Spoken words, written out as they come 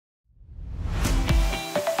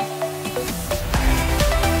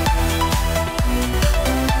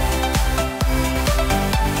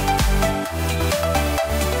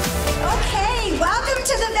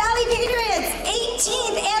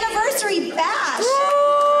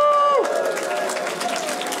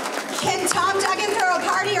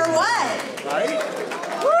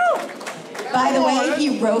By the way,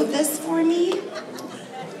 he wrote this for me.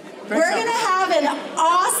 We're going to have an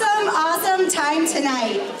awesome time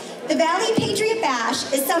tonight. The Valley Patriot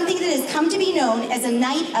Bash is something that has come to be known as a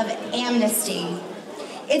night of amnesty.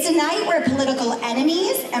 It's a night where political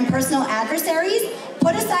enemies and personal adversaries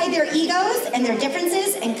put aside their egos and their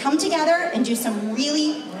differences and come together and do some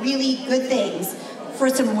really good things for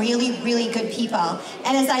some really good people.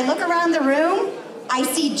 And as I look around the room, I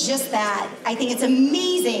see just that. I think it's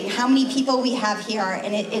amazing how many people we have here,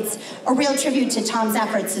 and it's a real tribute to Tom's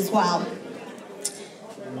efforts as well.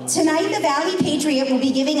 Tonight, the Valley Patriot will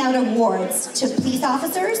be giving out awards to police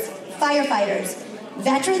officers, firefighters,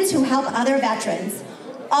 veterans who help other veterans,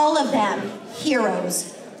 all of them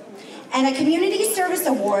heroes, and a community service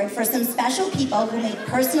award for some special people who make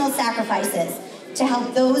personal sacrifices to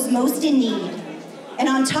help those most in need. And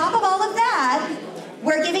on top of all of that,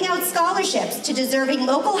 we're giving out scholarships to deserving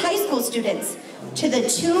local high school students to the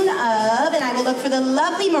tune of, and I will look for the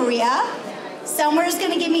lovely Maria, someone's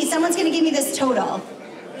gonna give me this total.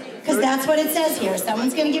 Because that's what it says here.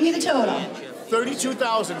 Someone's gonna give me the total.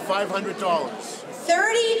 $32,500.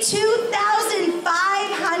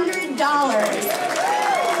 $32,500.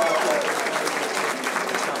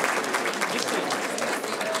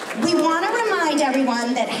 We want to remind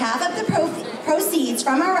everyone that half of the proceeds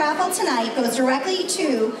from our raffle tonight goes directly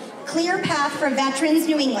to Clear Path for Veterans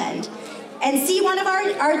New England. And see one of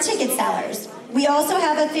our ticket sellers. We also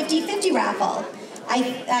have a 50-50 raffle.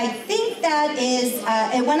 I think that is,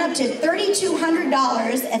 it went up to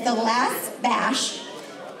 $3,200 at the last bash.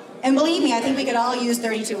 And believe me, I think we could all use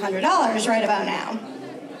 $3,200 right about now.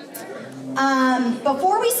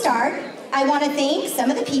 Before we start, I want to thank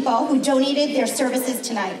some of the people who donated their services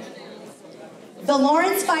tonight. The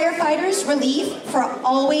Lawrence Firefighters Relief for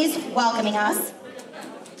always welcoming us.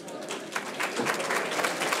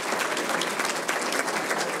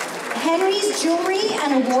 Henry's Jewelry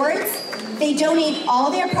and Awards, they donate all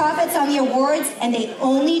their profits on the awards and they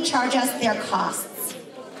only charge us their costs.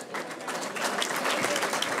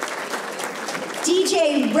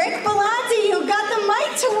 DJ Rick Belanti, who got the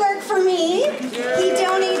mic to work for me. He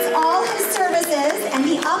donates all his services and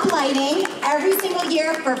the uplighting every single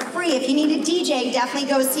year for free. If you need a DJ, definitely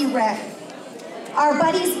go see Rick. Our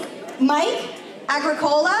buddies Mike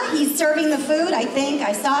Agricola, he's serving the food. I think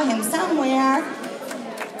I saw him somewhere.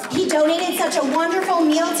 He donated such a wonderful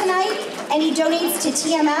meal tonight, and he donates to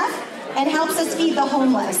TMF and helps us feed the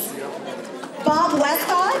homeless. Bob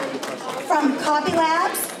Westcott from Copy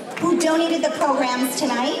Labs, who donated the programs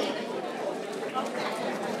tonight.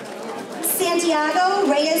 Santiago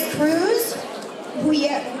Reyes Cruz,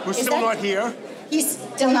 who's still not here. He's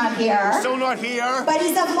still not here. Still not here. But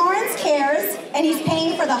he's of Lawrence Cares, and he's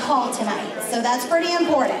paying for the hall tonight, so that's pretty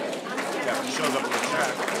important. Yeah, he shows up in the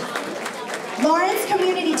chat. Lawrence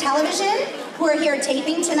Community Television, who are here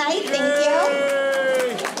taping tonight, thank you.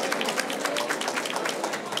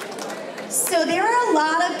 So there are a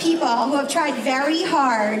lot of people who have tried very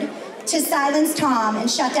hard to silence Tom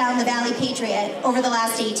and shut down the Valley Patriot over the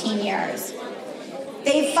last 18 years.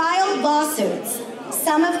 They've filed lawsuits.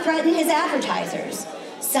 Some have threatened his advertisers.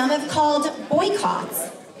 Some have called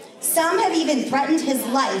boycotts. Some have even threatened his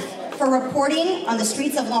life for reporting on the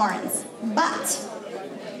streets of Lawrence. But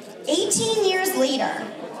 18 years later,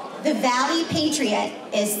 the Valley Patriot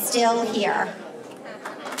is still here.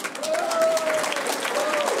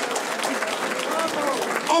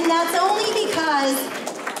 And that's only because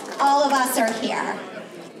all of us are here.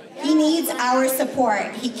 He needs our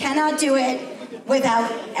support. He cannot do it without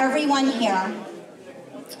everyone here.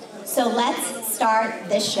 So let's start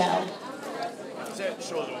this show.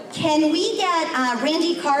 Can we get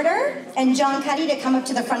Randy Carter and John Cuddy to come up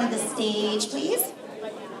to the front of the stage, please?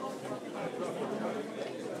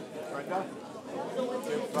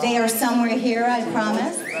 They are somewhere here, I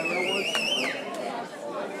promise.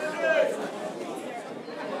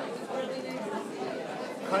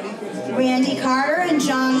 Randy Carter and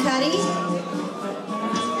John Cuddy.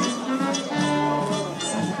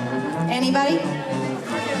 Anybody?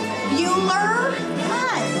 Bueller? Come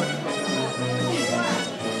on.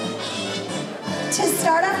 To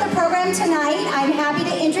start off the program tonight, I'm happy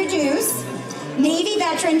to introduce Navy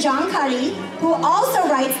veteran John Cuddy, who also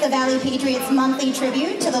writes the Valley Patriots monthly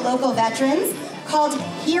tribute to the local veterans called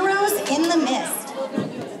Heroes in the Mist.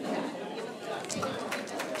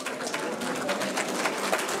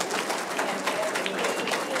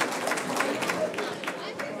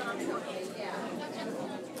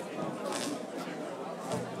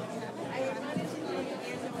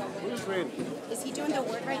 Is he doing the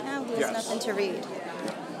word right now? He has nothing to read.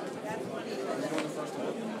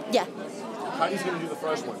 Yeah. Cuddy's going to do the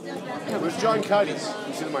first one. Where's John Cuddy? You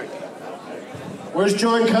see the mic. Where's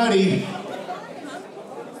John Cuddy?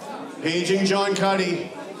 Paging John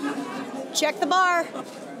Cuddy. Check the bar.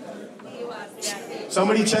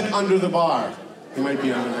 Somebody check under the bar. He might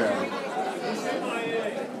be under there.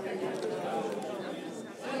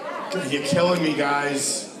 You're killing me,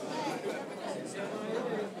 guys.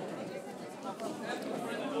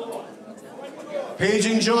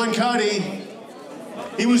 Paging John Cuddy.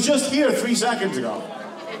 He was just here 3 seconds ago.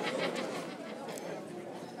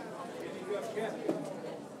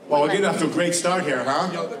 Well, we're getting off to a great start here, huh?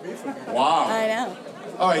 Wow. I know.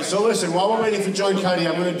 All right, so listen, while we're waiting for John Cuddy,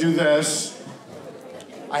 I'm going to do this.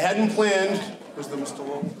 I hadn't planned. Where's the Mr.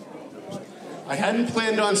 Lowe? I hadn't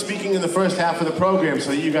planned on speaking in the first half of the program,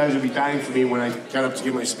 so you guys would be dying for me when I got up to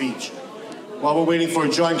give my speech. While we're waiting for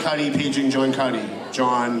John Cuddy, paging John Cuddy.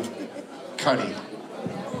 John Cuddy.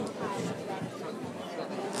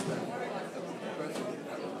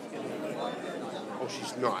 Oh,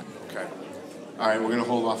 she's not. Okay. All right, we're going to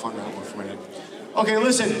hold off on that one for a minute. Okay,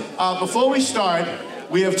 listen, before we start,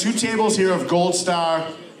 we have 2 tables here of Gold Star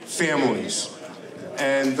families.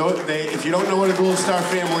 And if you don't know what a Gold Star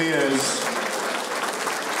family is,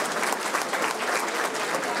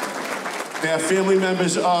 they are family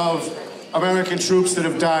members of American troops that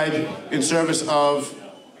have died in service of,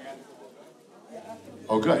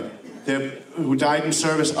 who died in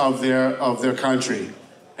service of their country.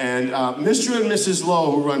 And Mr. and Mrs.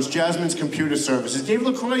 Lowe, who runs Jasmine's Computer Service. Is Dave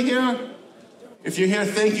LaCroix here? If you're here,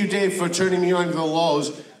 thank you, Dave, for turning me on to the Lowe's.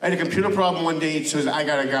 I had a computer problem one day. He says, I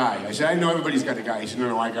got a guy. I said, I know everybody's got a guy. He said,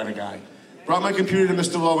 no, I got a guy. Brought my computer to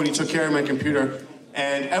Mr. Lowe, and he took care of my computer.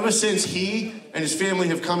 And ever since, he and his family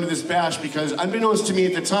have come to this bash because, unbeknownst to me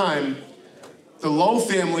at the time, the Lowe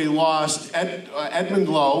family lost Edmund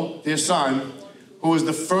Lowe, their son, who was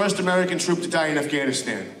the first American troop to die in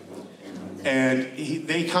Afghanistan. And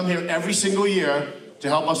they come here every single year to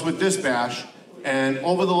help us with this bash. And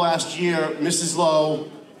over the last year, Mrs. Lowe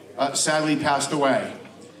sadly passed away.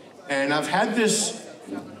 And I've had this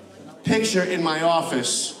picture in my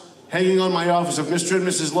office, hanging on my office, of Mr. and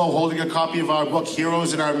Mrs. Lowe holding a copy of our book,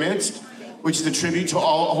 Heroes in Our Midst, which is a tribute to a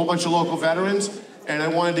whole bunch of local veterans. And I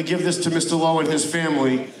wanted to give this to Mr. Lowe and his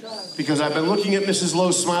family because I've been looking at Mrs.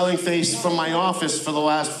 Lowe's smiling face from my office for the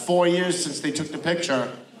last 4 years since they took the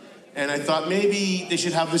picture. And I thought maybe they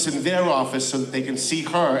should have this in their office so that they can see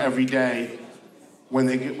her every day when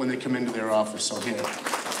they come into their office. So here.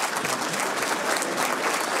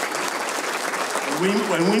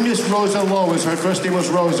 When we miss Rosa Lowe, her first name was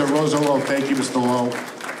Rosa Lowe. Thank you, Mr. Lowe.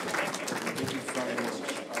 Thank you very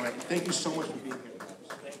much. All right, thank you so much for being here.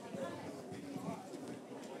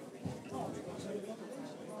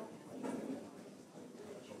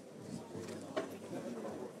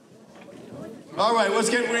 All right, let's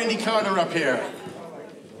get Randy Carter up here.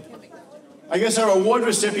 I guess our award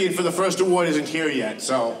recipient for the first award isn't here yet,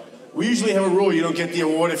 so we usually have a rule, you don't get the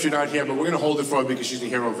award if you're not here, but we're going to hold it for her because she's a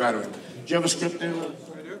hero veteran. Do you have a script there?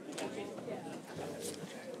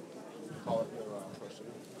 Call it your person.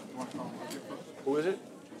 Who is it?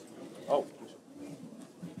 Oh.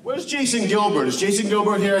 Where's Jason Gilbert? Is Jason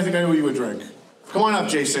Gilbert here? I think I owe you a drink. Come on up,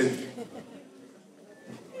 Jason.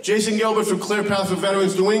 Jason Gilbert from Clear Path for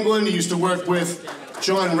Veterans New England. He used to work with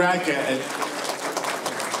John Radka at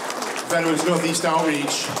Veterans Northeast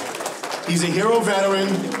Outreach. He's a hero veteran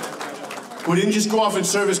who didn't just go off and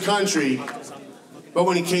serve his country, but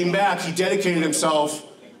when he came back, he dedicated himself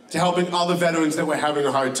to helping other veterans that were having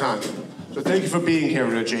a hard time. So thank you for being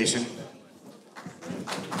here, Jason.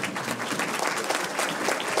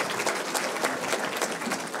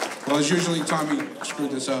 Well, as usually, Tommy screwed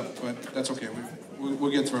this up, but that's okay.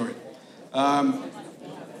 We'll get through it.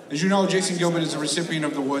 As you know, Jason Gilbert is the recipient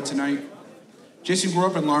of the award tonight. Jason grew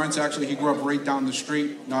up in Lawrence, actually. He grew up right down the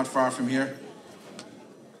street, not far from here.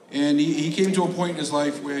 And he came to a point in his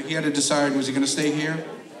life where he had to decide, was he going to stay here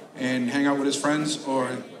and hang out with his friends, or...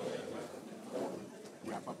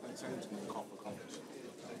 Wrap up that sentence and then call for colors.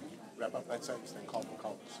 Wrap up that sentence and then call for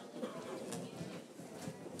colors.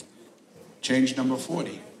 Change number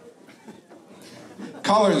 40.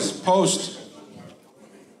 Colors, post.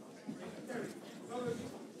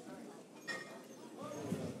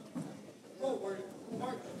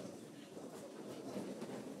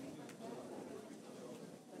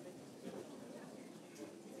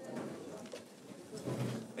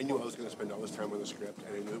 I knew I was going to spend all this time on the script,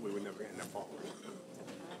 and I knew that we would never end up following.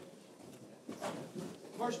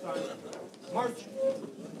 March time. March.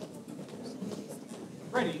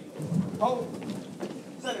 Ready. Hold.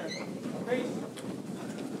 Center. Face.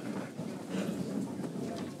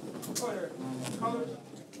 Quarter. Colors.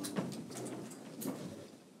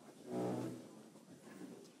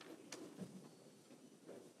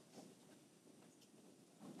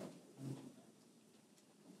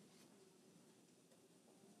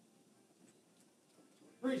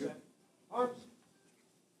 Present. Arms.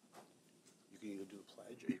 You can either do the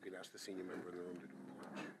pledge, or you can ask the senior member in the room to do the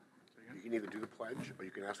pledge. You can either do the pledge, or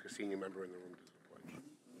you can ask a senior member in the room to do the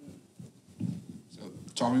pledge. So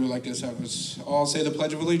Tommy would like us to have us all say the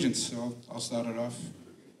Pledge of Allegiance. So I'll start it off.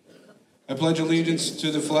 I pledge allegiance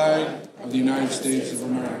to the flag of the United States of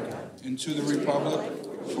America and to the republic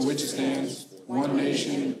for which it stands, one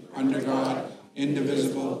nation, under God,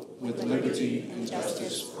 indivisible, with liberty and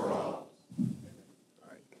justice for all.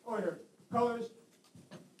 Order. Colors.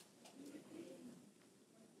 All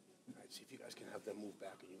right, see if you guys can have them move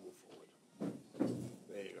back and you move forward.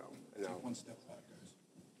 There you go. And now, One step back, guys.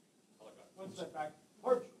 One step back.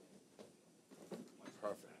 March.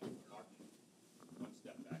 perfect. One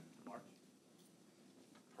step back. March.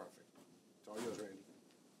 Perfect. It's all yours, Randy.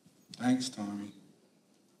 Thanks, Tommy.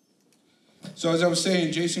 So as I was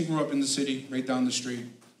saying, Jason grew up in the city, right down the street.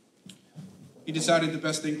 He decided the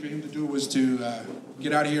best thing for him to do was to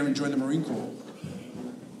get out of here and join the Marine Corps.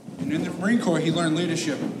 And in the Marine Corps, he learned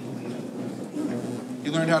leadership. He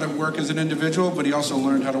learned how to work as an individual, but he also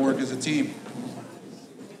learned how to work as a team.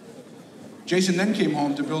 Jason then came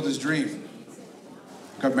home to build his dream.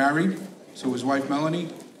 Got married to his wife, Melanie.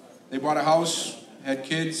 They bought a house, had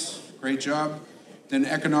kids, great job. Then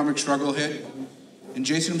economic struggle hit, and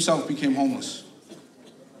Jason himself became homeless.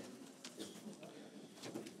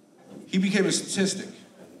 He became a statistic.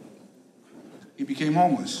 He became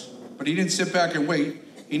homeless, but he didn't sit back and wait.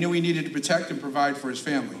 He knew he needed to protect and provide for his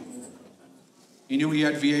family. He knew he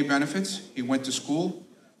had VA benefits. He went to school.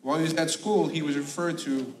 While he was at school, he was referred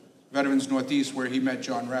to Veterans Northeast, where he met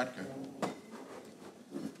John Ratka.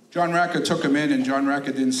 John Ratka took him in, and John Ratka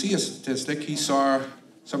didn't see a statistic. He saw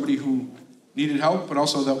somebody who needed help, but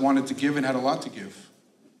also that wanted to give and had a lot to give.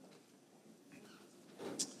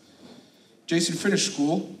 Jason finished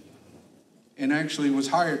school and actually was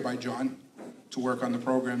hired by John to work on the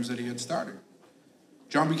programs that he had started.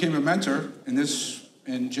 John became a mentor,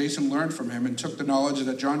 and Jason learned from him and took the knowledge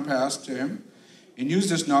that John passed to him and used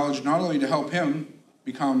this knowledge not only to help him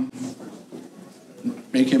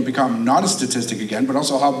make him become not a statistic again, but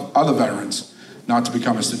also help other veterans not to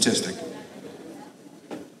become a statistic.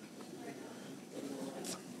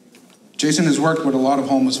 Jason has worked with a lot of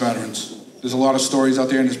homeless veterans. There's a lot of stories out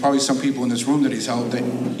there, and there's probably some people in this room that he's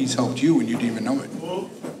helped you and you didn't even know it.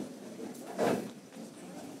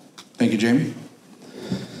 Thank you, Jamie.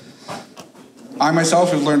 I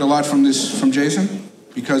myself have learned a lot from Jason,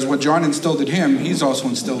 because what John instilled in him, he's also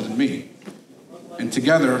instilled in me. And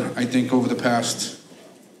together, I think over the past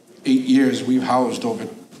 8 years, we've housed over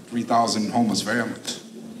 3,000 homeless families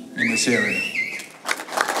in this area.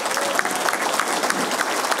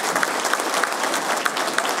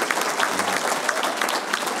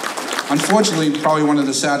 Unfortunately, probably one of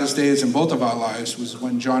the saddest days in both of our lives was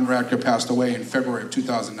when John Ratka passed away in February of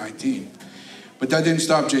 2019. But that didn't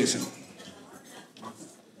stop Jason.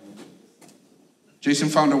 Jason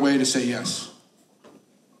found a way to say yes.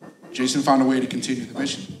 Jason found a way to continue the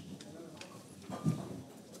mission.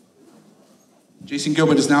 Jason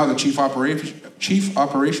Gilbert is now the Chief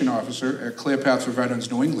Operation Officer at Clear Path for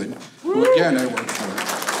Veterans New England, who again I work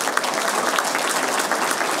for.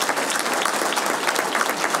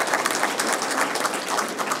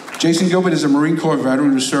 Jason Gilbert is a Marine Corps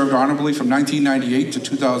veteran who served honorably from 1998 to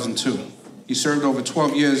 2002. He served over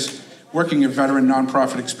 12 years working in veteran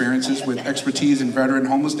nonprofit experiences with expertise in veteran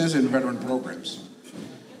homelessness and veteran programs.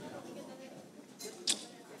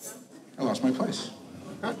 I lost my place.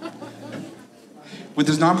 With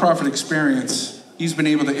his nonprofit experience, he's been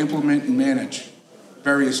able to implement and manage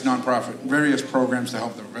various programs to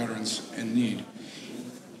help the veterans in need.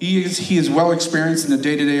 He is well experienced in the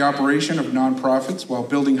day-to-day operation of nonprofits while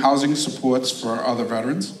building housing supports for other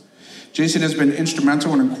veterans. Jason has been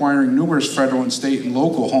instrumental in acquiring numerous federal and state and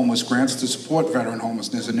local homeless grants to support veteran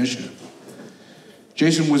homelessness initiative.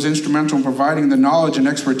 Jason was instrumental in providing the knowledge and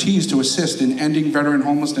expertise to assist in ending veteran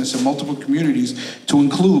homelessness in multiple communities, to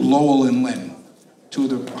include Lowell and Lynn, two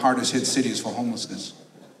of the hardest hit cities for homelessness.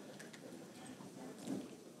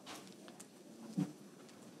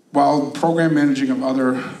 While program managing of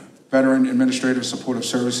other veteran administrative supportive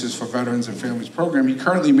services for veterans and families program, he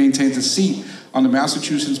currently maintains a seat on the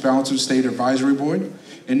Massachusetts Balance of State Advisory Board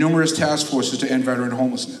and numerous task forces to end veteran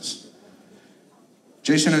homelessness.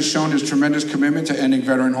 Jason has shown his tremendous commitment to ending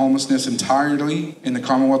veteran homelessness entirely in the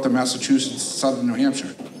Commonwealth of Massachusetts, southern New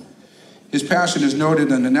Hampshire. His passion is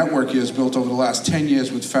noted in the network he has built over the last 10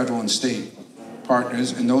 years with federal and state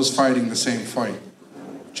partners and those fighting the same fight.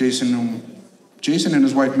 Jason and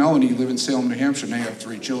his wife Melanie live in Salem, New Hampshire, and they have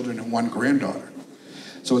 3 children and 1 granddaughter.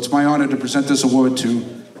 So it's my honor to present this award to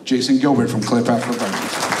Jason Gilbert from Clear Path for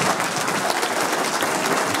Veterans.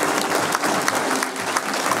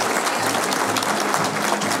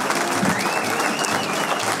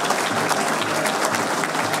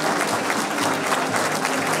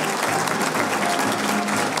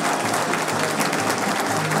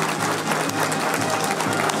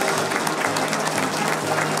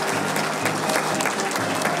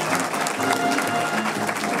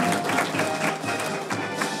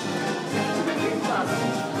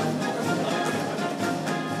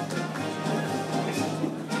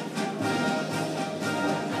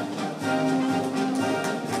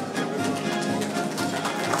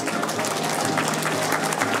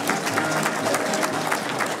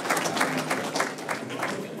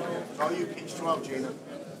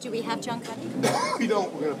 we have John Cuddy? We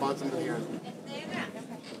don't, we're gonna bounce him to the end.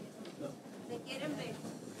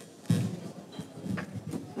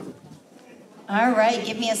 All right,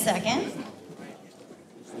 give me a second.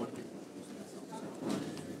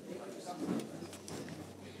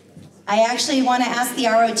 I actually want to ask the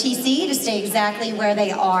ROTC to stay exactly where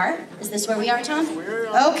they are. Is this where we are, Tom?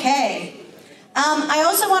 Okay. I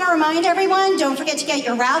also want to remind everyone, don't forget to get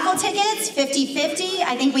your raffle tickets, 50-50.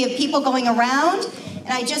 I think we have people going around. And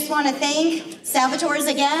I just want to thank Salvatore's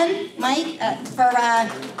again, Mike, for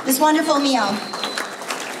this wonderful meal.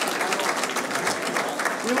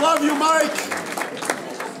 We love you, Mike.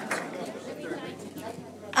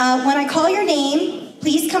 When I call your name,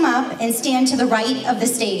 please come up and stand to the right of the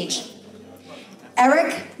stage.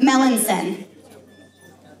 Eric Mellinson.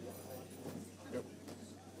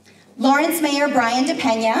 Lawrence Mayor Brian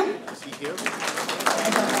DePena. Is he here?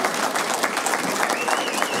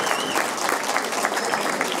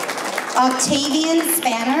 Octavian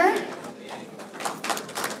Spanner.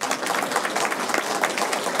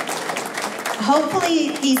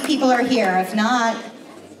 Hopefully these people are here. If not,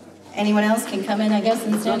 anyone else can come in, I guess,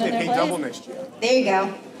 and stand in their They pay place. double next year. There you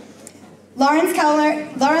go. Lawrence Counselor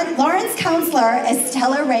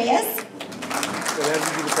Estella Reyes. And then you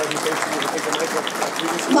do the presentation, you take the mic up.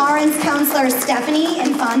 Lawrence Counselor Stephanie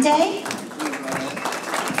Infante.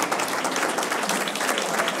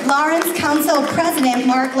 Lawrence Council President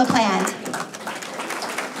Mark LaPlante.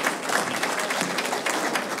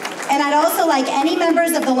 And I'd also like any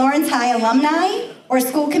members of the Lawrence High alumni or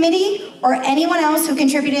school committee or anyone else who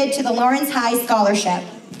contributed to the Lawrence High Scholarship.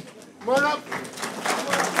 Come on up.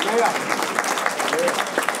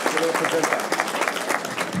 You're going to present that.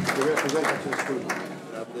 You're going to present that to the student.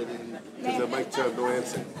 To the mic to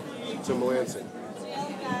Melanson. To Melanson.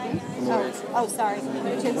 Oh, sorry.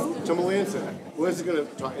 To who? To Melanson. Where's it going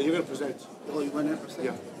to talk? You're going to present. Oh, you want to present?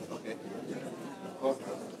 Yeah. Okay. Hold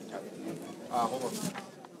on.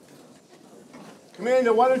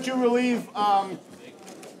 Commander, why don't you relieve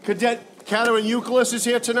Cadet Catherine Euclid is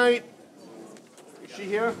here tonight? Is she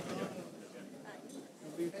here?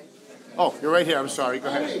 Oh, you're right here. I'm sorry. Go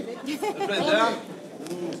ahead.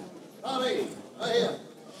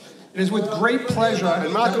 It is with great pleasure.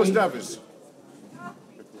 And Marcos Davis.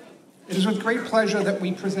 It is with great pleasure that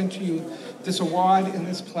we present to you this award and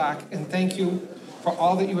this plaque, and thank you for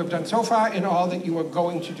all that you have done so far and all that you are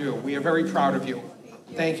going to do. We are very proud of you.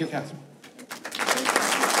 Thank you, Catherine.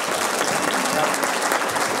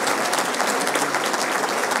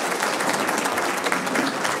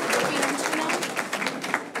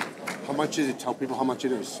 How much is it? Tell people how much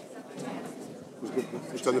it is.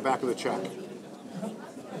 It's on the back of the check.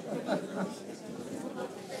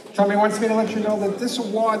 Tommy wants me to let you know that this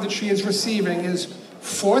award that she is receiving is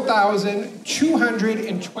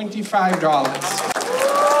 $4,225.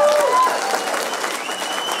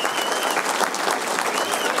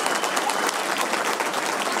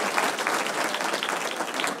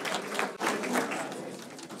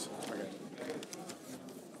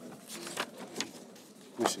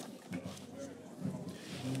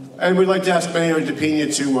 And we'd like to ask Mayor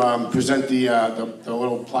DePena to present the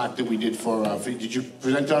little plaque that we did for did you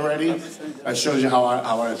present it already? That shows you how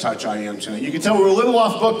out of touch I am tonight. You can tell we're a little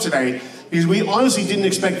off book today because we honestly didn't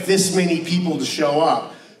expect this many people to show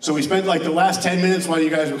up. So we spent like the last 10 minutes while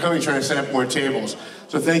you guys were coming trying to set up more tables.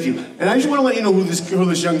 So thank you. And I just want to let you know who this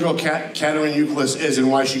young girl, Catherine Euclid, is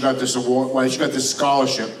and why she got this award, why she got this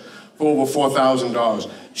scholarship for over $4,000.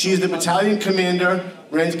 She is the battalion commander,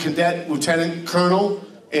 ranked cadet lieutenant colonel,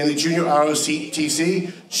 in the junior ROTC.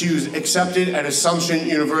 She was accepted at Assumption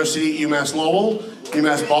University, UMass Lowell,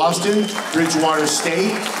 UMass Boston, Bridgewater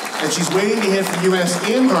State, and she's waiting to hear from UMass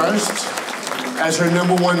Amherst as her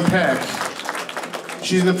 #1 pick.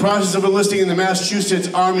 She's in the process of enlisting in the Massachusetts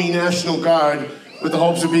Army National Guard with the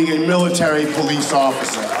hopes of being a military police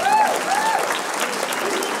officer.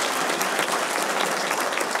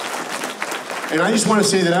 And I just want to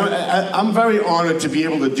say that I'm very honored to be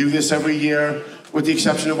able to do this every year, with the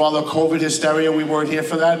exception of all the COVID hysteria. We weren't here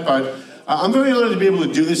for that, but I'm very honored to be able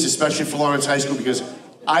to do this, especially for Lawrence High School, because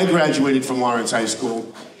I graduated from Lawrence High School,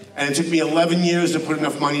 and it took me 11 years to put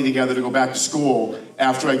enough money together to go back to school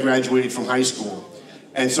after I graduated from high school.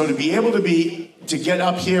 And so to be able to get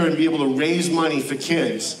up here and be able to raise money for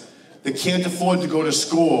kids that can't afford to go to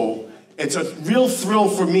school, it's a real thrill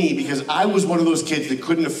for me because I was one of those kids that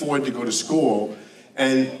couldn't afford to go to school.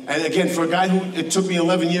 And again, for a guy who, it took me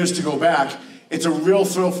 11 years to go back, it's a real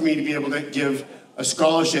thrill for me to be able to give a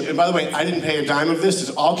scholarship. And by the way, I didn't pay a dime of this. This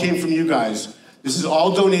all came from you guys This is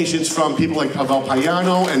all donations from people like Pavel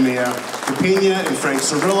Payano and Mayor Pena and Frank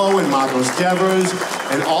Cirillo and Marcos Devers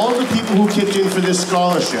and all of the people who kicked in for this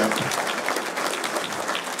scholarship.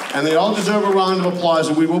 And they all deserve a round of applause,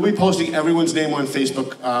 and we will be posting everyone's name on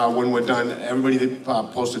Facebook when we're done, everybody that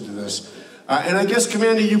posted to this. And I guess,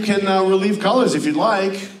 Commander, you can relieve colors if you'd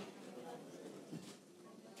like.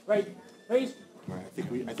 Right, please. All right, I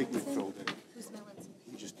think we filled it.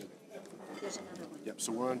 We just did it. Yep,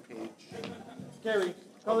 so we're on page. Gary,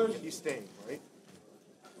 colors, He's staying, right?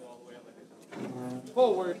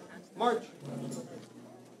 forward, march.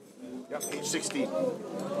 Yep, page 16.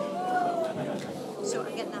 So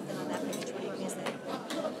I get nothing on that page. What do you want me to say?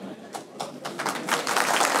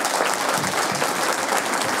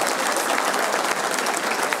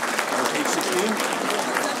 On page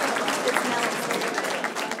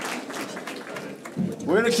 16?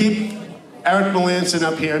 We're going to keep Eric Melanson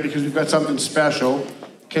up here because we've got something special.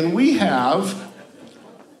 Can we have...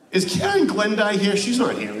 Is Karen Glendy here? She's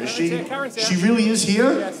not here, is she? Karen's here. She really is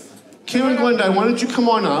here? Yes. Karen Glendy, why don't you come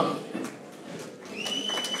on up?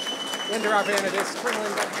 Linda Arvanidis, bring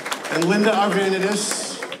Linda. And Linda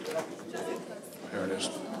Arvanidis. There it is.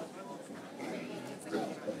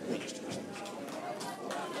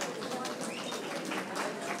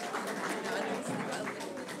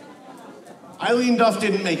 Eileen Duff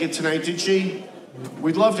didn't make it tonight, did she?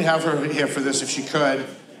 We'd love to have her here for this if she could.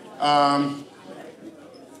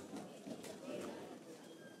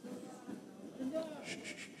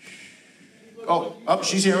 Oh,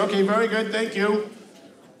 she's here. Okay, very good. Thank you.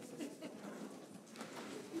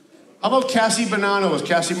 How about Cassie Bonanno? Is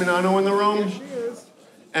Cassie Bonanno in the room? She is.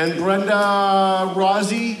 And Brenda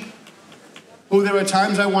Rossi, who there are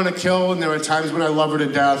times I want to kill and there are times when I love her to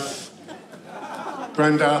death.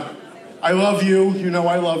 Brenda, I love you. You know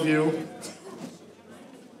I love you.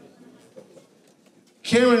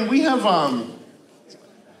 Karen, we have,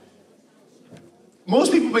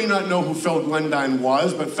 most people may not know who Phil Glendine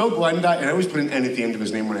was, but Phil Glendine, and I always put an N at the end of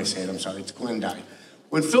his name when I say it, I'm sorry, it's Glendine.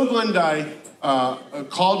 When Phil Glendine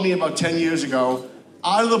called me about 10 years ago,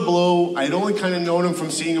 out of the blue, I'd only kind of known him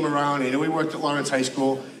from seeing him around. I knew he worked at Lawrence High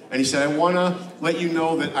School, and he said, I want to let you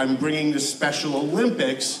know that I'm bringing the Special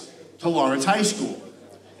Olympics to Lawrence High School.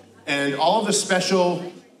 And all of the Special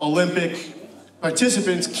Olympic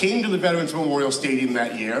participants came to the Veterans Memorial Stadium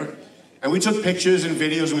that year, and we took pictures and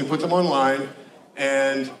videos and we put them online.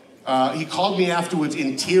 And he called me afterwards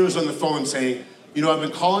in tears on the phone saying, you know, I've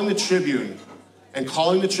been calling the Tribune and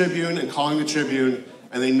calling the Tribune and calling the Tribune,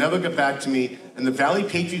 and they never got back to me. And the Valley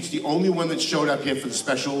Patriot's the only one that showed up here for the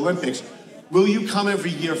Special Olympics. Will you come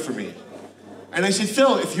every year for me? And I said,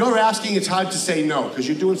 Phil, if you're asking, it's hard to say no, because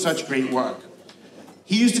you're doing such great work.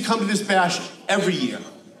 He used to come to this bash every year.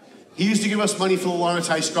 He used to give us money for the Lawrence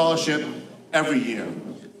High Scholarship every year.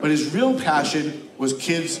 But his real passion was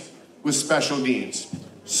kids with special needs.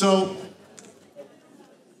 So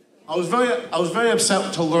I was very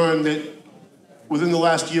upset to learn that within the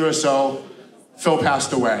last year or so, Phil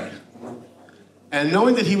passed away. And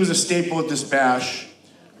knowing that he was a staple at this bash,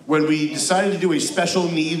 when we decided to do a special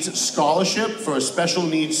needs scholarship for a special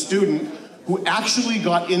needs student who actually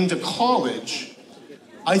got into college,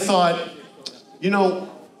 I thought, you know,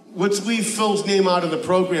 let's leave Phil's name out of the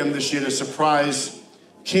program this year to surprise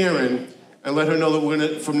Karen and let her know that we're going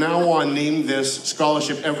to, from now on, name this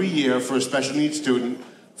scholarship every year for a special needs student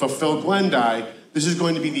for Phil Glendy. This is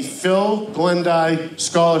going to be the Phil Glendy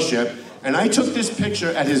Scholarship. And I took this picture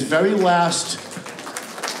at his very last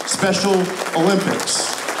Special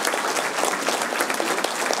Olympics.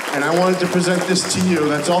 And I wanted to present this to you.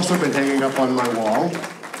 That's also been hanging up on my wall.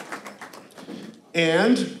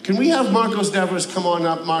 And can we have Marcos Devers come on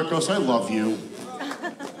up? Marcos, I love you.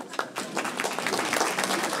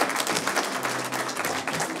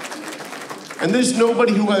 And there's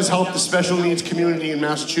nobody who has helped the special needs community in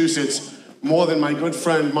Massachusetts more than my good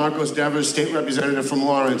friend Marcos Devers, state representative from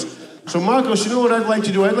Lawrence. So Marcos, you know what I'd like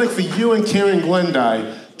to do? I'd like for you and Karen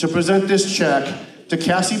Glendy to present this check to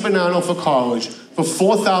Cassie Bonanno for college for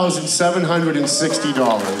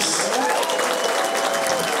 $4,760.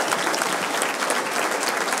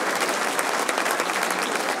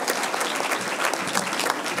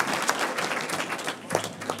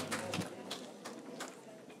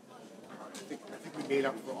 Made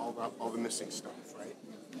up for all the missing stuff, right?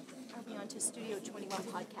 I'll be on to Studio 21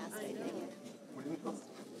 podcast, I think.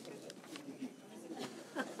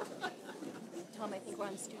 Tom, I think we're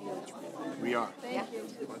on Studio 21. We are. Thank you.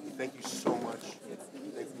 Thank you so much.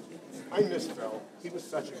 Thank you. I miss Phil. He was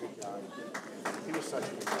such a good guy. He was such a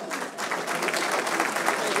good guy.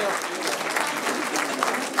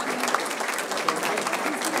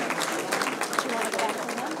 Do you want to go back to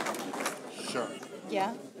them? Sure.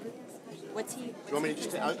 What's he? Do you want me to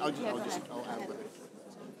just, I'll add with it.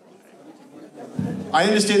 I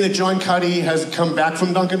understand that John Cuddy has come back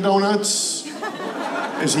from Dunkin' Donuts.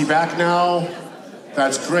 Is he back now?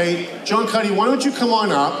 That's great. John Cuddy, why don't you come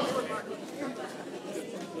on up?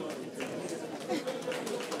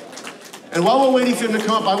 And while we're waiting for him to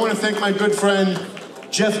come up, I want to thank my good friend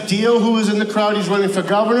Jeff Deal, who is in the crowd. He's running for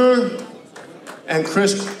governor. And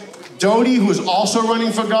Chris Doty, who is also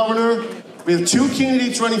running for governor. We have two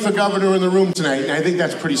candidates running for governor in the room tonight, and I think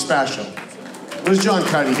that's pretty special. Where's John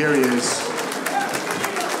Cuddy? Here he is.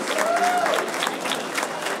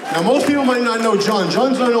 Now, most people might not know John.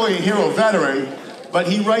 John's not only a hero veteran, but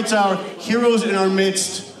he writes our Heroes in Our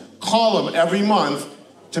Midst column every month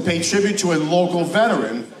to pay tribute to a local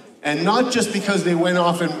veteran, and not just because they went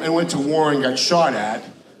off and went to war and got shot at.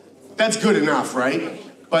 That's good enough, right?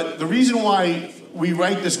 But the reason why we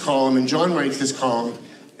write this column, and John writes this column,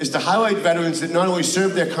 is to highlight veterans that not only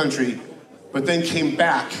served their country, but then came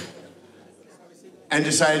back and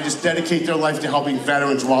decided to just dedicate their life to helping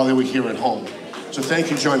veterans while they were here at home. So thank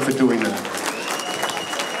you, John, for doing that.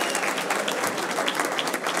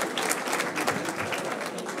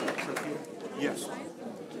 Yes.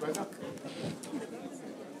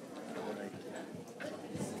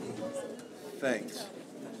 Thanks.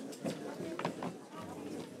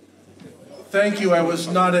 Thank you. I was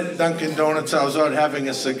not at Dunkin' Donuts. I was out having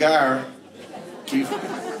a cigar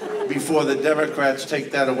before the Democrats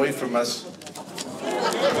take that away from us.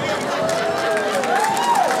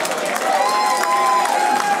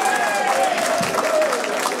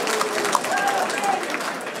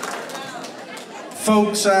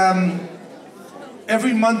 Folks,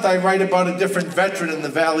 every month I write about a different veteran in the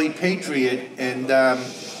Valley Patriot, and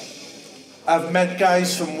I've met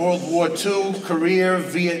guys from World War II, Korea,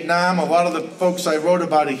 Vietnam. A lot of the folks I wrote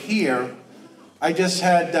about are here. I just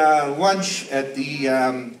had lunch at the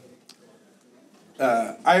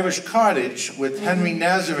Irish Cottage with Henry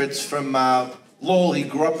Nazareth from Lowell. He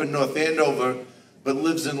grew up in North Andover, but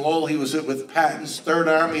lives in Lowell. He was with Patton's Third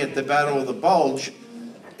Army at the Battle of the Bulge.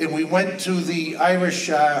 And we went to the Irish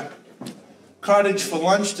Cottage for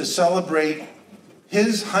lunch to celebrate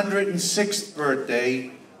his 106th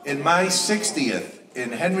birthday and my 60th.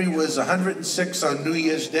 And Henry was 106 on New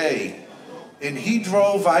Year's Day. And he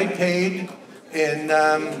drove, I paid, and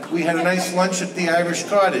we had a nice lunch at the Irish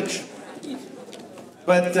Cottage.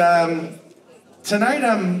 But tonight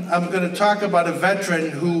I'm going to talk about a veteran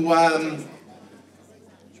who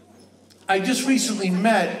I just recently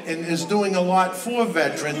met and is doing a lot for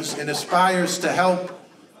veterans and aspires to help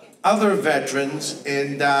other veterans.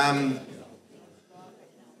 And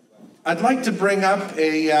I'd like to bring up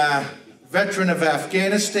a veteran of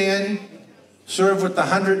Afghanistan, served with the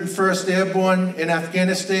 101st Airborne in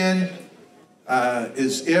Afghanistan,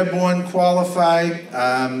 is airborne qualified,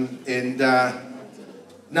 and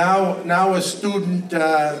now a student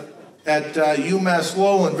at UMass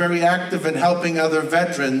Lowell and very active in helping other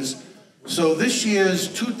veterans. So this year's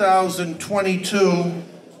 2022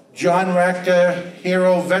 John Ratka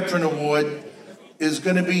Hero Veteran Award is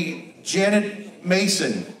going to be Janet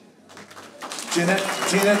Mason. Janet,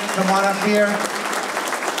 come on up here.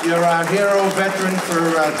 You're our hero veteran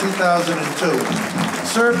for 2002.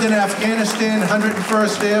 Served in Afghanistan,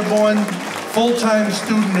 101st Airborne, full-time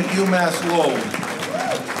student at UMass Lowell.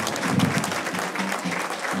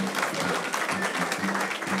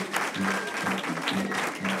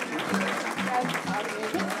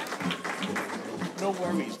 No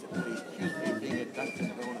worries. Excuse me being a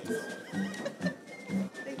Dunkin' Donuts.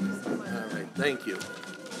 All right, thank you.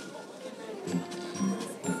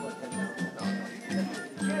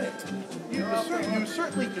 You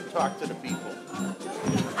certainly could talk to the people.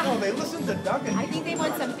 Oh, they listen to Duncan. I think they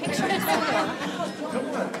want some pictures. Come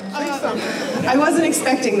on, say something. I wasn't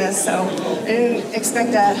expecting this, so I didn't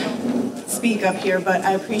expect to speak up here, but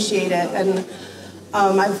I appreciate it. And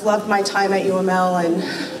I've loved my time at UML, and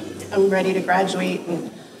I'm ready to graduate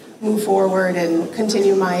and move forward and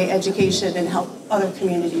continue my education and help other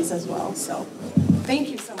communities as well. So thank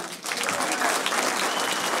you so much.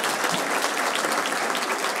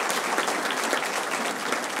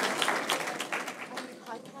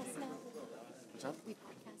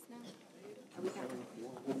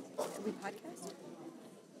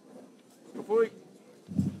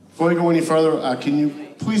 Before we go any further, can you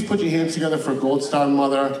please put your hands together for Gold Star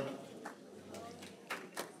Mother?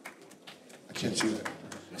 I can't see that.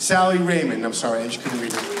 Sally Raymond, I'm sorry, I just couldn't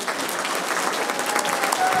read it.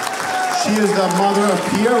 She is the mother of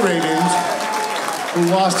Pierre Raymond, who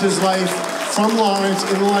lost his life from Lawrence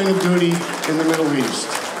in the line of duty in the Middle East.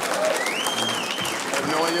 I have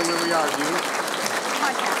no idea where we are, do you?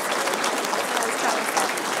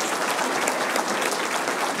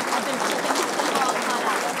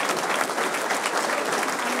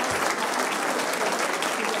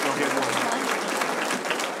 get one.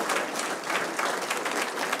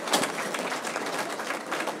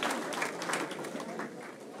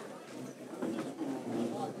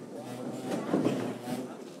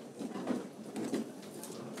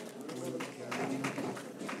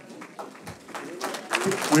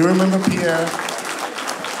 We remember Pierre,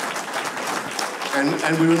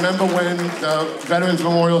 and we remember when the Veterans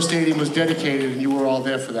Memorial Stadium was dedicated, and you were all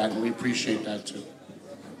there for that, and we appreciate that too.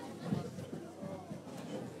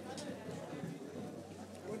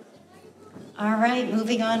 All right,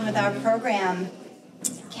 moving on with our program.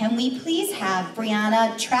 Can we please have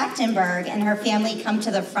Brianna Trachtenberg and her family come to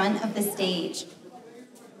the front of the stage?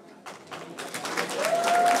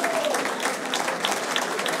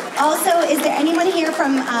 Also, is there anyone here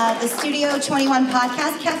from the Studio 21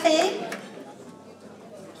 Podcast Cafe?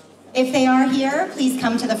 If they are here, please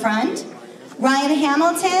come to the front. Ryan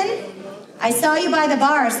Hamilton, I saw you by the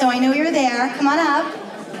bar, so I know you're there. Come on up.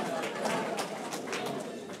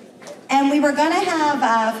 And we were gonna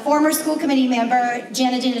have former school committee member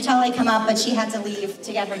Jana DiNatale come up, but she had to leave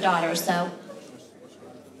to get her daughter, so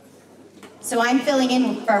I'm filling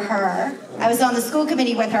in for her. I was on the school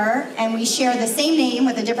committee with her, and we share the same name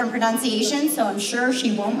with a different pronunciation, so I'm sure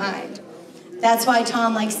she won't mind. That's why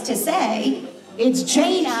Tom likes to say, it's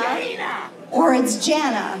Jana, or it's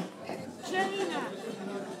Jana.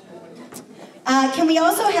 Can we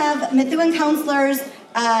also have Methuen counselors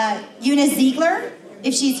Eunice Ziegler,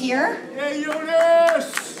 if she's here? Hey,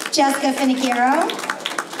 Eunice! Jessica Finicchiaro,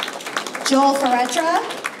 Joel Ferretra,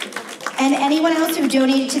 and anyone else who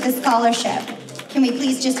donated to the scholarship. Can we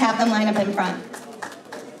please just have them line up in front?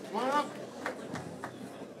 Come on up.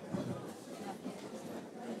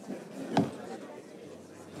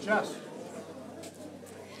 Jess.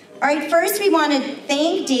 All right, first we want to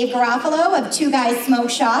thank Dave Garofalo of Two Guys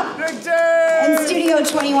Smoke Shop and Studio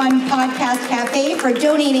 21 Podcast Cafe for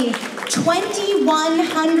donating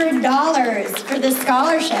 $2,100 for the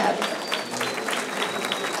scholarship.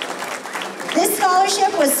 This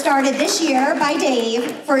scholarship was started this year by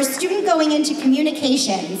Dave for a student going into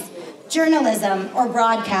communications, journalism, or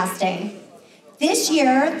broadcasting. This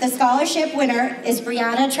year, the scholarship winner is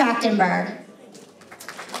Brianna Trachtenberg.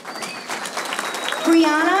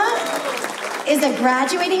 Brianna is a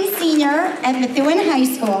graduating senior at Methuen High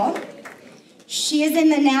School. She is in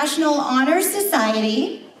the National Honor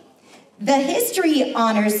Society, the History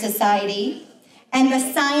Honors Society, and the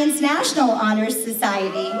Science National Honors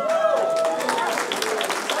Society.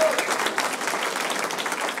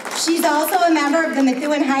 She's also a member of the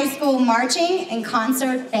Methuen High School Marching and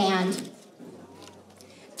Concert Band.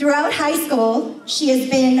 Throughout high school, she has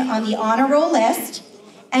been on the honor roll list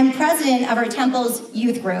and president of her Temple's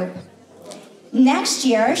youth group. Next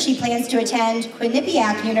year, she plans to attend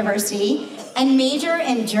Quinnipiac University and major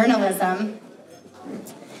in journalism.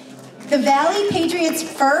 The Valley Patriot's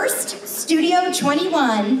first Studio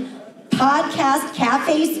 21 Podcast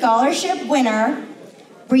Cafe Scholarship winner,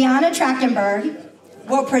 Brianna Trachtenberg,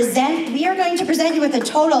 we are going to present you with a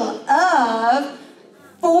total of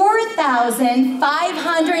 $4,570.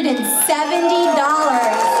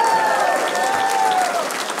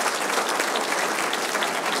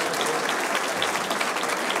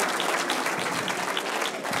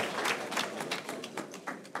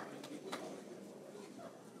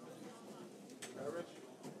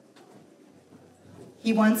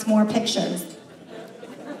 He wants more pictures.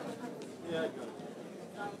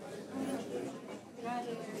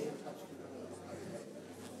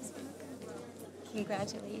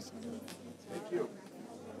 Congratulations. Thank you.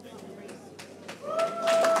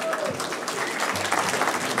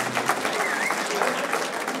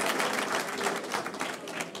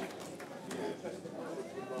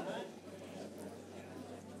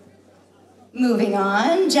 Moving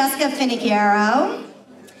on, Jessica Finicchiaro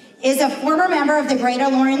is a former member of the Greater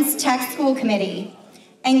Lawrence Tech School Committee,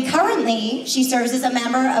 and currently she serves as a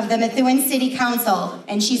member of the Methuen City Council,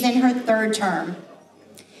 and she's in her third term.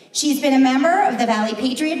 She's been a member of the Valley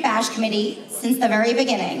Patriot Bash Committee since the very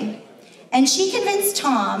beginning, and she convinced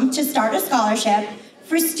Tom to start a scholarship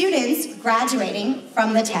for students graduating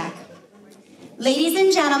from the Tech. Ladies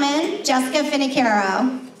and gentlemen, Jessica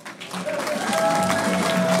Finicchiaro.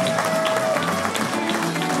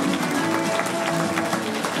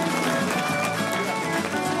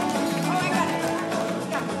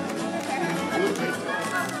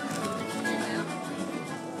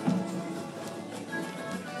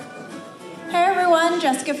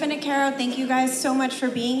 Jessica Finicchiaro, thank you guys so much for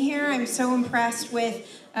being here. I'm so impressed with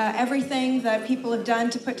everything that people have done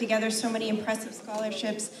to put together so many impressive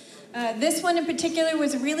scholarships. This one in particular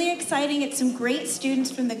was really exciting. It's some great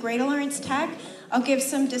students from the Greater Lawrence Tech. I'll give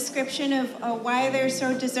some description of why they're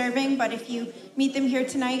so deserving, but if you meet them here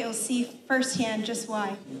tonight, you'll see firsthand just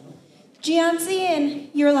why. Gianci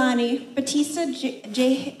and Yorlani Batista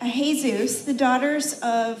Jesus, the daughters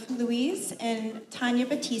of Louise and Tanya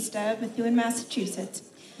Batista of Methuen, Massachusetts.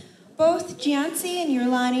 Both Gianci and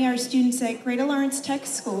Yorlani are students at Greater Lawrence Tech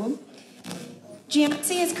School.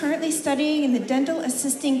 Gianci is currently studying in the Dental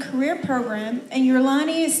Assisting Career Program, and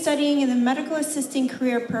Yorlani is studying in the Medical Assisting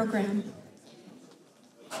Career Program.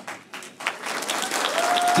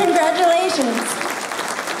 Congratulations.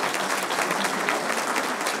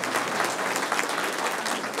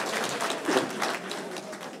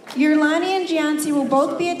 Yorlani and Gianci will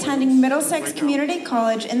both be attending Middlesex Community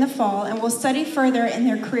College in the fall and will study further in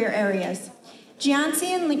their career areas. Gianci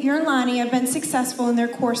and Yorlani have been successful in their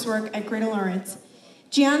coursework at Greater Lawrence.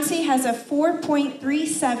 Gianci has a 4.37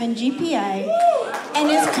 GPA and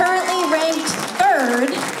is currently ranked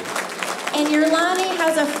 3rd, and Yorlani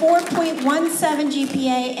has a 4.17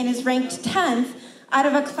 GPA and is ranked 10th out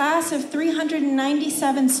of a class of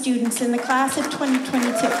 397 students in the class of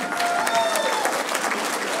 2022.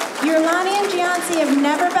 Yorlani and Gianci have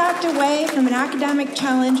never backed away from an academic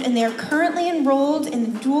challenge, and they are currently enrolled in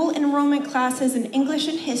the dual enrollment classes in English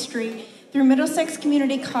and History through Middlesex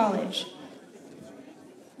Community College.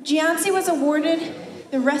 Gianci was awarded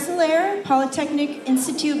the Rensselaer Polytechnic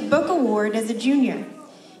Institute Book Award as a junior.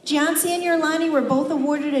 Gianci and Yorlani were both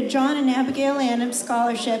awarded a John and Abigail Lanham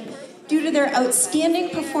Scholarship due to their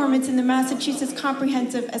outstanding performance in the Massachusetts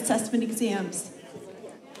Comprehensive Assessment Exams.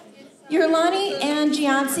 Yorlani and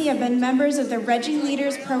Gianci have been members of the Reggie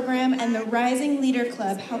Leaders Program and the Rising Leader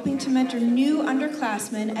Club, helping to mentor new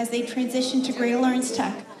underclassmen as they transition to Greater Lawrence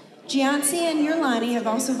Tech. Gianci and Yorlani have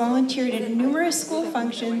also volunteered at numerous school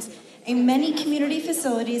functions and many community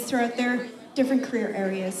facilities throughout their different career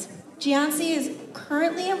areas. Gianci is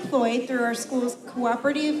currently employed through our school's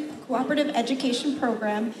cooperative education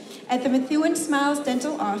program at the Methuen Smiles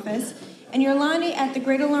Dental Office, and Yorlani at the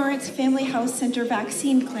Greater Lawrence Family Health Center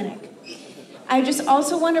Vaccine Clinic. I just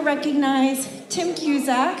also want to recognize Tim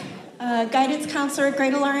Cusack, guidance counselor at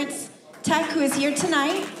Greater Lawrence Tech, who is here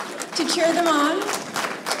tonight to cheer them on,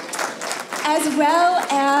 as well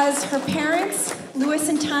as her parents, Louis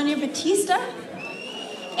and Tanya Batista,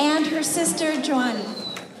 and her sister, Joanna.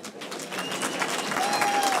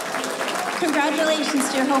 Congratulations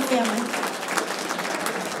to your whole family.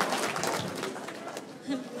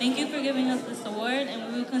 Thank you for giving us this award,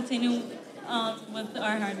 and we will continue with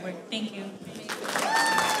our hard work. Thank you.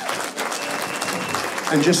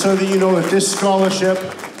 And just so that you know that this scholarship,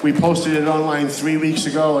 we posted it online 3 weeks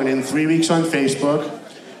ago, and in 3 weeks on Facebook,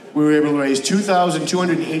 we were able to raise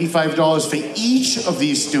 $2,285 for each of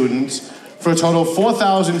these students for a total of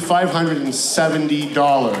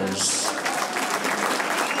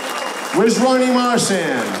 $4,570. Where's Ronnie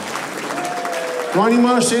Marsan? Ronnie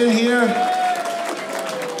Marsan here?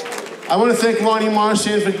 I want to thank Ronnie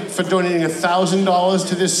Marsan for donating $1,000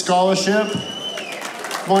 to this scholarship.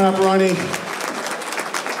 Come on up, Ronnie.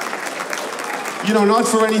 You know, not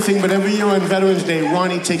for anything, but every year on Veterans Day,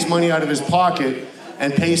 Ronnie takes money out of his pocket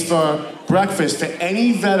and pays for breakfast for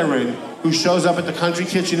any veteran who shows up at the Country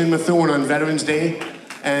Kitchen in Methuen on Veterans Day.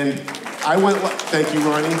 And I went, thank you,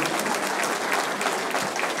 Ronnie.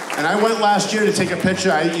 And I went last year to take a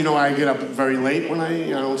picture. I get up very late when I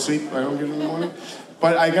don't sleep. I don't get in the morning.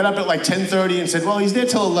 But I got up at like 10:30 and said, well, he's there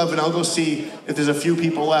till 11. I'll go see if there's a few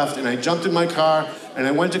people left. And I jumped in my car and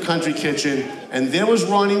I went to Country Kitchen. And there was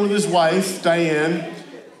Ronnie with his wife, Diane.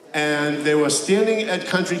 And they were standing at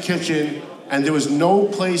Country Kitchen, and there was no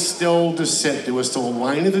place still to sit. There was still a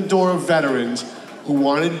line at the door of veterans who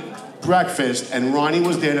wanted breakfast. And Ronnie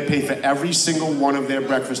was there to pay for every single one of their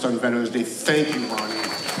breakfast on Veterans Day. Thank you, Ronnie.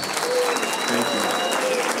 Thank you.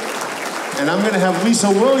 And I'm going to have Lisa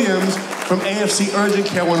Williams from AFC Urgent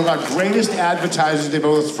Care, one of our greatest advertisers. They've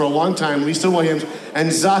been with us for a long time, Lisa Williams, and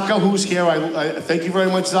Zaka, who's here. I thank you very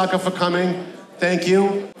much, Zaka, for coming. Thank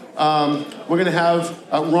you. We're going to have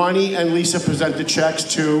Ronnie and Lisa present the checks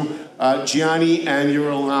to Gianni and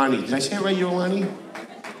Yorlani. Did I say it right, Yorlani?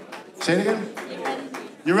 Say it again?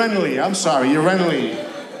 Yorenli. I'm sorry, Yorenli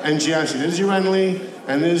and Gianci. There's Yorenli,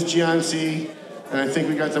 and there's Gianci, and I think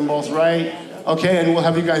we got them both right. Okay, and we'll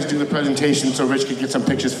have you guys do the presentation so Rich can get some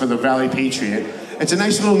pictures for the Valley Patriot. It's a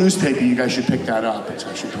nice little newspaper. You guys should pick that up. It's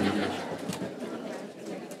actually pretty good.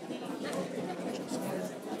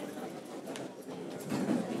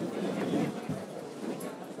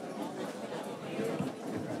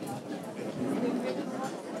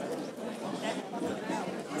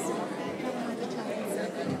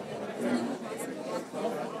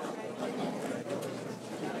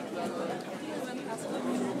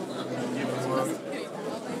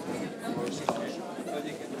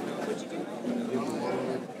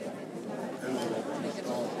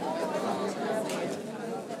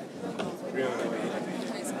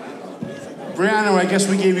 Brianna, I guess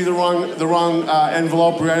we gave you the wrong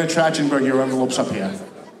envelope. Brianna Trachtenberg, your envelope's up here.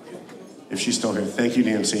 If she's still here. Thank you,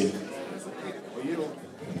 Nancy.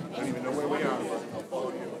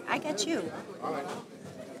 I got you.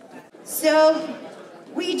 So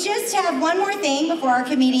we just have one more thing before our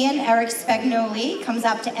comedian, Eric Spagnoli, comes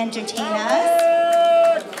up to entertain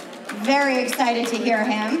us. Very excited to hear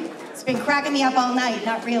him. It's been cracking me up all night.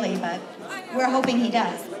 Not really, but we're hoping he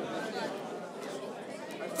does.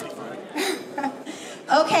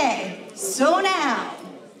 Okay, so now,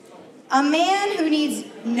 a man who needs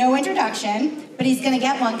no introduction, but he's gonna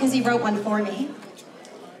get one because he wrote one for me.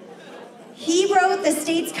 He wrote the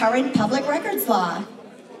state's current public records law.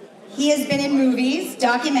 He has been in movies,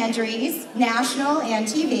 documentaries, national and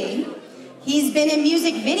TV. He's been in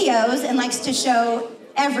music videos and likes to show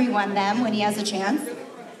everyone them when he has a chance.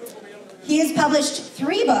 He has published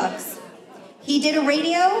 3 books. He did a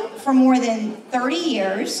radio for more than 30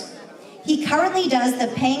 years. He currently does the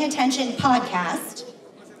Paying Attention podcast,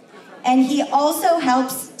 and he also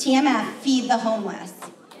helps TMF feed the homeless.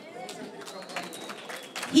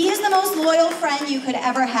 He is the most loyal friend you could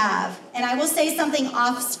ever have, and I will say something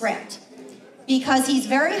off script, because he's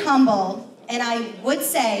very humble, and I would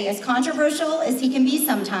say, as controversial as he can be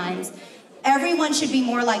sometimes, everyone should be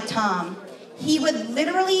more like Tom. He would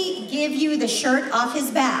literally give you the shirt off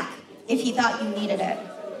his back if he thought you needed it.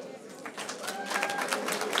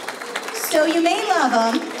 So you may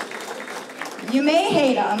love him, you may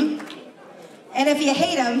hate him, and if you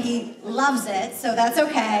hate him, he loves it, so that's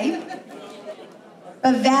okay.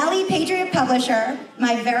 But Valley Patriot publisher,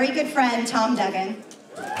 my very good friend, Tom Duggan.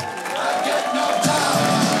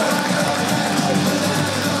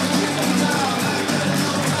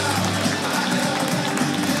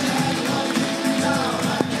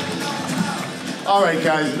 All right,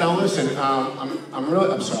 guys, now listen,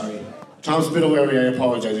 I'm sorry. Tom Spitaleri, I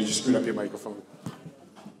apologize, I just screwed up your microphone.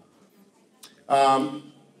 A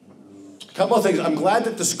couple of things. I'm glad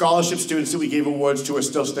that the scholarship students that we gave awards to are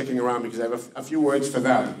still sticking around because I have a few words for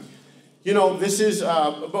them. You know, this is,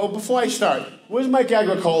 before I start, where's Mike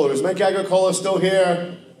Agricola? Is Mike Agricola still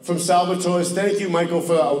here from Salvatore's? Thank you, Michael,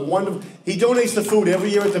 for a wonderful, he donates the food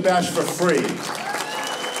every year at the Bash for free.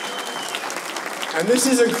 And this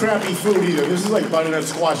isn't crappy food either. This is like butternut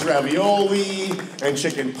squash ravioli and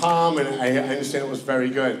chicken palm, and I understand it was very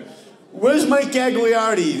good. Where's Mike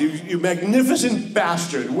Gagliardi, you magnificent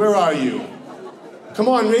bastard? Where are you? Come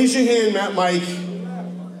on, raise your hand, Mike.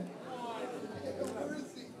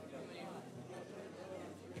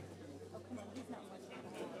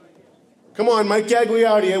 Come on, Mike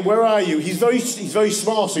Gagliardi, where are you? He's very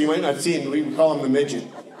small, so you might not see him. We call him the midget.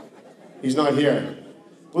 He's not here.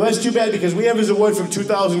 Well, that's too bad because we have his award from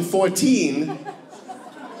 2014.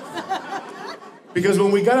 Because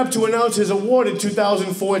when we got up to announce his award in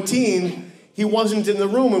 2014, he wasn't in the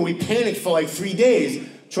room and we panicked for like 3 days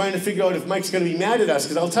trying to figure out if Mike's gonna be mad at us.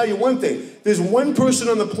 Because I'll tell you one thing, there's one person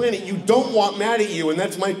on the planet you don't want mad at you, and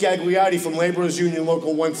that's Mike Gagliardi from Laborers Union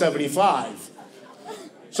Local 175.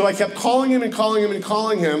 So I kept calling him and calling him and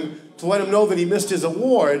calling him to let him know that he missed his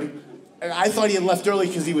award, and I thought he had left early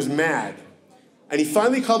because he was mad. And he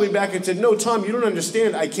finally called me back and said, no, Tom, you don't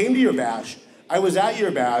understand. I came to your bash, I was at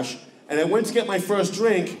your bash, and I went to get my first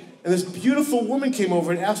drink, and this beautiful woman came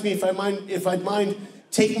over and asked me if I'd mind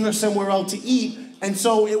taking her somewhere out to eat, and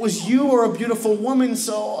so it was you or a beautiful woman,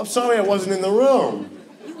 so I'm sorry I wasn't in the room.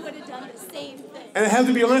 You would have done the same thing. And I have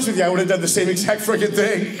to be honest with you, I would have done the same exact friggin'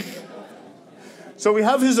 thing. So we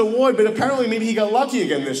have his award, but apparently maybe he got lucky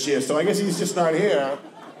again this year, so I guess he's just not here.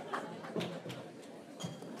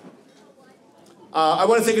 I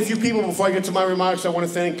want to thank a few people before I get to my remarks. I want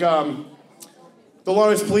to thank the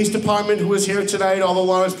Lawrence Police Department who is here tonight, all the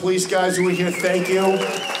Lawrence Police guys who are here, thank you.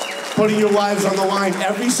 Putting your lives on the line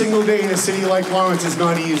every single day in a city like Lawrence is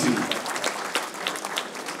not easy.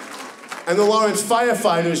 And the Lawrence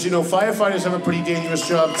firefighters, you know, firefighters have a pretty dangerous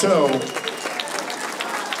job too.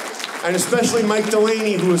 And especially Mike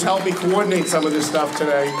Delaney, who has helped me coordinate some of this stuff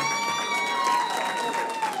today.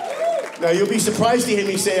 Now, you'll be surprised to hear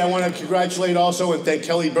me say I want to congratulate also and thank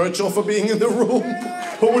Kelly Burchill for being in the room.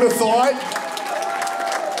 Who would have thought?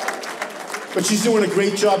 But she's doing a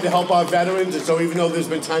great job to help our veterans, and so even though there's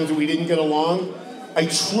been times that we didn't get along, I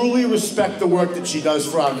truly respect the work that she does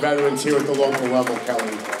for our veterans here at the local level,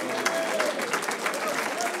 Kelly.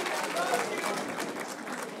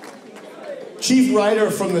 Chief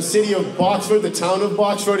Ryder from the city of Boxford, the town of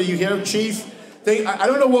Boxford, are you here, Chief? I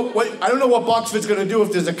don't know what Boxford's going to do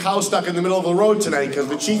if there's a cow stuck in the middle of the road tonight, because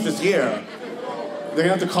the chief is here. They're going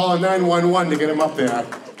to have to call a 911 to get him up there.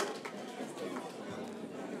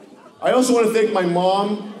 I also want to thank my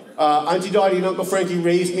mom, Auntie Dottie and Uncle Frankie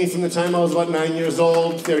raised me from the time I was about 9 years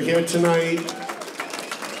old. They're here tonight.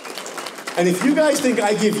 And if you guys think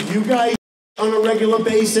I give you guys on a regular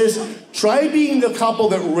basis, try being the couple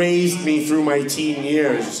that raised me through my teen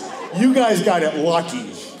years. You guys got it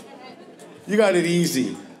lucky. You got it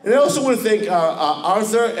easy. And I also want to thank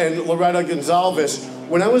Arthur and Loretta Gonzalez.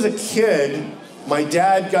 When I was a kid, my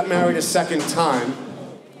dad got married a second time.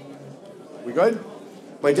 We good?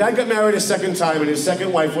 My dad got married a second time, and his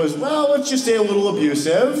second wife was, well, let's just say a little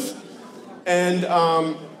abusive. And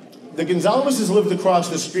the Gonzalez's lived across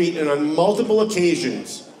the street, and on multiple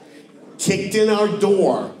occasions, kicked in our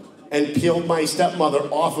door and peeled my stepmother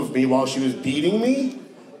off of me while she was beating me,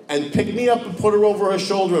 and picked me up and put her over her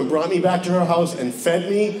shoulder and brought me back to her house and fed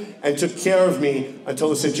me and took care of me until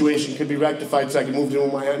the situation could be rectified so I could move in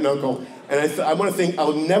with my aunt and uncle. And I want to think,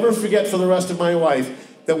 I'll never forget for the rest of my life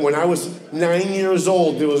that when I was 9 years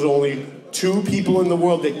old, there was only 2 people in the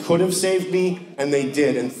world that could have saved me, and they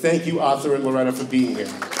did. And thank you, Arthur and Loretta, for being here.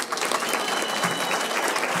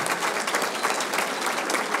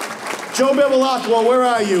 Joe Bevilacqua, where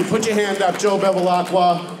are you? Put your hand up, Joe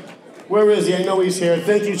Bevilacqua. Where is he? I know he's here.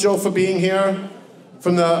 Thank you, Joe, for being here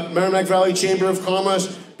from the Merrimack Valley Chamber of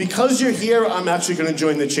Commerce. Because you're here, I'm actually going to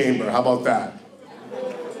join the chamber. How about that?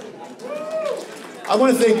 I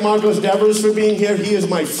want to thank Marcos Devers for being here. He is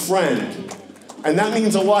my friend, and that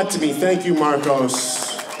means a lot to me. Thank you,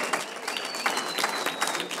 Marcos.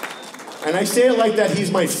 And I say it like that, he's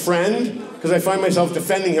my friend, because I find myself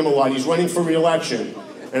defending him a lot. He's running for re-election.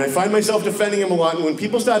 And I find myself defending him a lot, and when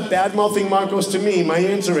people start bad-mouthing Marcos to me, my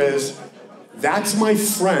answer is, that's my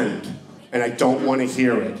friend, and I don't want to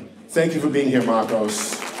hear it. Thank you for being here,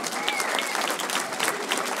 Marcos.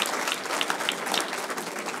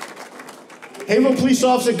 Haverhill Police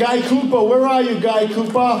Officer Guy Cooper, where are you, Guy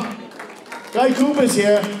Cooper? Guy Cooper's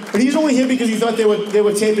here, but he's only here because he thought they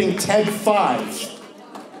were taping Ted 5.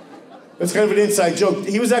 That's kind of an inside joke.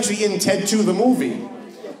 He was actually in Ted 2, the movie.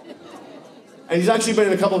 And he's actually been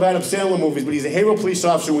in a couple of Adam Sandler movies, but he's a Haverhill police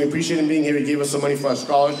officer. We appreciate him being here. He gave us some money for our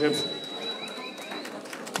scholarships.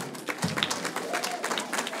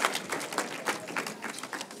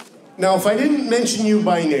 Now, if I didn't mention you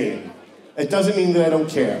by name, it doesn't mean that I don't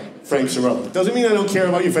care, Frank Cirillo. It doesn't mean I don't care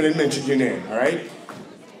about you if I didn't mention your name, all right?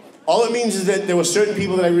 All it means is that there were certain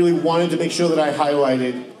people that I really wanted to make sure that I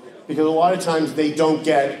highlighted, because a lot of times they don't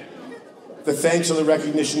get the thanks or the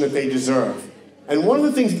recognition that they deserve. And one of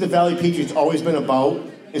the things that the Valley Patriot's always been about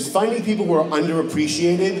is finding people who are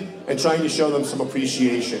underappreciated and trying to show them some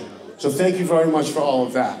appreciation. So thank you very much for all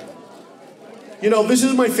of that. You know, this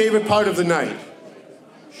is my favorite part of the night.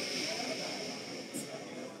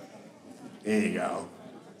 There you go.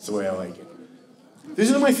 That's the way I like it. This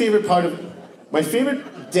is my favorite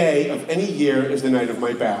day of any year is the night of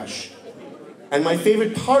my bash. And my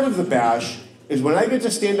favorite part of the bash is when I get to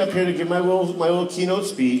stand up here to give my little keynote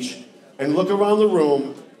speech and look around the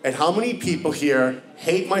room at how many people here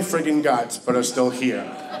hate my friggin' guts but are still here.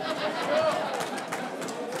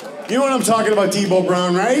 You know what I'm talking about, Debo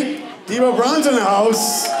Brown, right? Debo Brown's in the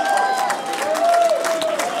house.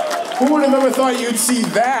 Who would have ever thought you'd see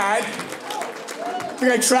that? The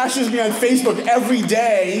guy trashes me on Facebook every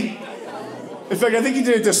day. In fact, I think he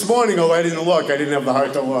did it this morning, although I didn't look. I didn't have the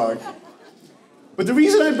heart to look. But the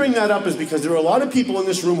reason I bring that up is because there are a lot of people in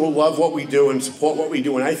this room who love what we do and support what we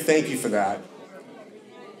do, and I thank you for that.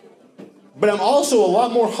 But I'm also a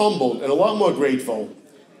lot more humbled and a lot more grateful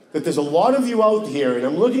that there's a lot of you out here, and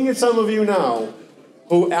I'm looking at some of you now,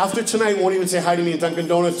 who after tonight won't even say hi to me at Dunkin'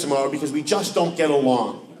 Donuts tomorrow because we just don't get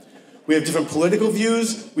along. We have different political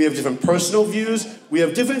views, we have different personal views, we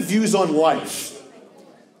have different views on life.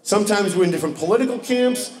 Sometimes we're in different political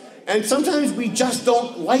camps, and sometimes we just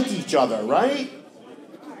don't like each other, right?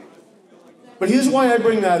 But here's why I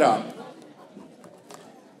bring that up.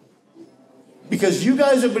 Because you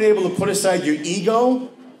guys have been able to put aside your ego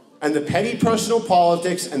and the petty personal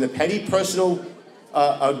politics and the petty personal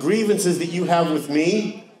grievances that you have with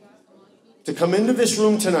me to come into this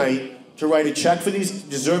room tonight to write a check for these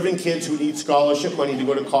deserving kids who need scholarship money to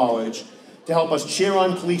go to college, to help us cheer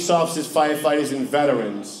on police officers, firefighters, and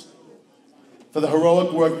veterans for the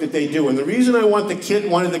heroic work that they do. And the reason I wanted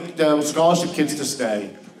the scholarship kids to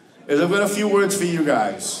stay is I've got a few words for you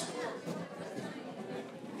guys.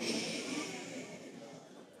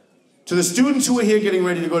 To the students who are here getting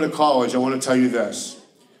ready to go to college, I want to tell you this.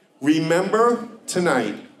 Remember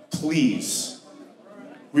tonight, please.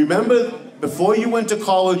 Remember, before you went to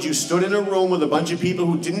college, you stood in a room with a bunch of people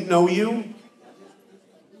who didn't know you,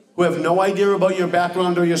 who have no idea about your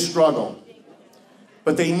background or your struggle.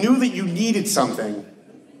 But they knew that you needed something,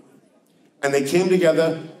 and they came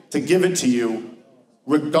together to give it to you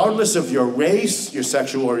regardless of your race, your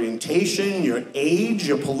sexual orientation, your age,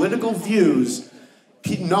 your political views.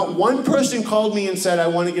 Not one person called me and said, I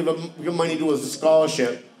want to give money to a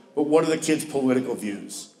scholarship, but what are the kids' political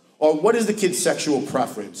views? Or what is the kid's sexual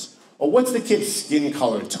preference? Or what's the kid's skin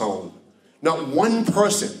color tone? Not one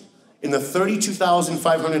person in the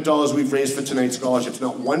 $32,500 we've raised for tonight's scholarships,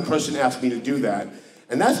 not one person asked me to do that.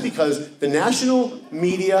 And that's because the national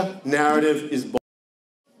media narrative is bull.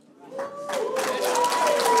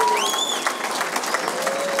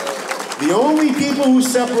 The only people who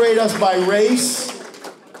separate us by race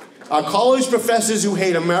are college professors who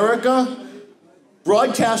hate America,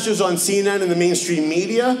 broadcasters on CNN and the mainstream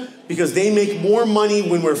media, because they make more money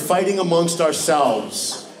when we're fighting amongst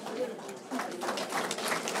ourselves.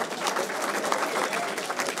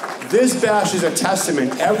 This bash is a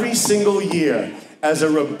testament every single year as a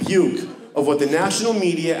rebuke of what the national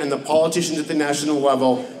media and the politicians at the national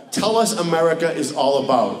level tell us America is all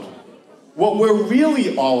about. What we're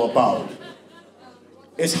really all about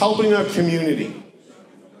is helping our community.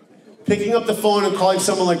 Picking up the phone and calling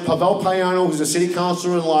someone like Pavel Payano, who's a city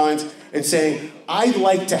councilor in Lawrence, and saying, I'd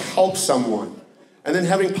like to help someone. And then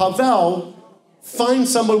having Pavel find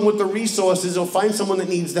someone with the resources or find someone that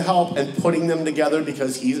needs the help and putting them together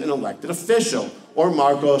because he's an elected official. Or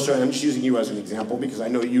Marcos, or I'm just using you as an example because I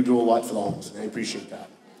know you do a lot for the homeless, and I appreciate that.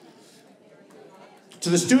 To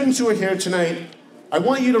the students who are here tonight, I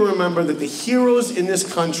want you to remember that the heroes in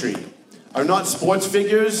this country are not sports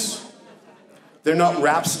figures, they're not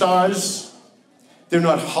rap stars, they're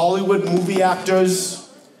not Hollywood movie actors,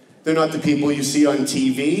 they're not the people you see on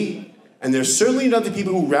TV, and they're certainly not the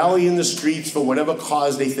people who rally in the streets for whatever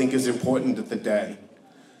cause they think is important at the day.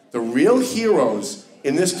 The real heroes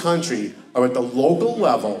in this country are at the local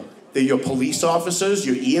level. They're your police officers,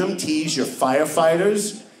 your EMTs, your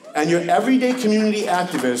firefighters, and your everyday community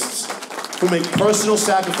activists who make personal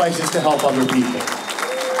sacrifices to help other people.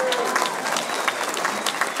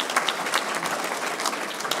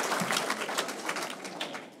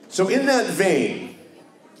 So in that vein,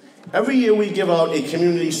 every year we give out a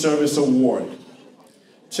community service award.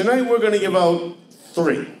 Tonight we're going to give out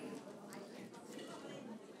 3.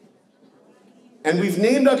 And we've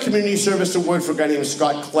named our community service award for a guy named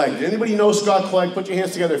Scott Clegg. Did anybody know Scott Clegg? Put your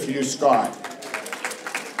hands together if you knew Scott.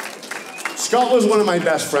 Scott was one of my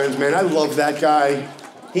best friends, man. I love that guy.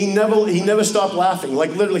 He never stopped laughing.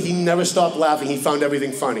 Like literally, he never stopped laughing. He found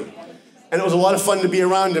everything funny. And it was a lot of fun to be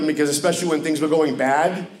around him because especially when things were going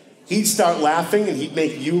bad, he'd start laughing and he'd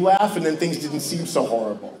make you laugh and then things didn't seem so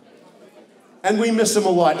horrible. And we miss him a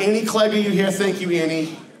lot. Annie Clegg, are you here? Thank you,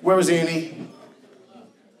 Annie. Where was Annie?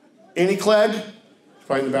 Annie Clegg? She's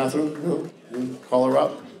probably in the bathroom. No? Call her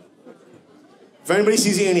up. If anybody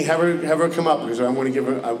sees Annie, have her come up because I want to give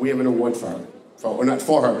her, we have an award for her. Or not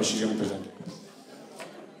for her, but she's going to present it.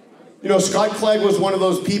 You know, Scott Clegg was one of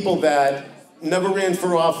those people that never ran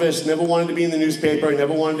for office, never wanted to be in the newspaper,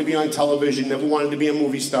 never wanted to be on television, never wanted to be a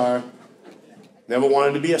movie star, never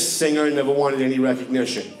wanted to be a singer, never wanted any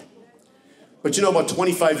recognition. But you know, about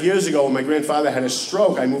 25 years ago, when my grandfather had a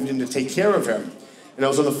stroke, I moved in to take care of him. And I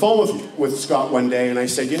was on the phone with Scott one day, and I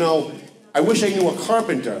said, you know, I wish I knew a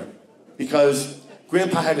carpenter, because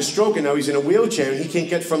Grandpa had a stroke and now he's in a wheelchair and he can't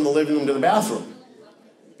get from the living room to the bathroom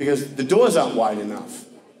because the doors aren't wide enough.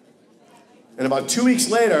 And about 2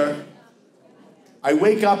 weeks later, I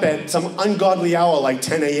wake up at some ungodly hour like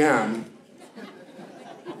 10 a.m.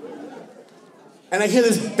 and I hear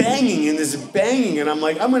this banging and I'm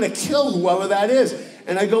like, I'm gonna kill whoever that is.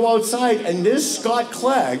 And I go outside and there's Scott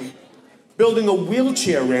Clegg building a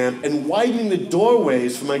wheelchair ramp and widening the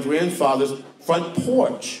doorways for my grandfather's front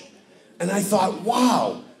porch. And I thought,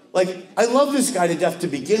 wow, like, I love this guy to death to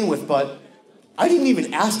begin with, but I didn't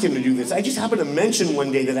even ask him to do this. I just happened to mention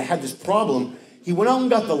one day that I had this problem. He went out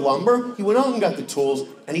and got the lumber, he went out and got the tools,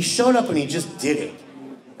 and he showed up and he just did it.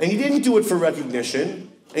 And he didn't do it for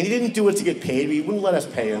recognition, and he didn't do it to get paid. He wouldn't let us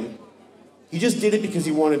pay him. He just did it because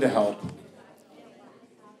he wanted to help.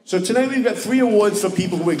 So tonight we've got 3 awards for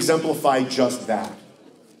people who exemplify just that.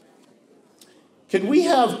 Can we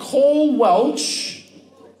have Cole Welch?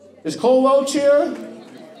 Is Cole Welch here?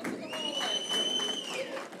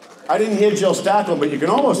 I didn't hear Jill Stackle, but you can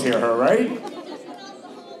almost hear her, right?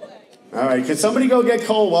 All right, can somebody go get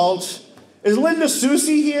Cole Welch? Is Linda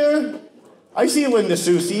Susie here? I see Linda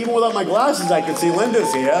Susie. Even without my glasses, I can see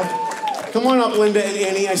Linda's here. Come on up, Linda and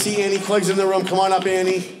Annie. I see Annie Clegg's in the room. Come on up,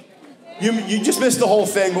 Annie. You just missed the whole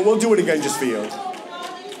thing, but we'll do it again just for you.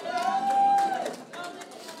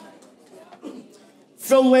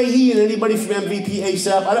 Phil Leahy and anybody from MVP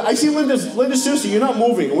ASAP. I see Linda Susie. You're not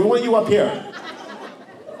moving. We want you up here.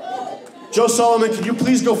 Joe Solomon, can you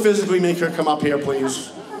please go physically make her come up here,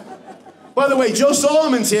 please? By the way, Joe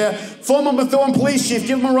Solomon's here, former Methuen police chief.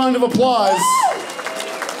 Give him a round of applause.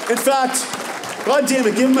 In fact, God damn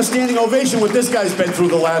it, give him a standing ovation what this guy's been through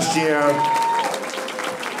the last year.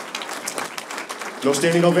 No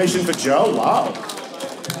standing ovation for Joe? Wow.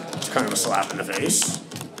 It's kind of a slap in the face.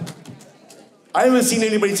 I haven't seen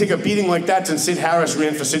anybody take a beating like that since Sid Harris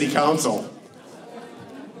ran for city council.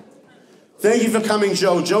 Thank you for coming,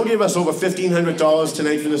 Joe. Joe gave us over $1,500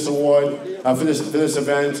 tonight for this award, for this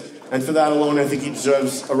event, and for that alone, I think he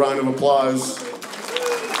deserves a round of applause.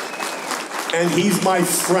 And he's my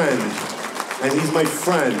friend. And he's my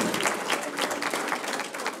friend.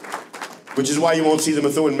 Which is why you won't see the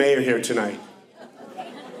Methuen mayor here tonight.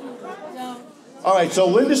 All right, so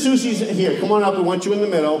Linda Soucy's here. Come on up. We want you in the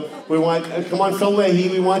middle. We want, come on, Phil Leahy.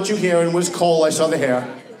 We want you here. And where's Cole? I saw the hair.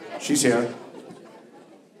 She's here.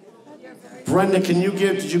 Brenda, did you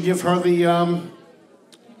give her the,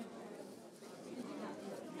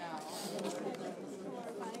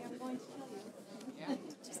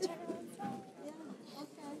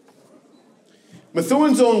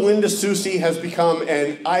 Methuen's own Linda Soucy has become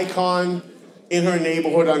an icon in her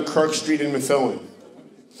neighborhood on Kirk Street in Methuen.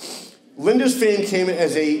 Linda's fame came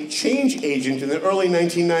as a change agent in the early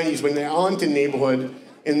 1990s when the Arlington neighborhood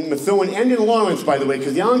in Methuen and in Lawrence, by the way,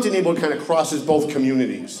 because the Arlington neighborhood kind of crosses both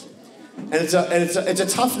communities. And it's a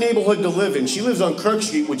tough neighborhood to live in. She lives on Kirk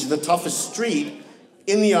Street, which is the toughest street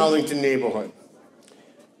in the Arlington neighborhood.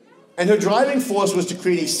 And her driving force was to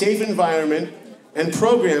create a safe environment and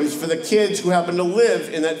programs for the kids who happen to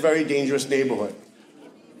live in that very dangerous neighborhood.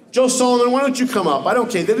 Joe Solomon, why don't you come up? I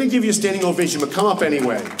don't care. They didn't give you a standing ovation, but come up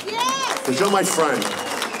anyway. Because you're my friend.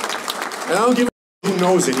 And I don't give a who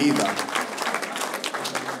knows it either.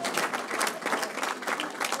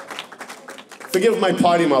 Forgive my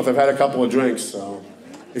potty mouth. I've had a couple of drinks, so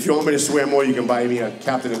if you want me to swear more, you can buy me a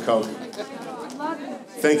Captain and Coke.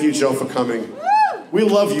 Thank you, Joe, for coming. We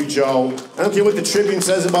love you, Joe. I don't care what the Tribune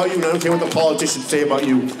says about you, and I don't care what the politicians say about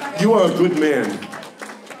you. You are a good man.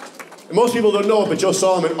 And most people don't know it, but Joe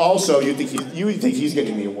Solomon also, you think he's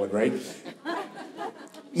getting the award, right?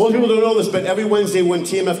 Most people don't know this, but every Wednesday when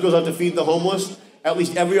TMF goes out to feed the homeless, at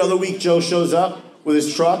least every other week, Joe shows up with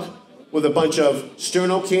his truck with a bunch of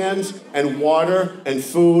Sterno cans and water and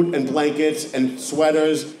food and blankets and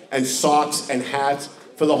sweaters and socks and hats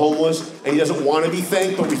for the homeless, and he doesn't want to be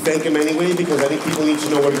thanked, but we thank him anyway because I think people need to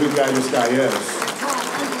know what a good guy this guy is.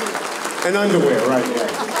 And underwear, right, yeah.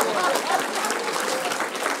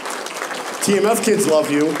 TMF kids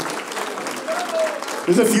love you.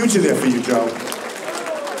 There's a future there for you, Joe.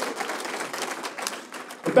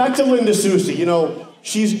 But back to Linda Soucy. You know,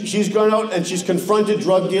 she's gone out and she's confronted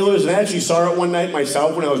drug dealers, and I actually saw it one night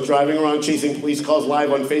myself when I was driving around chasing police calls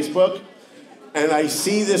live on Facebook. And I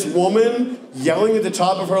see this woman yelling at the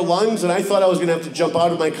top of her lungs, and I thought I was gonna have to jump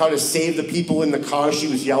out of my car to save the people in the car she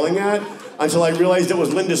was yelling at, until I realized it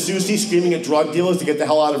was Linda Soucy screaming at drug dealers to get the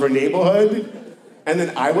hell out of her neighborhood. And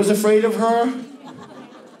then I was afraid of her.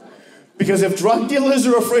 Because if drug dealers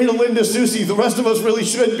are afraid of Linda Soucy, the rest of us really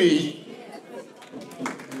should be.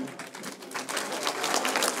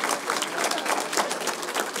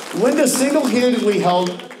 Linda single-handedly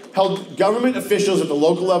held government officials at the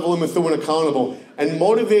local level in Methuen accountable and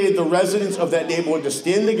motivated the residents of that neighborhood to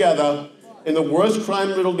stand together in the worst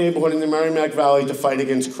crime-riddled neighborhood in the Merrimack Valley to fight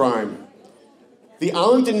against crime. The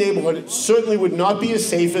Arlington neighborhood certainly would not be as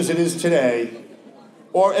safe as it is today,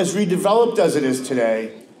 or as redeveloped as it is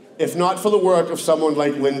today, if not for the work of someone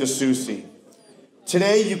like Linda Soucy.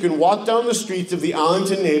 Today, you can walk down the streets of the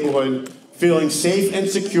Arlington neighborhood feeling safe and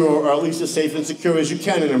secure, or at least as safe and secure as you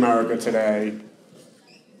can in America today.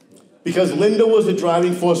 Because Linda was the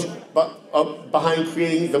driving force behind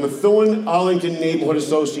creating the Methuen-Arlington Neighborhood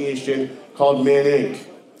Association called Man Inc.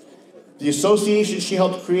 The association she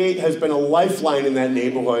helped create has been a lifeline in that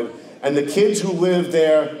neighborhood, and the kids who live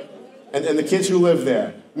there, and the kids who live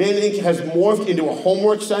there. Man Inc. has morphed into a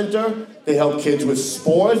homework center. They help kids with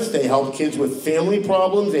sports, they help kids with family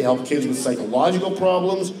problems, they help kids with psychological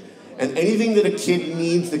problems, and anything that a kid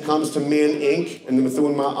needs that comes to Man Inc. in the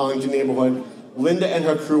Methuen-Arlington neighborhood, Linda and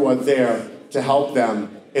her crew are there to help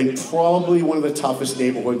them in probably one of the toughest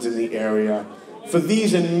neighborhoods in the area. For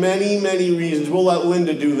these and many, many reasons, we'll let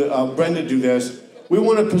Brenda do this. We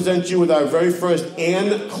want to present you with our very first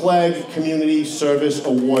Ann Clegg Community Service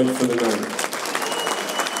Award for the night.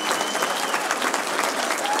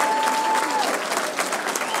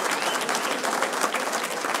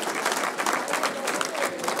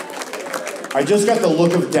 I just got the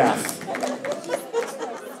look of death.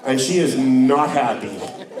 And she is not happy.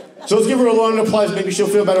 So let's give her a round of applause. Maybe she'll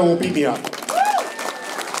feel better and won't beat me up.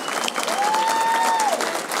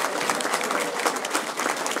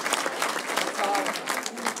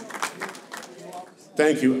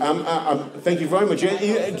 Thank you. Thank you very much.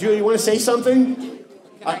 You want to say something? Can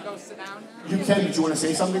I go sit down now? You can. Did you want to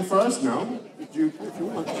say something first? No? If you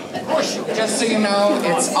want. Just so you know,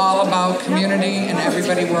 it's all about community and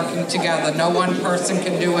everybody working together. No one person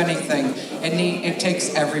can do anything. It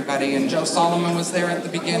takes everybody. And Joe Solomon was there at the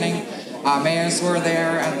beginning. Mayors were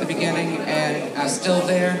there at the beginning and are still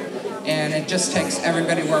there. And it just takes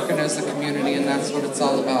everybody working as a community, and that's what it's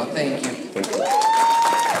all about. Thank you.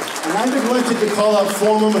 And I neglected to call out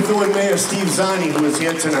former Methuen Mayor Steve Zani, who is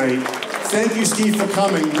here tonight. Thank you, Steve, for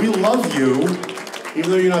coming. We love you, even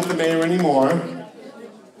though you're not the mayor anymore.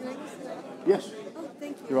 Yes. Oh,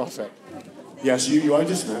 thank you. You're all set. Yes, you are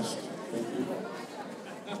dismissed. Thank you.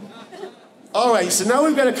 All right, so now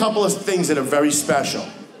we've got a couple of things that are very special.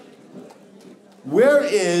 Where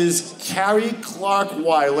is Carrie Clark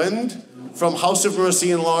Weiland from House of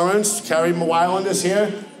Mercy in Lawrence? Carrie Weiland is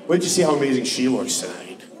here. Wait till you see how amazing she looks tonight.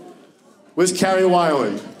 Where's Carrie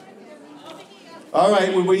Weiland? All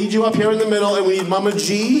right, we need you up here in the middle, and we need Mama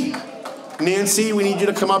G. Nancy, we need you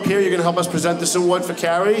to come up here. You're going to help us present this award for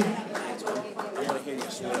Carrie.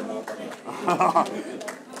 I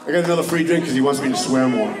got another free drink because he wants me to swear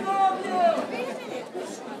more.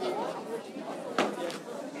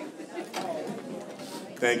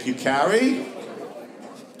 Thank you, Carrie.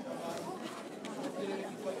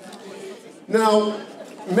 Now,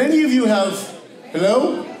 many of you have,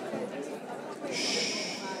 hello?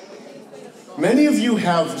 Shh. Many of you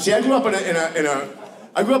have, see, I grew up in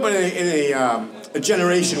a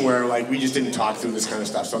generation where, like, we just didn't talk through this kind of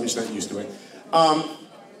stuff, so I'm just not used to it.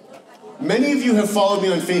 Many of you have followed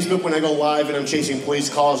me on Facebook when I go live and I'm chasing police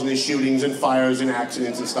calls and there's shootings and fires and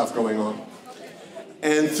accidents and stuff going on.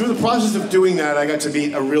 And through the process of doing that, I got to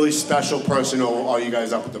meet a really special person, all you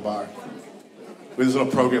guys up at the bar. With this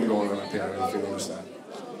little program going on up here, I don't know if you noticed that.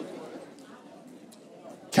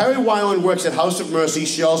 Carrie Weiland works at House of Mercy.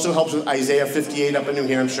 She also helps with Isaiah 58 up in New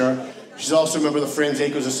Hampshire. She's also a member of the Franz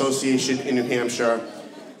Acres Association in New Hampshire.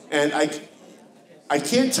 And I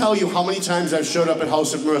can't tell you how many times I've showed up at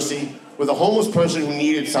House of Mercy with a homeless person who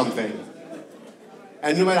needed something.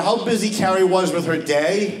 And no matter how busy Carrie was with her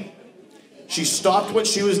day, she stopped what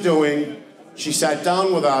she was doing, she sat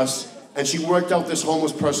down with us, and she worked out this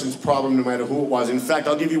homeless person's problem no matter who it was. In fact,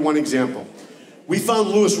 I'll give you one example. We found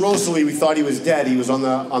Louis Rosalie, we thought he was dead. He was on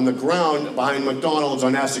the ground behind McDonald's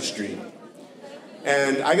on Essex Street.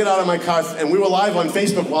 And I got out of my car, and we were live on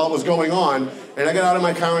Facebook while it was going on, and I got out of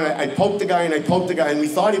my car and I poked the guy and I poked the guy, and we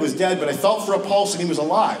thought he was dead, but I felt for a pulse and he was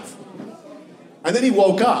alive. And then he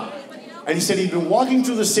woke up, and he said he'd been walking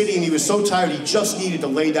through the city and he was so tired he just needed to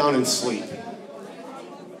lay down and sleep.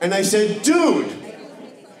 And I said, dude,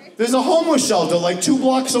 there's a homeless shelter like 2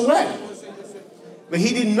 blocks away. But he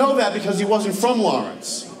didn't know that because he wasn't from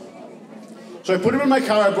Lawrence. So I put him in my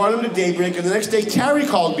car, I brought him to Daybreak, and the next day Carrie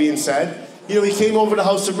called me and said, you know, he came over to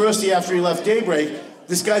House of Mercy after he left Daybreak.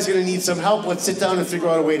 This guy's gonna need some help. Let's sit down and figure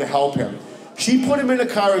out a way to help him. She put him in a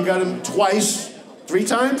car and got him twice, 3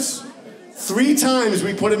 times? 3 times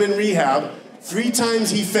we put him in rehab. 3 times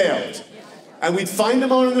he failed. And we'd find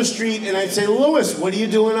him out on the street, and I'd say, Louis, what are you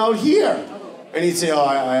doing out here? And he'd say, oh,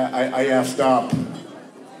 I effed up.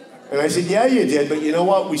 And I said, yeah, you did, but you know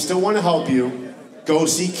what? We still want to help you. Go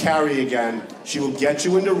see Carrie again. She will get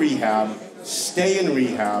you into rehab. Stay in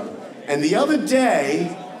rehab. And the other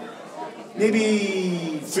day,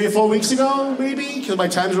 maybe 3 or 4 weeks ago, maybe, because my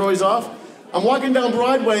times are always off, I'm walking down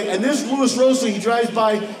Broadway, and there's Louis Rosalie. He drives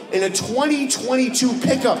by in a 2022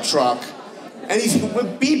 pickup truck. And he's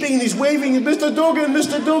beeping and he's waving, and Mr. Dugan,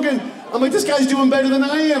 Mr. Dugan. I'm like, this guy's doing better than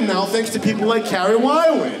I am now, thanks to people like Carrie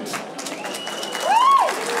Weiland.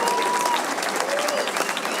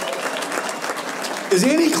 Is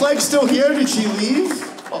Annie Clegg still here? Did she leave?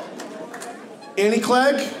 Oh. Annie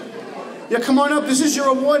Clegg? Yeah, come on up. This is your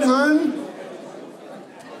award, hon.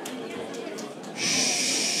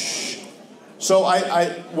 Shh. So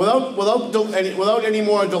without any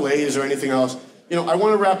more delays or anything else, you know, I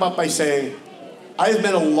want to wrap up by saying, I've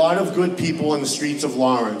met a lot of good people on the streets of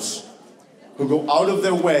Lawrence who go out of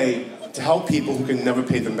their way to help people who can never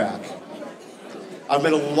pay them back. I've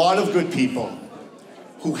met a lot of good people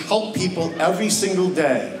who help people every single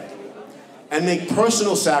day and make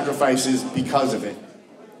personal sacrifices because of it.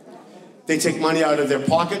 They take money out of their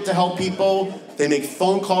pocket to help people. They make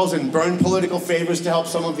phone calls and burn political favors to help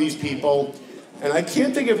some of these people. And I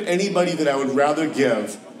can't think of anybody that I would rather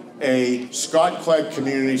give a Scott Clegg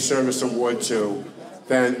Community Service Award to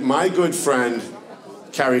than my good friend,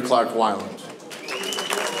 Carrie Clark Weiland.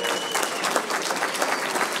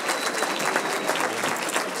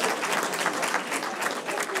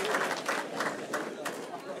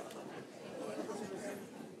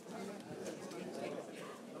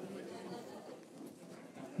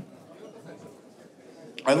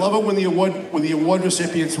 I love it when the award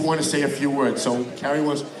recipients want to say a few words. So Carrie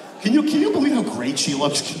wants, can you believe how great she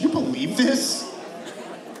looks? Can you believe this?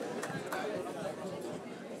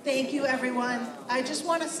 Thank you, everyone. I just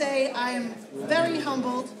want to say I am very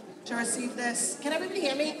humbled to receive this. Can everybody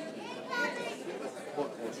hear me?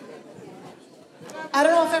 I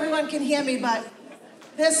don't know if everyone can hear me, but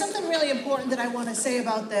there's something really important that I want to say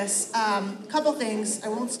about this. A couple things. I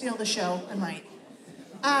won't steal the show. I might.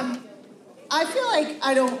 I feel like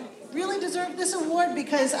I don't really deserve this award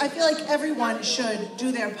because I feel like everyone should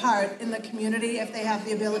do their part in the community if they have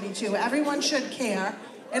the ability to. Everyone should care.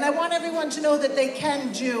 And I want everyone to know that they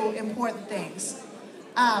can do important things.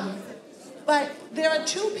 But there are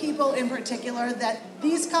two people in particular that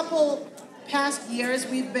these couple past years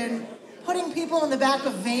we've been putting people in the back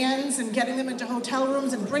of vans and getting them into hotel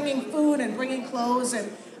rooms and bringing food and bringing clothes.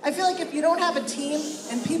 And I feel like if you don't have a team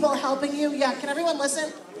and people helping you, yeah, can everyone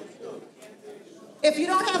listen? If you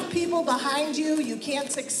don't have people behind you, you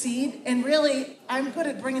can't succeed. And really, I'm good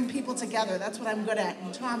at bringing people together. That's what I'm good at.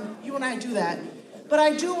 And Tom, you and I do that. But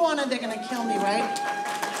I do want to, they're going to kill me, right?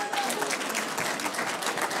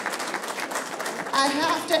 I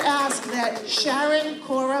have to ask that Sharon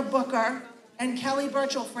Cora Booker and Kelly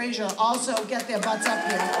Burchell Frazier also get their butts up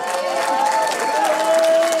here.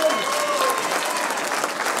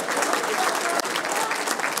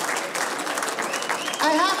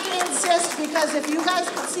 I have to insist because if you guys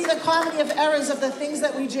could see the comedy of errors of the things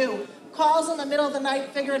that we do, calls in the middle of the night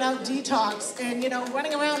figuring out detox and,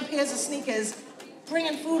 running around pairs of sneakers,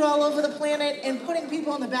 bringing food all over the planet and putting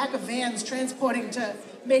people in the back of vans transporting to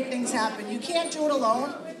make things happen. You can't do it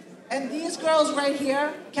alone. And these girls right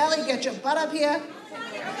here, Kelly, get your butt up here.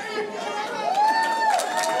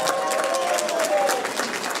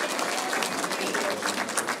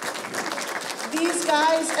 These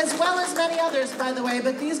guys, as well as many others, by the way,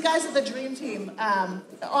 but these guys are the dream team.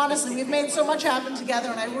 Honestly, we've made so much happen together,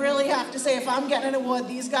 and I really have to say, if I'm getting an award,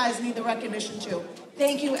 these guys need the recognition too.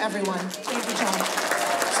 Thank you, everyone. Thank you, Tom.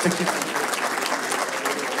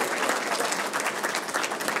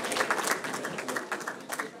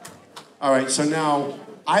 All right, so now,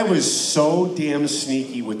 I was so damn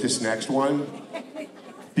sneaky with this next one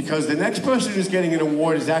because the next person who's getting an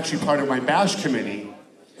award is actually part of my bash committee.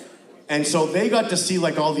 And so they got to see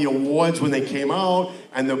like all the awards when they came out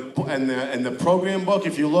and the program book.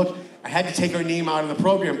 If you look, I had to take her name out of the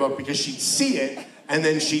program book because she'd see it and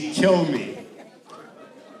then she'd kill me.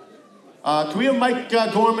 Can we have Mike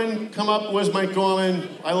Gorman come up? Where's Mike Gorman?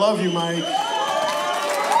 I love you, Mike.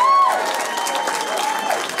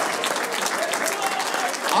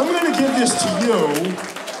 I'm going to give this to you.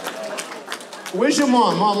 Where's your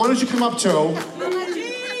mom? Mom, why don't you come up too?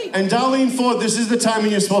 And Darlene Ford, this is the time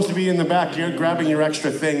when you're supposed to be in the back. You're grabbing your extra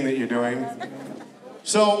thing that you're doing.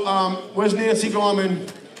 So, where's Nancy Gorman?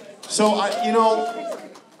 So,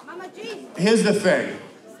 here's the thing.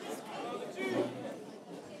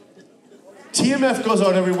 TMF goes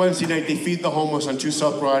out every Wednesday night. They feed the homeless on 2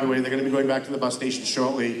 South Broadway. They're going to be going back to the bus station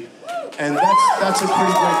shortly. And that's a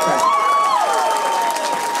pretty great thing.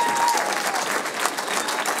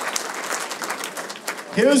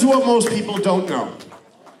 Here's what most people don't know.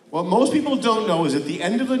 What most people don't know is at the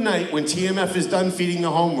end of the night when TMF is done feeding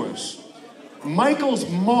the homeless, Michael's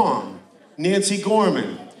mom, Nancy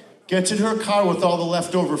Gorman, gets in her car with all the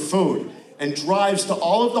leftover food and drives to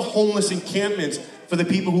all of the homeless encampments for the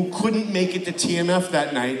people who couldn't make it to TMF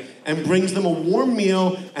that night and brings them a warm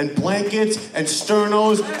meal and blankets and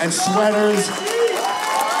sternos and sweaters.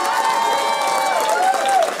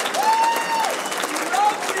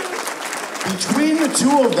 Between the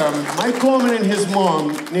two of them, Mike Gorman and his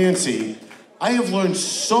mom, Nancy, I have learned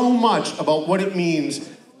so much about what it means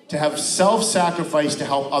to have self-sacrifice to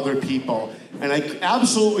help other people. And I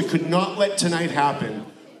absolutely could not let tonight happen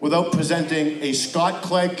without presenting a Scott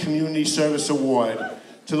Clegg Community Service Award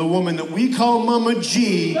to the woman that we call Mama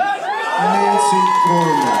G, Nancy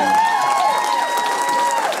Gorman.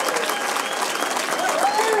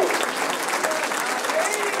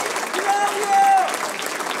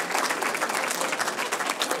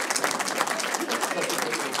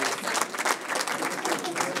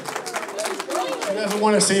 She doesn't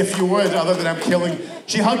want to say a few words other than I'm killing.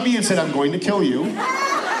 She hugged me and said, I'm going to kill you.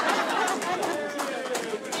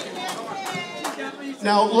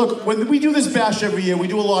 Now, look, when we do this bash every year, we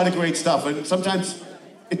do a lot of great stuff, and sometimes,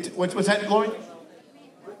 what's that, Lori?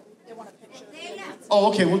 Oh,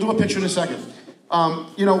 okay, we'll do a picture in a second.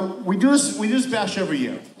 We do this bash every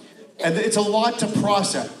year, and it's a lot to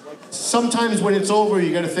process. Sometimes when it's over,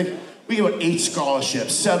 you got to think, we got 8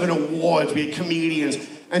 scholarships, 7 awards, we had comedians,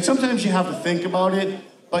 and sometimes you have to think about it,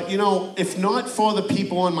 but if not for the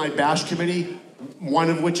people on my bash committee, one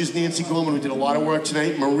of which is Nancy Gorman, who did a lot of work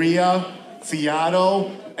tonight, Maria,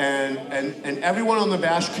 Fiato, and everyone on the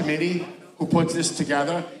BASH committee who puts this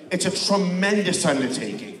together. It's a tremendous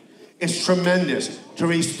undertaking. It's tremendous. To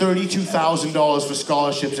raise $32,000 for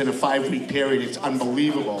scholarships in a 5-week period, it's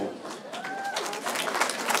unbelievable.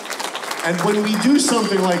 And when we do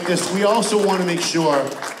something like this, we also want to make sure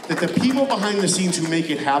that the people behind the scenes who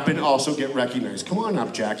make it happen also get recognized. Come on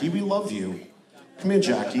up, Jackie, we love you. Come here,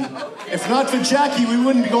 Jackie. If not for Jackie, we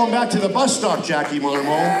wouldn't be going back to the bus stop, Jackie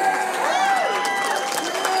Marmo.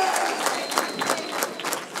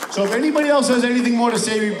 So if anybody else has anything more to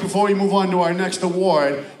say before we move on to our next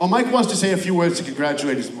award, Mike wants to say a few words to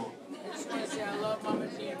congratulate his mom.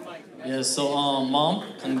 Yeah, so Mom,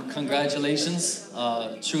 congratulations.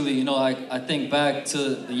 Truly, you know, I think back to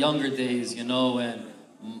the younger days, you know, and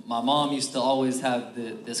my mom used to always have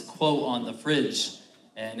this quote on the fridge,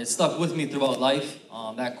 and it stuck with me throughout life.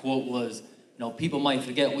 That quote was, you know, people might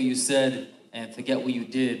forget what you said and forget what you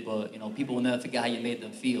did, but, you know, people will never forget how you made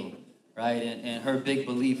them feel, right? And her big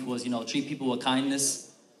belief was, you know, treat people with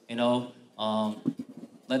kindness, you know,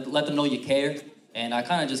 let them know you care. And I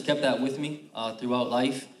kind of just kept that with me throughout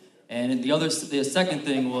life. And the second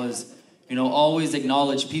thing was, you know, always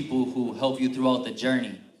acknowledge people who help you throughout the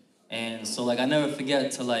journey. And so, like, I never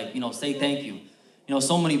forget to, like, you know, say thank you. You know,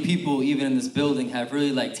 so many people, even in this building, have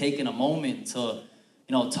really, like, taken a moment to,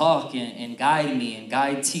 you know, talk and guide me and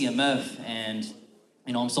guide TMF. And,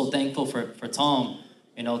 you know, I'm so thankful for Tom.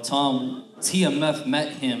 You know, TMF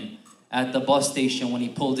met him at the bus station when he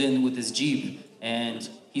pulled in with his Jeep. And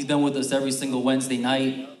he's been with us every single Wednesday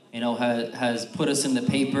night. You know, has put us in the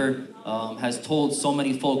paper, has told so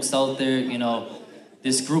many folks out there, you know,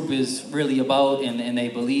 this group is really about and they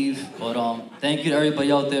believe. But thank you to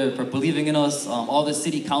everybody out there for believing in us, all the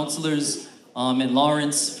city councilors in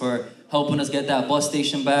Lawrence for helping us get that bus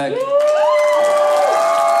station back.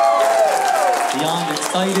 Beyond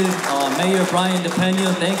excited. Mayor Brian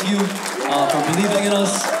DePena, thank you for believing in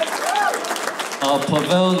us.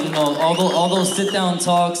 Pavel, you know, all those sit-down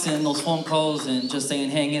talks and those phone calls and just saying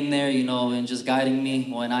hang in there, you know, and just guiding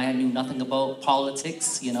me when I knew nothing about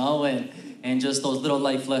politics, you know, and just those little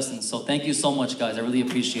life lessons. So thank you so much, guys. I really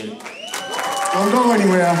appreciate it. Don't go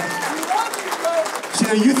anywhere. See,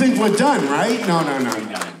 now you think we're done, right? No.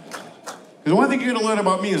 Because one thing you're going to learn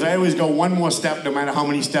about me is I always go one more step no matter how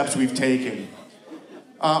many steps we've taken.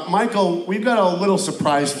 Michael, we've got a little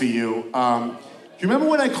surprise for you. Do you remember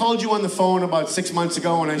when I called you on the phone about 6 months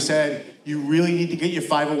ago and I said, you really need to get your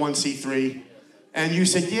 501c3? And you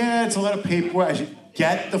said, yeah, it's a lot of paperwork. I said,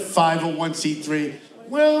 get the 501c3.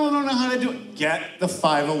 Well, I don't know how to do it. Get the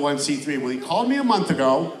 501c3. Well, he called me a month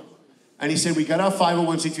ago and he said, we got our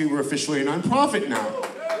 501c3. We're officially a nonprofit now.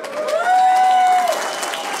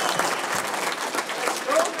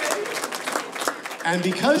 And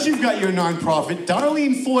because you've got your nonprofit,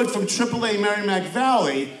 Darlene Ford from AAA Merrimack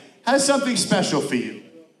Valley has something special for you.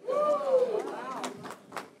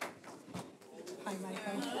 Hi,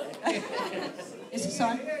 Michael. Is this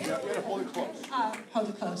on? Yeah, you gotta hold it close. Hold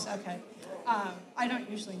it close, okay. I don't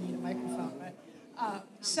usually need a microphone, but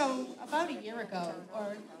so about a year ago,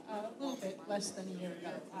 or a little bit less than a year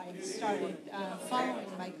ago, I started following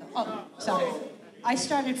Michael. I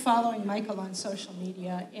started following Michael on social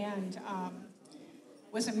media and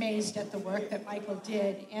was amazed at the work that Michael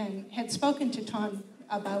did and had spoken to Tom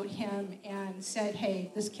about him and said,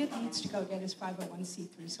 hey, this kid needs to go get his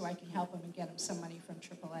 501c3 so I can help him and get him some money from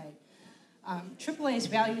AAA. AAA's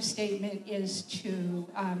value statement is to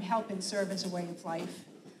help and serve as a way of life,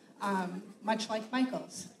 much like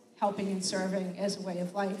Michael's, helping and serving as a way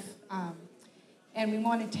of life. And we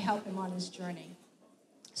wanted to help him on his journey.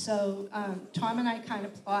 So Tom and I kind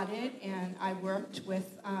of plotted, and I worked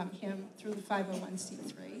with him through the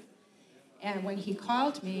 501c3. And when he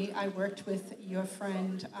called me, I worked with your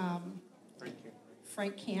friend,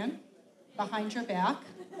 Frank Can, behind your back.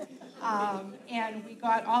 And we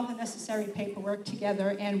got all the necessary paperwork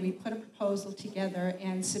together, and we put a proposal together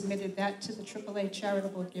and submitted that to the AAA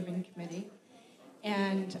Charitable Giving Committee.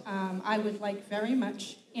 And I would like very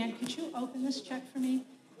much, Ann, could you open this check for me?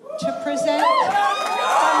 To present the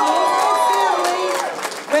family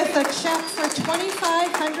with a check for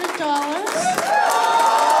 $2,500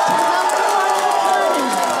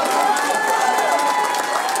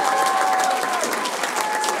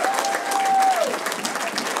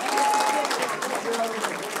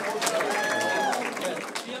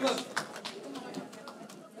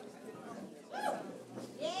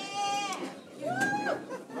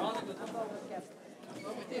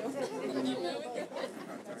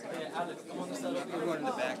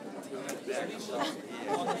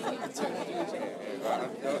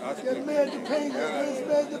 to help Get Amanda Pena. Where's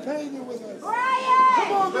Amanda Pena with us? Brian!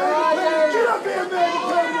 Come on, Amanda Pena. Get up here, Amanda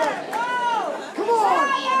Pena. Come on.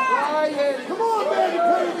 Brian. Come on, Amanda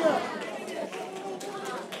Pena.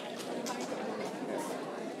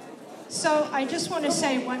 So I just want to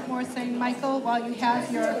say one more thing, Michael, while you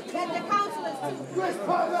have your... Let's go.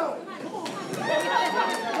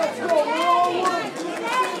 We're all one.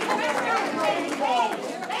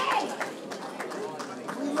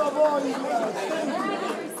 We love all you guys.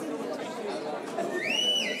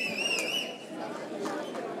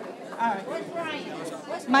 All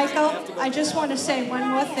right. Michael, I just want to say one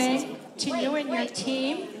more thing to you and your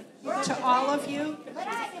team, to all of you.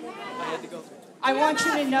 I want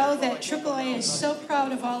you to know that AAA is so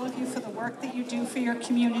proud of all of you for the work that you do for your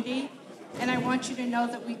community. And I want you to know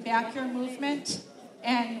that we back your movement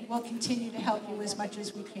and we'll continue to help you as much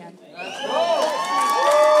as we can.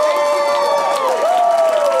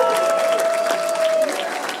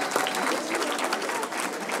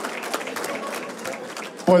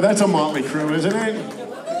 Boy, that's a motley crew, isn't it?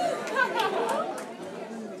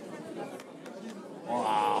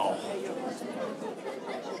 Wow.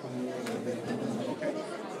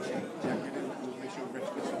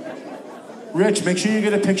 Rich, make sure you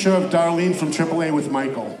get a picture of Darlene from AAA with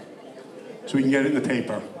Michael so we can get it in the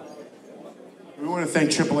paper. We want to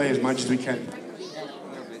thank AAA as much as we can.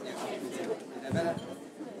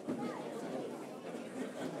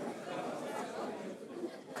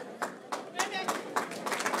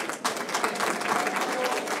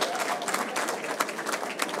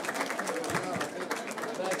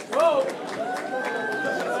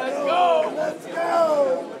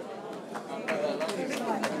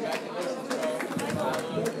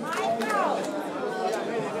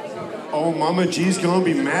 Oh, Mama G's gonna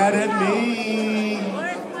be mad at me.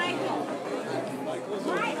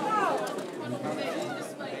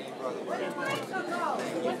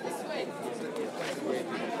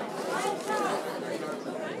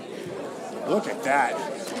 Look at that.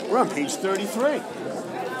 We're on page 33.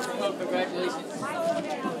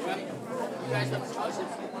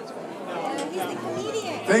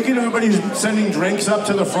 Thank you to everybody who's sending drinks up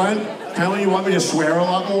to the front. Apparently you want me to swear a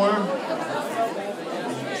lot more.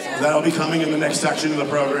 That'll be coming in the next section of the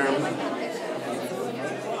program.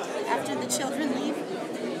 After the children leave.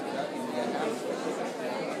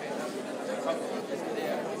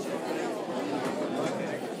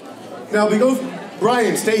 Now we go,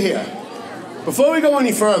 Brian, stay here. Before we go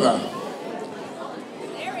any further.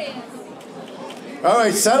 All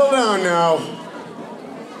right, settle down now.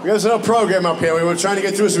 We got this little program up here. We were trying to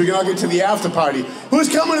get through so we can all get to the after party. Who's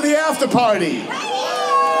coming to the after party?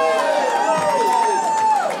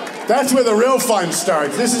 That's where the real fun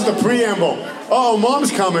starts. This is the preamble. Oh,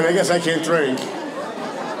 Mom's coming. I guess I can't drink.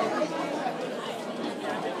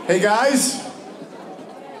 Hey, guys.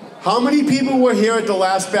 How many people were here at the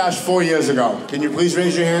last bash 4 years ago? Can you please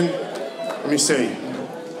raise your hand? Let me see.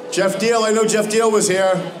 Jeff Deal. I know Jeff Deal was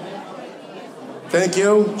here. Thank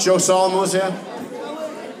you. Joe Solomon was here.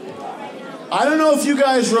 I don't know if you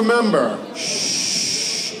guys remember.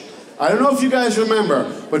 Shh. I don't know if you guys remember,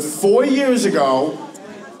 but 4 years ago,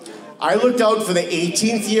 I looked out for the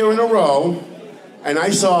 18th year in a row, and I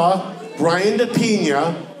saw Brian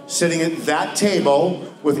DePina sitting at that table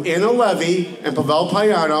with Anna Levy and Pavel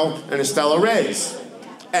Payano and Estella Reyes.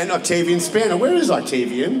 And Octavian Spanner. Where is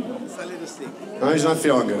Octavian? Oh, he's not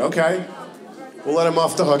feeling good. Okay. We'll let him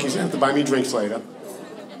off the hook. He's going to have to buy me drinks later.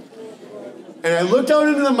 And I looked out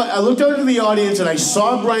into the audience and I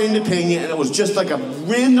saw Brian DePina, and it was just like a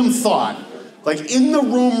random thought. Like in the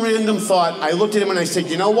room, random thought. I looked at him and I said,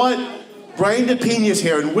 you know what? Brian DePina's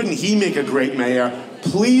here, and wouldn't he make a great mayor?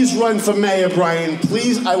 Please run for mayor, Brian.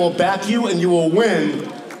 Please, I will back you and you will win.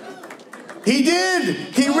 He did.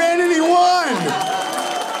 He ran and he won.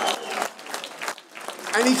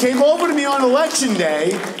 And he came over to me on election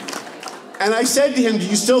day, and I said to him, do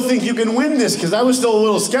you still think you can win this? Because I was still a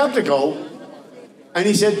little skeptical. And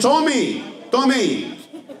he said, Tommy,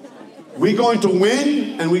 we're going to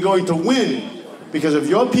win, and we're going to win because of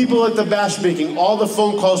your people at the bash making all the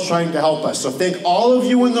phone calls trying to help us. So thank all of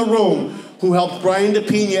you in the room who helped Brian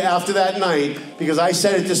DePina after that night, because I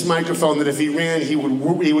said at this microphone that if he ran, he would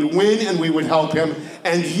win and we would help him.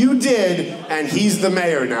 And you did, and he's the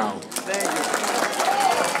mayor now. Thank you.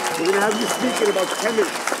 We're going to have you speak in about 10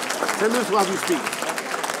 minutes. 10 minutes we'll have you speak.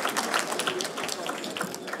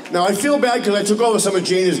 Now, I feel bad because I took over some of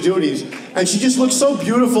Jana's duties, and she just looks so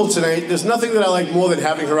beautiful tonight. There's nothing that I like more than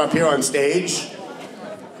having her up here on stage,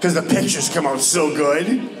 because the pictures come out so good.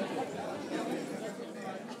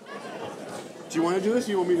 Do you want to do this,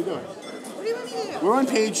 or you want me to do it? What do you want me to do? We're on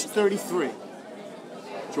page 33. Do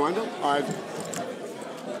you want to do it? All right.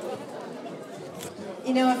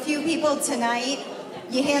 You know, a few people tonight,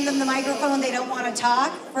 you hand them the microphone, they don't want to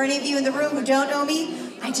talk. For any of you in the room who don't know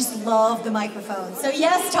me, I just love the microphone. So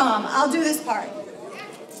yes, Tom, I'll do this part.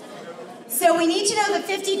 So we need to know the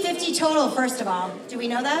 50-50 total, first of all. Do we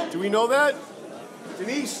know that? Do we know that?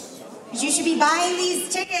 Denise? Because you should be buying these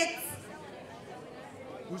tickets.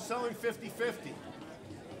 Who's selling 50-50?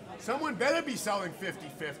 Someone better be selling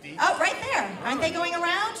 50-50. Oh, right there. Aren't they going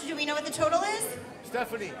around? Do we know what the total is?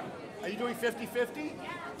 Stephanie, are you doing 50-50?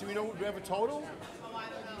 Do we have a total?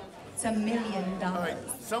 It's $1 million. All right,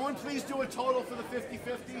 someone please do a total for the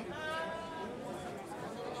 50-50.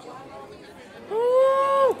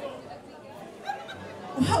 Woo!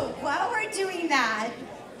 Whoa, while we're doing that,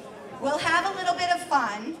 we'll have a little bit of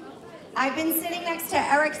fun. I've been sitting next to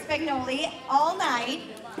Eric Spagnoli all night.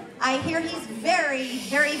 I hear he's very,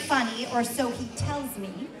 very funny, or so he tells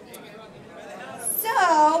me.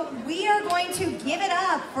 So we are going to give it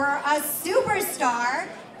up for a superstar.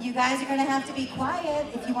 You guys are going to have to be quiet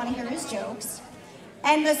if you want to hear his jokes.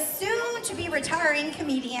 And the soon-to-be retiring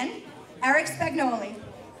comedian, Eric Spagnoli.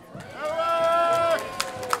 Eric!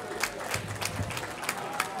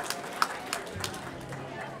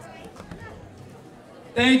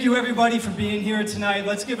 Thank you, everybody, for being here tonight.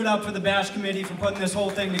 Let's give it up for the Bash Committee for putting this whole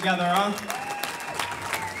thing together, huh?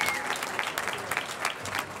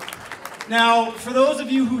 Now, for those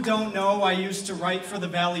of you who don't know, I used to write for the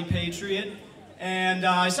Valley Patriot, and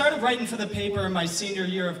I started writing for the paper in my senior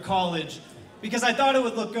year of college because I thought it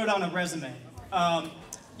would look good on a resume.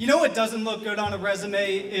 You know what doesn't look good on a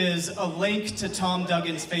resume is a link to Tom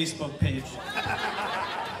Duggan's Facebook page.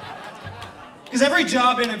 Because every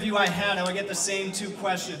job interview I had, I would get the same two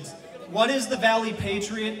questions. What is the Valley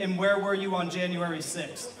Patriot, and where were you on January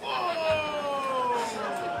 6th?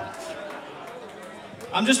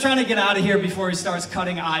 I'm just trying to get out of here before he starts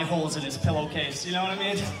cutting eye holes in his pillowcase, you know what I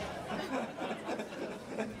mean?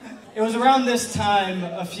 It was around this time,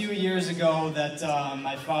 a few years ago, that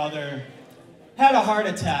my father had a heart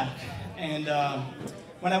attack. And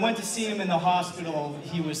when I went to see him in the hospital,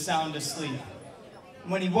 he was sound asleep.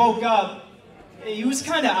 When he woke up, he was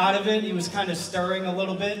kind of out of it. He was kind of stirring a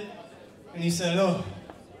little bit. And he said, "Oh,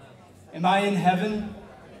 am I in heaven?"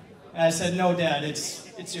 And I said, "No, Dad,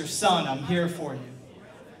 it's your son. I'm here for you."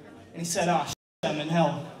 And he said, "Oh, shit, I'm in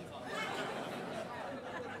hell."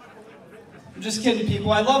 I'm just kidding,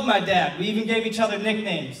 people. I love my dad. We even gave each other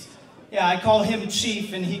nicknames. Yeah, I call him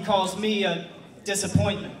Chief, and he calls me a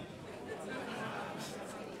disappointment.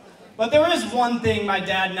 But there is one thing my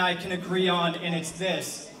dad and I can agree on, and it's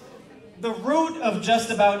this. The root of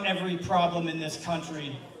just about every problem in this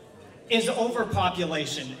country is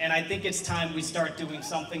overpopulation, and I think it's time we start doing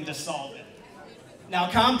something to solve it.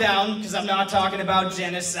 Now calm down, because I'm not talking about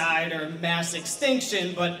genocide or mass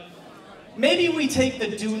extinction, but maybe we take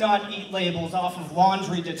the do not eat labels off of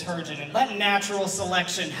laundry detergent and let natural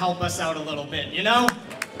selection help us out a little bit, you know?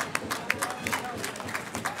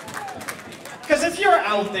 Because if you're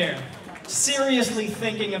out there seriously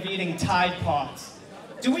thinking of eating Tide Pods,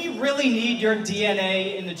 do we really need your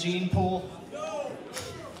DNA in the gene pool?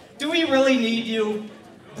 Do we really need you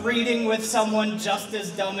breeding with someone just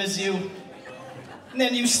as dumb as you? And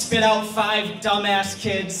then you spit out 5 dumbass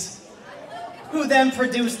kids, who then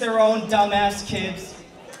produce their own dumbass kids,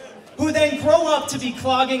 who then grow up to be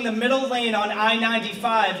clogging the middle lane on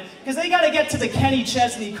I-95 because they gotta get to the Kenny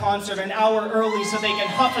Chesney concert an hour early so they can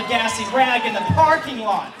huff a gassy rag in the parking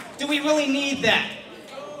lot. Do we really need that?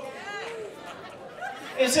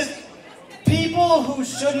 It's just people who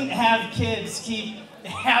shouldn't have kids keep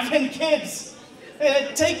having kids.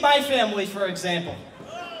 Take my family, for example.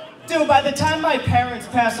 Dude, by the time my parents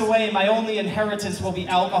pass away, my only inheritance will be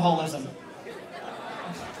alcoholism.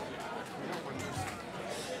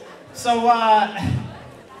 So,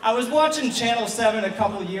 I was watching Channel 7 a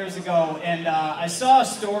couple years ago, and I saw a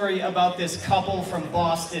story about this couple from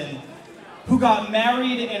Boston who got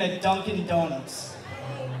married in a Dunkin' Donuts.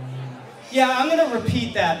 Yeah, I'm gonna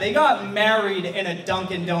repeat that. They got married in a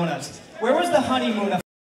Dunkin' Donuts. Where was the honeymoon? A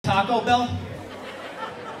Taco Bell?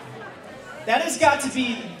 That has got to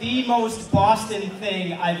be the most Boston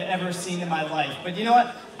thing I've ever seen in my life. But you know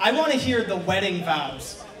what? I want to hear the wedding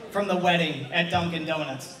vows from the wedding at Dunkin'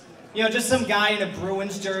 Donuts. You know, just some guy in a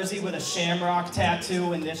Bruins jersey with a shamrock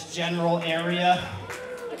tattoo in this general area.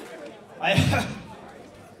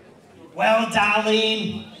 Well,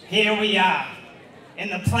 Darlene, here we are, in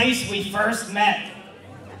the place we first met.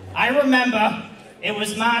 I remember it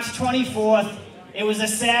was March 24th, it was a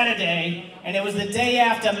Saturday, and it was the day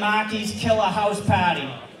after Marky's killer house party.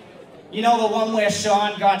 You know the one where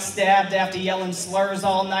Sean got stabbed after yelling slurs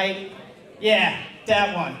all night? Yeah,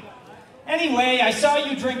 that one. Anyway, I saw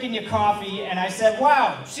you drinking your coffee, and I said,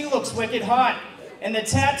 wow, she looks wicked hot. And the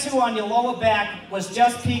tattoo on your lower back was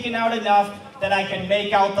just peeking out enough that I could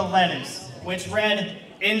make out the letters, which read,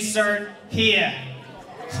 insert here.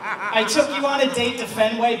 I took you on a date to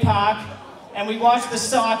Fenway Park, and we watched the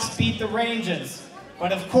Sox beat the Rangers.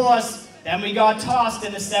 But of course, then we got tossed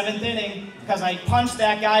in the 7th inning because I punched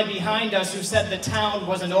that guy behind us who said The Town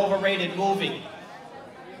was an overrated movie.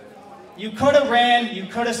 You could have ran, you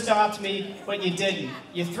could have stopped me, but you didn't.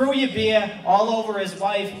 You threw your beer all over his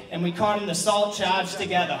wife, and we caught an assault charge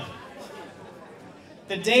together.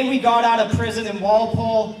 The day we got out of prison in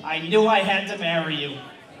Walpole, I knew I had to marry you.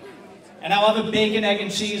 And I'll have a bacon, egg,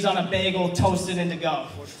 and cheese on a bagel toasted in to go.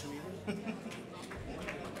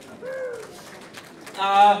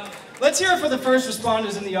 Let's hear it for the first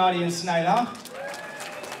responders in the audience tonight, huh?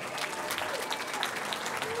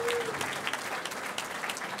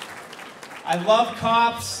 I love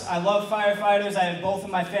cops, I love firefighters, I have both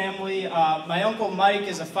in my family. My Uncle Mike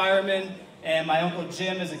is a fireman, and my Uncle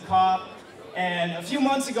Jim is a cop. And a few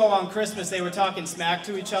months ago on Christmas, they were talking smack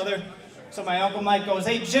to each other. So my Uncle Mike goes,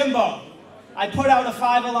 hey Jimbo, I put out a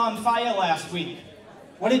 5-alarm fire last week.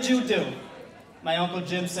 What did you do? My Uncle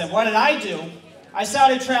Jim said, what did I do? I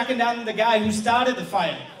started tracking down the guy who started the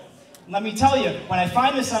fire. And let me tell you, when I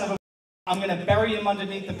find this son of a, I'm gonna bury him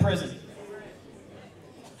underneath the prison.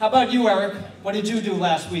 How about you, Eric? What did you do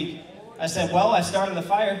last week? I said, well, I started a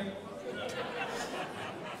fire.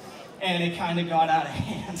 And it kind of got out of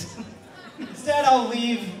hand. Instead, I'll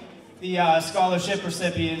leave the scholarship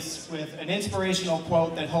recipients with an inspirational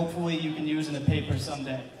quote that hopefully you can use in a paper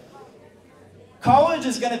someday. College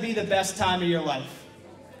is going to be the best time of your life.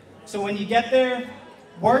 So when you get there,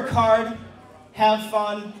 work hard, have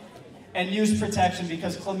fun, and use protection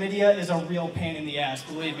because chlamydia is a real pain in the ass,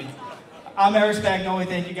 believe me. I'm Eric Spagnoli.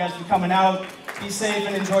 Thank you guys for coming out. Be safe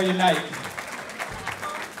and enjoy your night.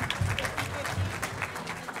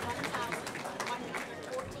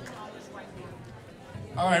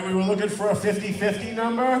 All right, we were looking for a 50-50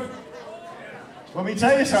 number. Let me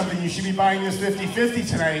tell you something, you should be buying this 50-50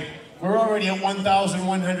 tonight. We're already at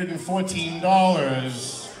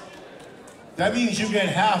 $1,114. That means you get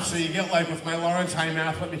half, so you get like, with my Laurentine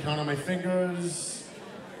math, let me count on my fingers,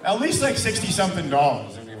 at least like $60-something.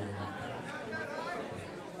 Anyway.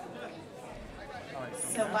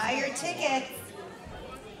 So buy your tickets.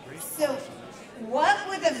 So what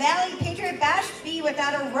would the Valley Patriot Bash be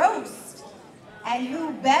without a roast? And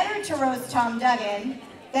who better to roast Tom Duggan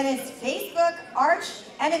than his Facebook arch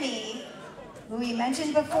enemy, who we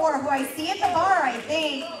mentioned before, who I see at the bar, I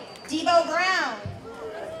think, Debo Brown.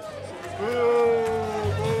 Boo,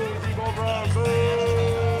 boo, Debo Brown, boo.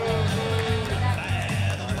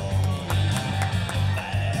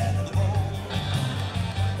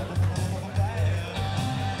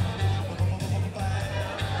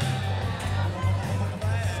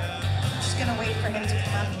 Just gonna wait for him to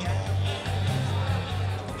come up here.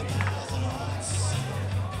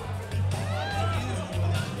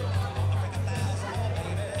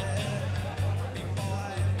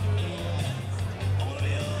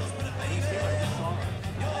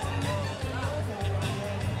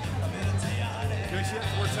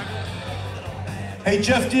 Hey,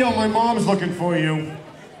 Jeff Deal, my mom's looking for you.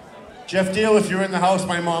 Jeff Deal, if you're in the house,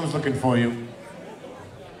 my mom's looking for you.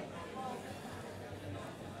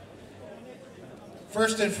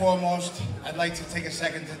 First and foremost, I'd like to take a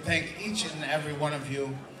second to thank each and every one of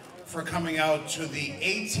you for coming out to the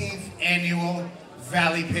 18th annual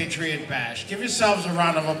Valley Patriot Bash. Give yourselves a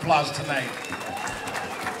round of applause tonight.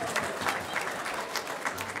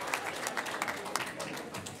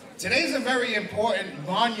 Today's a very important,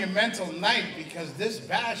 monumental night because this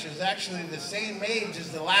bash is actually the same age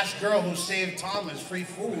as the last girl who saved Thomas free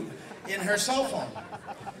food in her cell phone.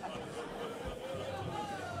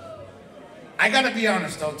 I gotta be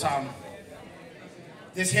honest though, Tom.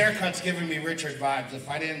 This haircut's giving me Richard vibes. If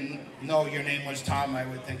I didn't know your name was Tom, I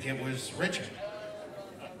would think it was Richard.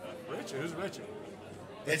 Richard? Who's Richard?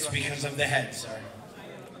 It's because of the head, sir.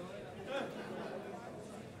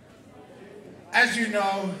 As you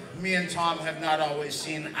know, me and Tom have not always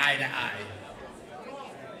seen eye to eye.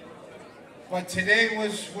 But today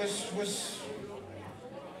was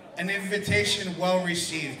an invitation well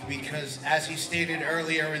received because, as he stated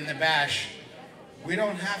earlier in the bash, we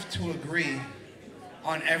don't have to agree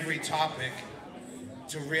on every topic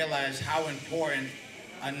to realize how important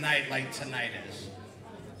a night like tonight is.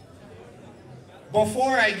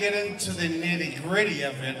 Before I get into the nitty-gritty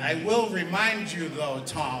of it, I will remind you though,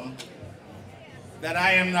 Tom, that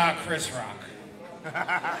I am not Chris Rock.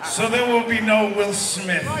 So there will be no Will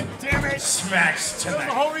Smith God damn it. smacks That was tonight.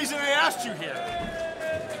 the whole reason I asked you here.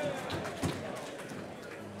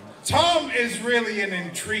 Tom is really an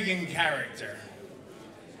intriguing character.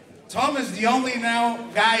 Tom is the only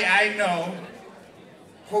guy I know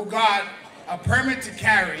who got a permit to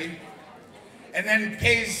carry and then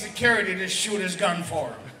pays security to shoot his gun for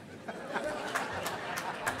him.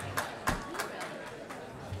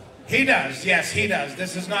 He does, yes, he does.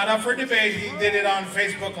 This is not up for debate. He did it on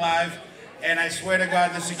Facebook Live, and I swear to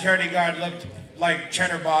God, the security guard looked like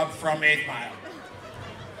Cheddar Bob from 8 Mile.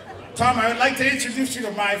 Tom, I would like to introduce you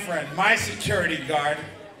to my friend, my security guard,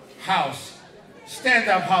 House. Stand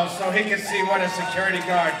up, House, so he can see what a security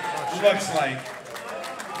guard looks like.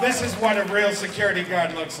 This is what a real security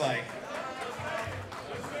guard looks like.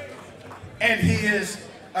 And he is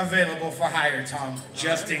available for hire, Tom,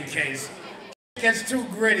 just in case. It gets too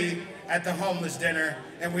gritty at the homeless dinner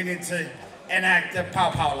and we need to enact the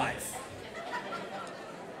pow-pow life.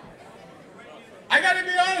 I gotta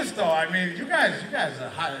be honest though, I mean, you guys are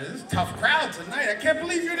hot. This is a tough crowd tonight. I can't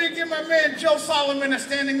believe you didn't give my man Joe Solomon a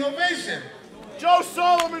standing ovation. Joe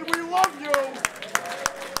Solomon, we love you.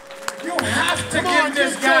 You have to give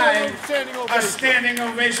this guy a standing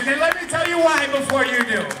ovation. And let me tell you why before you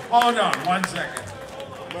do. Hold on 1 second.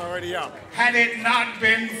 I'm already up. Had it not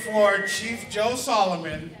been for Chief Joe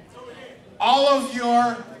Solomon, all of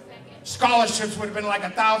your scholarships would have been like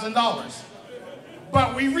 $1,000.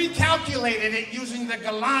 But we recalculated it using the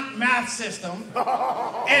Gallant math system,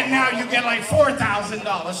 and now you get like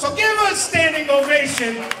 $4,000. So give a standing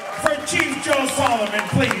ovation for Chief Joe Solomon,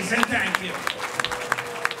 please, and thank you.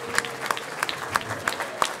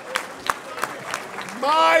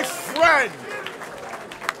 My friend.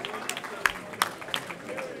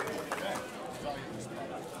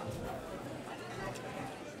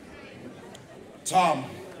 Tom,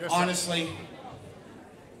 honestly,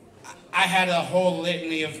 I had a whole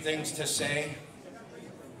litany of things to say,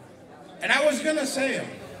 and I was gonna say them.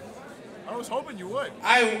 I was hoping you would.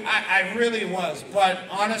 I really was, but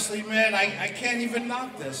honestly, man, I can't even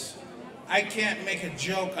knock this. I can't make a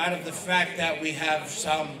joke out of the fact that we have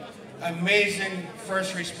some amazing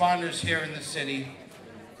first responders here in the city,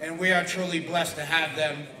 and we are truly blessed to have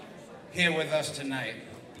them here with us tonight.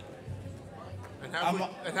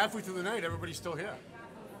 And halfway through the night, everybody's still here.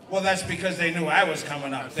 Well, that's because they knew I was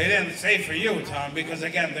coming up. They didn't say for you, Tom, because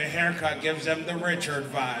again, the haircut gives them the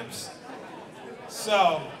Richard vibes.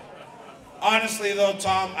 So, honestly though,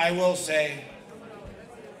 Tom, I will say,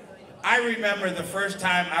 I remember the first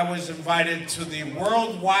time I was invited to the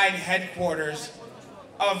worldwide headquarters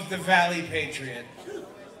of the Valley Patriot.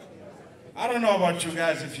 I don't know about you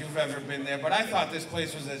guys if you've ever been there, but I thought this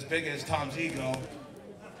place was as big as Tom's ego.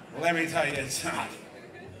 Well, let me tell you, it's not.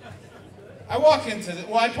 I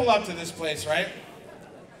pull up to this place, right?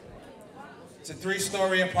 It's a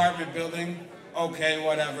 3-story apartment building. Okay,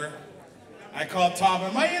 whatever. I call Tom,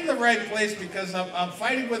 am I in the right place? Because I'm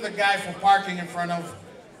fighting with a guy for parking in front of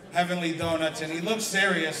Heavenly Donuts, and he looks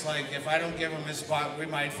serious, like if I don't give him his spot, we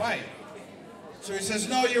might fight. So he says,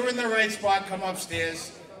 no, you're in the right spot, come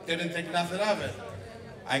upstairs. Didn't think nothing of it.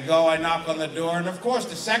 I go, I knock on the door, and of course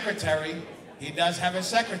the secretary, he does have a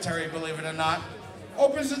secretary, believe it or not,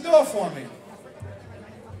 opens the door for me.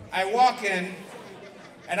 I walk in,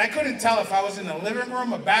 and I couldn't tell if I was in a living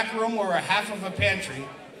room, a back room, or a half of a pantry.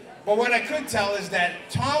 But what I could tell is that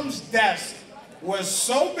Tom's desk was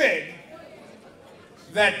so big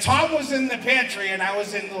that Tom was in the pantry and I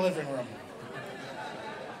was in the living room.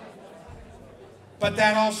 But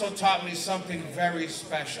that also taught me something very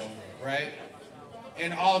special, right?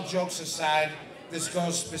 And all jokes aside, this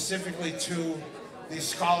goes specifically to the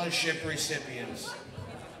scholarship recipients.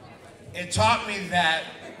 It taught me that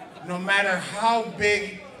no matter how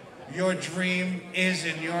big your dream is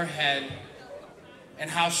in your head and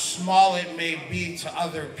how small it may be to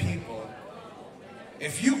other people,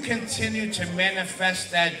 if you continue to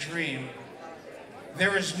manifest that dream,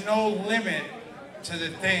 there is no limit to the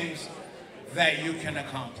things that you can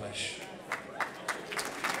accomplish.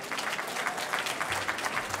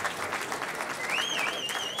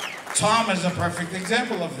 Tom is a perfect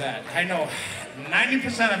example of that. I know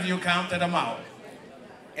 90% of you counted him out.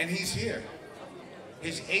 And he's here.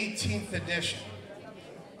 His 18th edition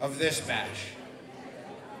of this bash.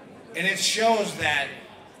 And it shows that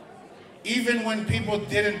even when people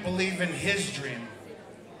didn't believe in his dream,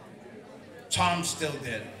 Tom still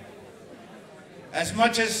did. As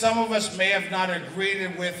much as some of us may have not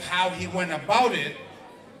agreed with how he went about it,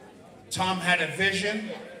 Tom had a vision,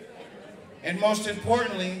 and most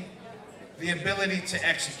importantly, the ability to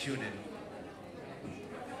execute it.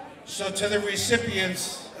 So to the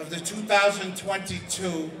recipients of the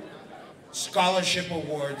 2022 Scholarship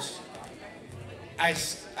Awards, I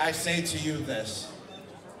say to you this.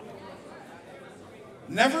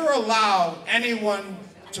 Never allow anyone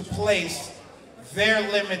to place their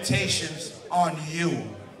limitations on you.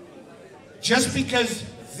 Just because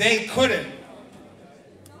they couldn't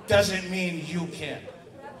doesn't mean you can't.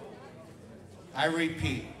 I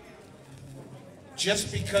repeat,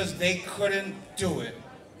 just because they couldn't do it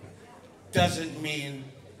doesn't mean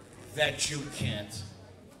that you can't.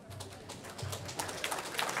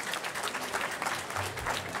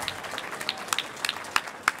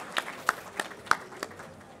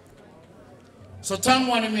 So Tom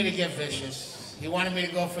wanted me to get vicious. He wanted me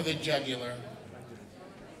to go for the jugular.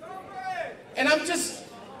 And I'm just,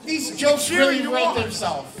 these jokes really wrote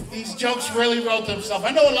themselves. These jokes really wrote themselves.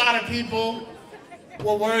 I know a lot of people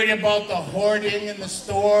were worried about the hoarding in the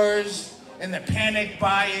stores and the panic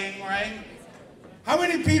buying, right? How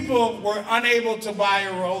many people were unable to buy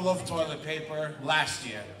a roll of toilet paper last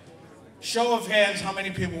year? Show of hands, how many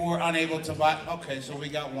people were unable to buy? Okay, so we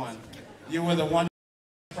got one. You were the one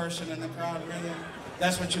person in the crowd, really?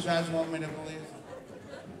 That's what you guys want me to believe?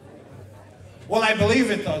 Well, I believe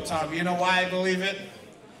it though, Tom. You know why I believe it?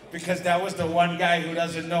 Because that was the one guy who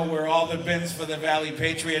doesn't know where all the bins for the Valley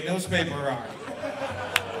Patriot newspaper are.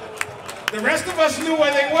 The rest of us knew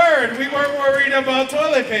where they were, and we weren't worried about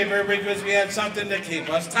toilet paper because we had something to keep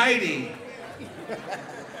us tidy.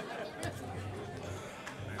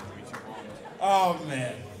 Oh,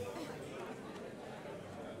 man.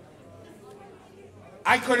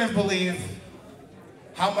 I couldn't believe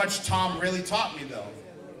how much Tom really taught me, though,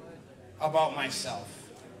 about myself.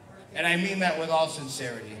 And I mean that with all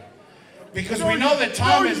sincerity. Because we know that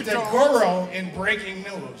Tom is the guru in breaking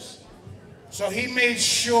news. So he made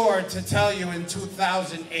sure to tell you in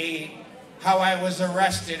 2008 how I was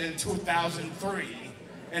arrested in 2003.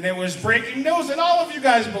 And it was breaking news, and all of you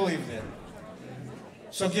guys believed it.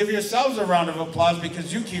 So give yourselves a round of applause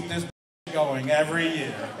because you keep this going every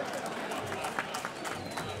year.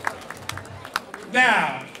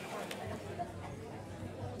 Now,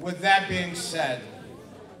 with that being said,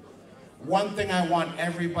 one thing I want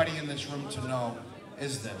everybody in this room to know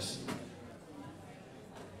is this.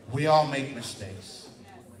 We all make mistakes.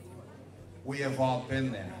 We have all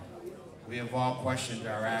been there. We have all questioned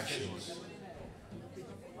our actions.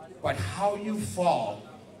 But how you fall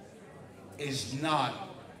is not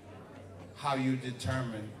how you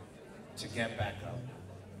determine to get back up.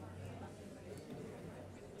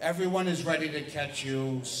 Everyone is ready to catch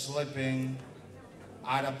you slipping,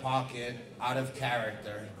 out of pocket, out of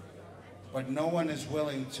character, but no one is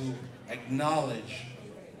willing to acknowledge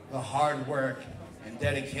the hard work and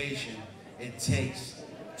dedication it takes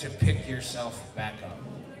to pick yourself back up.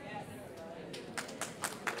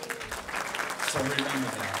 So remember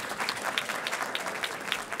that.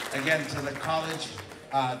 Again, to the college,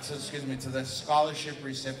 to the scholarship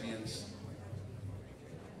recipients,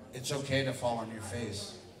 it's okay to fall on your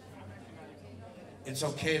face. It's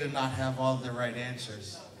okay to not have all the right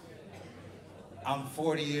answers. I'm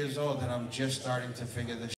 40 years old and I'm just starting to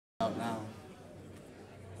figure this out now.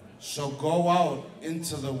 So go out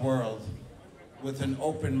into the world with an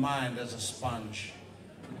open mind as a sponge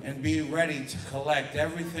and be ready to collect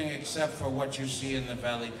everything except for what you see in the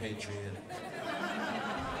Valley Patriot.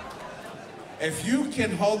 If you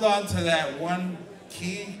can hold on to that one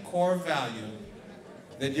key core value,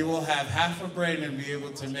 then you will have half a brain and be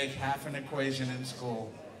able to make half an equation in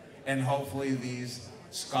school, and hopefully these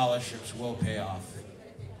scholarships will pay off.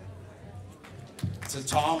 So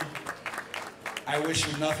Tom, I wish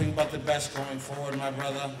you nothing but the best going forward, my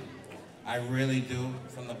brother. I really do,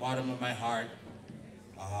 from the bottom of my heart.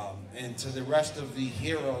 And to the rest of the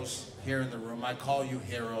heroes here in the room, I call you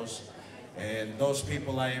heroes. And those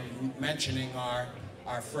people I am mentioning are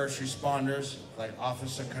our first responders, like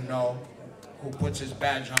Officer Cano, who puts his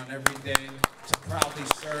badge on every day to proudly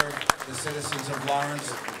serve the citizens of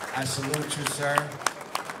Lawrence. I salute you, sir.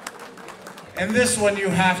 And this one you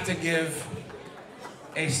have to give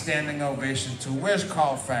a standing ovation to. Where's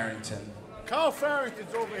Carl Farrington? Carl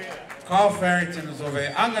Farrington's over here. Carl Farrington is over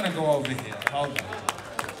here. I'm gonna go over here, hold on.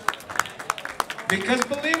 Because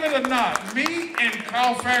believe it or not, me and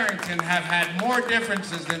Carl Farrington have had more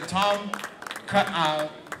differences than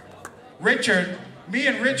me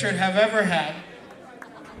and Richard have ever had.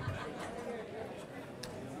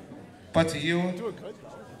 But to you,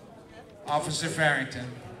 Officer Farrington,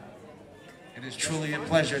 it is truly a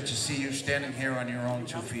pleasure to see you standing here on your own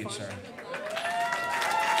 2 feet, sir.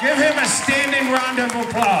 Give him a standing round of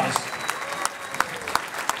applause.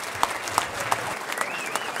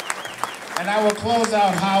 And I will close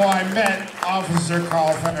out how I met Officer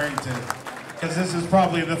Carl Farrington, because this is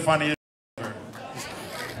probably the funniest ever.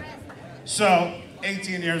 So,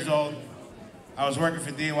 18 years old, I was working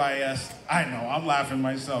for DYS. I know, I'm laughing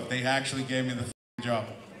myself. They actually gave me the job.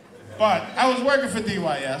 But I was working for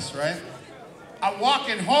DYS, right? I'm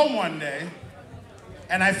walking home one day,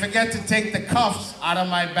 and I forget to take the cuffs out of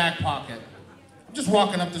my back pocket. I'm just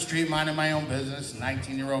walking up the street, minding my own business,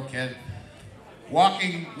 19-year-old kid,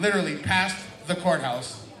 walking literally past the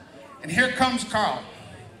courthouse. And here comes Carl,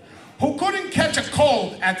 who couldn't catch a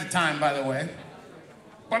cold at the time, by the way,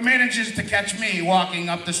 but manages to catch me walking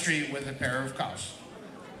up the street with a pair of cuffs.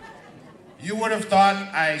 You would have thought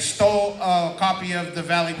I stole a copy of the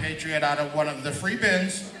Valley Patriot out of one of the free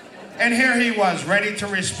bins, and here he was, ready to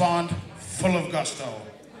respond, full of gusto.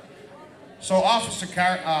 So Officer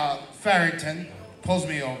Farrington pulls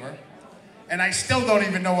me over, and I still don't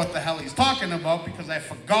even know what the hell he's talking about because I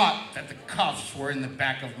forgot that the cuffs were in the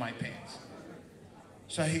back of my pants.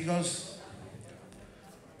 So he goes,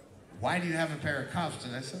 "Why do you have a pair of cuffs?"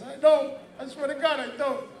 And I said, "I don't. I swear to God, I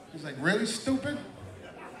don't." He's like, "Really, stupid?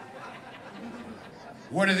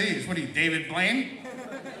 What are these? What are you, David Blaine?"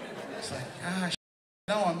 It's like,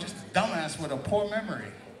 no, I'm just a dumbass with a poor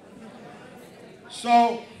memory.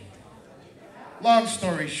 So, long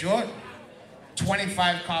story short,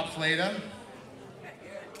 25 cops later,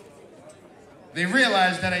 they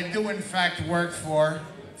realized that I do in fact work for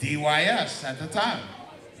DYS at the time.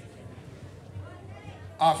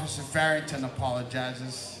 Officer Farrington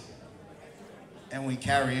apologizes, and we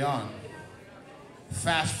carry on.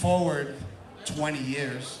 Fast forward 20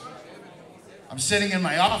 years, I'm sitting in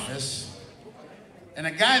my office, and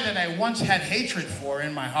a guy that I once had hatred for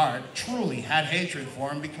in my heart, truly had hatred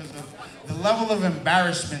for him because of the level of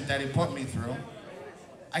embarrassment that he put me through,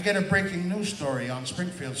 I get a breaking news story on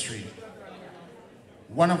Springfield Street.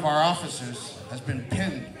 One of our officers has been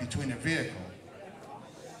pinned between a vehicle.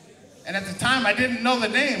 And at the time, I didn't know the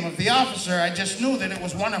name of the officer. I just knew that it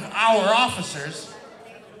was one of our officers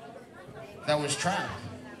that was trapped.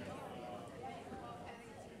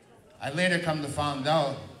 I later come to find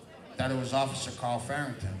out that it was Officer Carl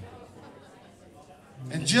Farrington.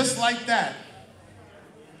 And just like that,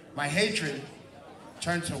 my hatred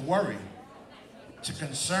turned to worry, to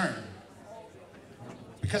concern.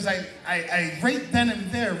 Because I right then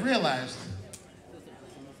and there realized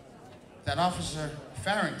that Officer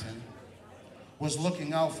Farrington was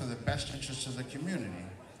looking out for the best interests of the community,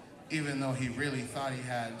 even though he really thought he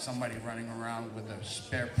had somebody running around with a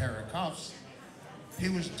spare pair of cuffs. He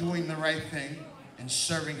was doing the right thing and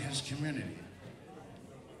serving his community.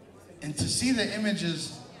 And to see the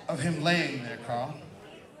images of him laying there, Carl,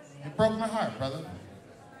 it broke my heart, brother.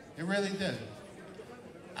 It really did.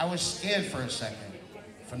 I was scared for a second,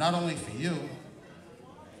 for not only for you,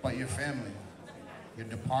 but your family, your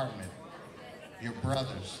department, your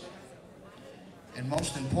brothers, and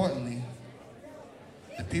most importantly,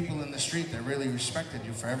 the people in the street that really respected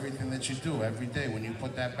you for everything that you do every day when you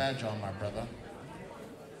put that badge on, my brother.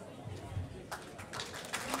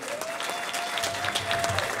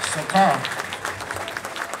 So Carl,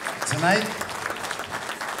 tonight,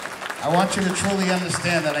 I want you to truly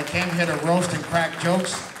understand that I came here to roast and crack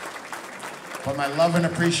jokes, but my love and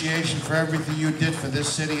appreciation for everything you did for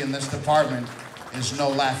this city and this department is no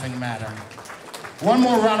laughing matter. One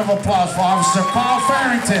more round of applause for Officer Carl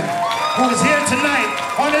Farrington, who is here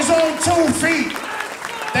tonight on his own 2 feet,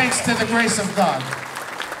 thanks to the grace of God.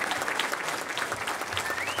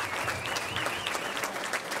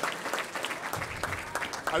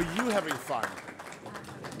 Are you having fun?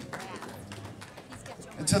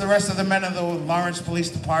 And to the rest of the men of the Lawrence Police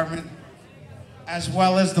Department, as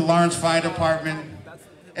well as the Lawrence Fire Department,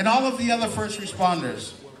 and all of the other first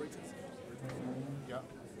responders,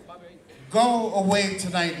 go away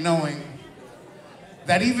tonight knowing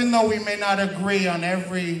that even though we may not agree on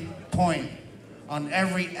every point, on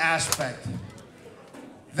every aspect,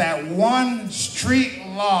 that one street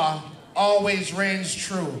law always reigns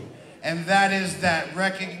true, and that is that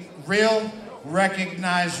real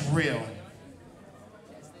recognize real.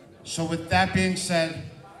 So with that being said,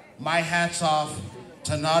 my hat's off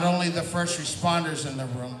to not only the first responders in the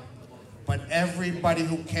room, but everybody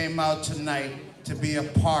who came out tonight to be a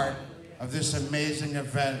part of this amazing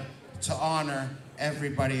event to honor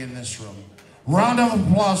everybody in this room. Round of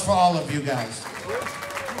applause for all of you guys.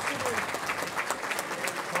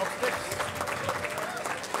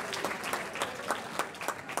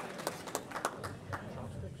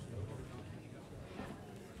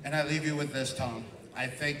 And I leave you with this, Tom. I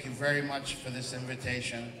thank you very much for this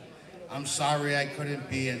invitation. I'm sorry I couldn't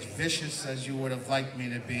be as vicious as you would have liked me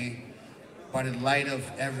to be, but in light of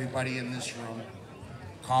everybody in this room,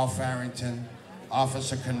 Carl Farrington,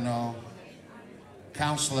 Officer Cano,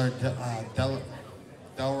 Counselor Del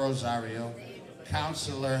Rosario,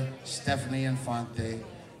 Councilor Stephanie Infante,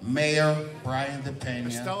 Mayor Brian DePena,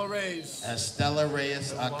 Estela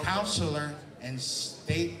Reyes, Councilor and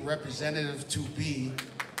State Representative to be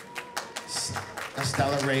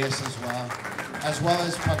Estela Reyes as well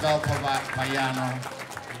as Pavel Payano.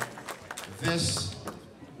 This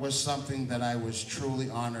was something that I was truly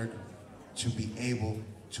honored to be able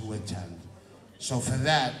to attend. So for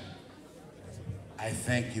that, I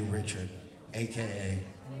thank you, Richard, AKA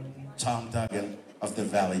Tom Duggan of the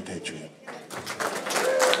Valley Patriot.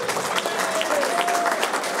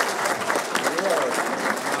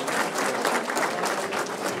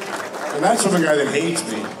 And that's from a guy that hates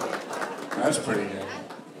me. That's pretty good.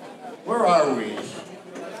 Where are we?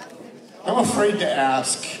 I'm afraid to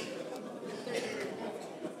ask.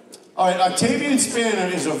 All right, Octavian Spanner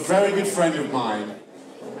is a very good friend of mine.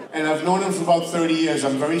 And I've known him for about 30 years.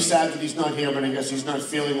 I'm very sad that he's not here, but I guess he's not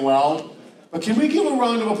feeling well. But can we give a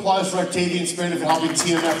round of applause for Octavian Spanner for helping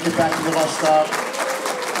TMF get back to the bus stop?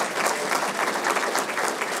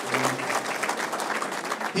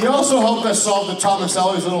 He also helped us solve the Thomas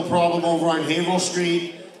Ellis little problem over on Haverhill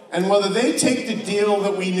Street. And whether they take the deal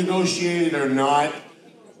that we negotiated or not,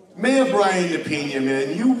 Mayor Brian DePena,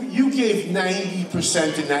 man, you gave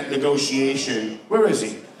 90% in that negotiation. Where is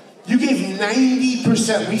he? You gave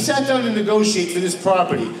 90%. We sat down to negotiate for this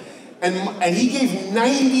property, and he gave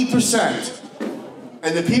 90%.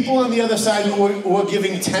 And the people on the other side who were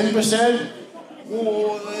giving 10%,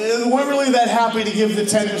 weren't really that happy to give the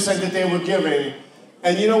 10% that they were giving.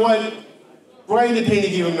 And you know what? Brian DePena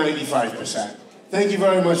gave him 95%. Thank you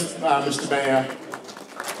very much, Mr. Mayor.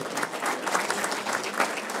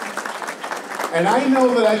 And I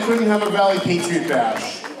know that I couldn't have a Valley Patriot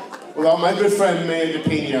Bash without my good friend, Mayor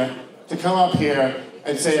DePena, to come up here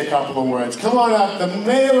and say a couple of words. Come on up, the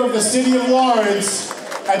Mayor of the City of Lawrence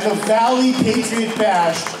at the Valley Patriot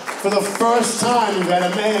Bash for the first time. We've had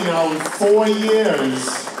a mayor now in 4 years.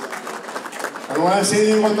 I don't want to say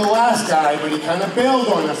anything about the last guy, but he kind of bailed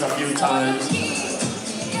on us a few times.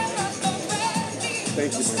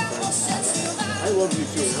 Thank you, my friend. I love you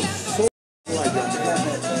too. I'm so glad you're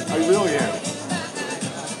here. I really am.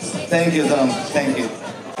 Thank you, Tom. Thank you.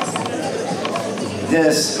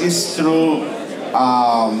 Yes, it's true.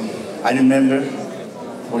 I remember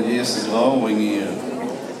 4 years ago when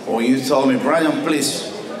you told me, Brian, please,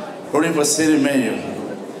 running for city mayor.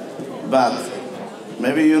 But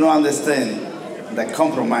maybe you don't understand that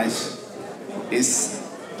compromise is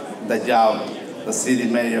the job, the city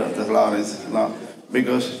mayor of Lawrence,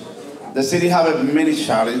 because the city have many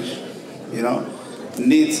challenges,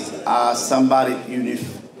 needs somebody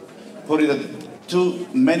putting too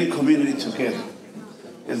many communities together.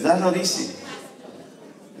 Is that not easy?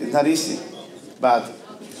 It's not easy, but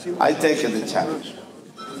I take the challenge.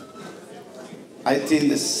 I think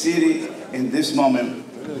the city in this moment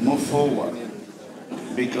move forward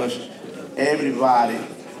because everybody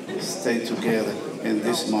stay together in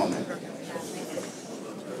this moment.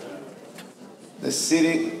 The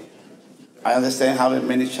city, I understand, have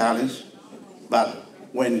many challenges, but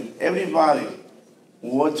when everybody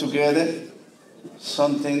work together,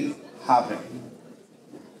 something happened.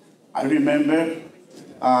 I remember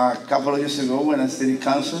a couple of years ago when I city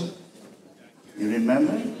council, you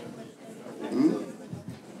remember?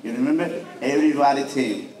 You remember? Everybody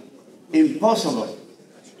came. Impossible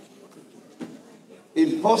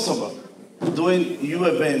doing new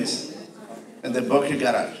events in the Berkeley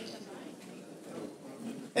garage.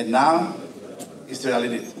 And now it's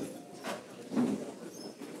reality.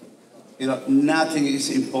 Nothing is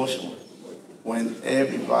impossible when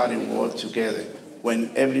everybody works together,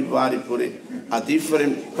 when everybody put a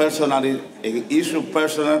different personality, an issue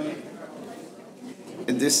personal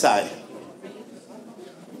in this side.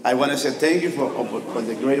 I want to say thank you for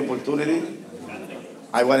the great opportunity.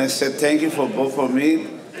 I want to say thank you for voting for me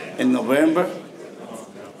in November.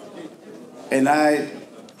 And I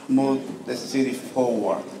moved the city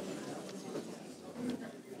forward.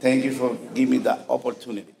 Thank you for giving me that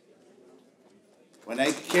opportunity. When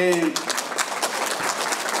I came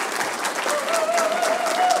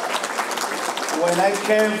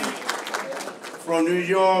from New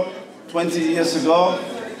York 20 years ago,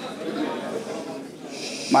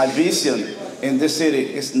 my vision in this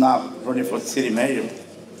city is not running for city mayor,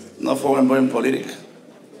 not for being political.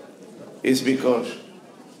 It's because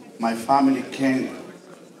my family came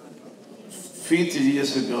 50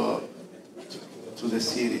 years ago to the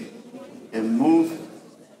city and moved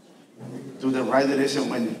to the right direction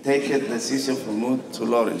when taking the decision to move to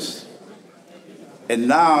Lawrence. And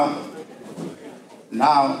now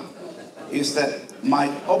is that my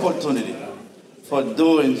opportunity for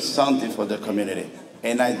doing something for the community,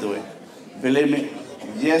 and I do it. Believe me,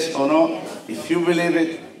 yes or no, if you believe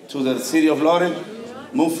it, to the city of Lawrence,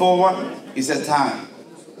 move forward. It's a time.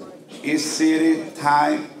 It's city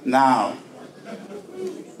time now.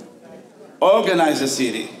 Organize the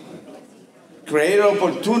city. Create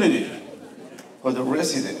opportunity for the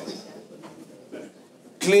residents.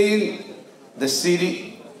 Clean the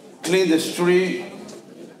city, clean the street,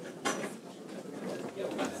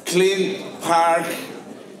 clean park,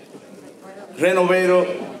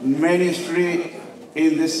 renovate many streets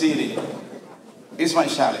in the city. It's my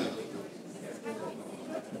challenge.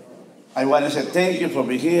 I want to say thank you for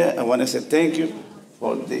being here. I want to say thank you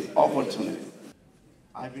for the opportunity.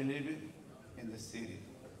 I believe it in the city.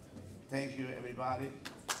 Thank you, everybody.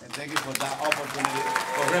 And thank you for that opportunity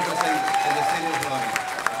for representing the city of Lawrence.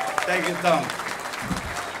 Thank you, Tom.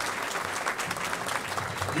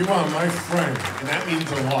 You are my friend, and that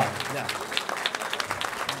means a lot. Yeah.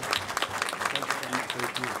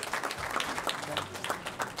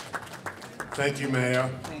 Thank you, Mayor.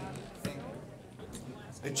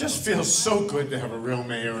 It just feels so good to have a real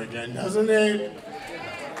mayor again, doesn't it?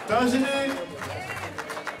 Doesn't it?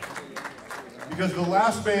 Because the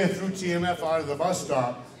last mayor threw TMF out of the bus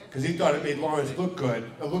stop because he thought it made Lawrence look good,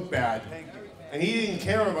 or look bad. And he didn't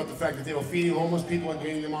care about the fact that they were feeding homeless people and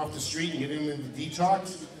getting them off the street and getting them into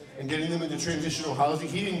detox and getting them into transitional housing.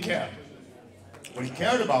 He didn't care. What he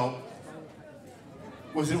cared about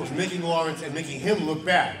was it was making Lawrence and making him look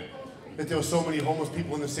bad, that there were so many homeless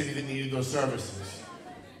people in the city that needed those services.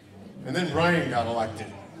 And then Brian got elected.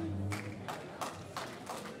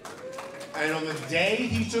 And on the day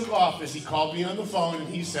he took office, he called me on the phone and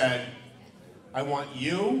he said, I want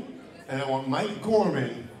you and I want Mike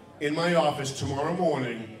Gorman in my office tomorrow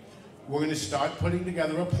morning. We're going to start putting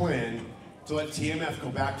together a plan to let TMF go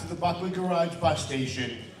back to the Buckley Garage bus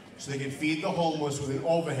station so they can feed the homeless with an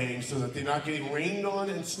overhang so that they're not getting rained on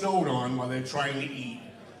and snowed on while they're trying to eat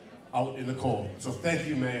out in the cold. So thank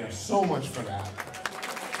you, Mayor, so much for that.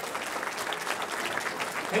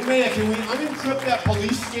 Hey, Mayor, can we unencrypt that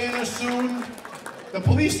police scanner soon? The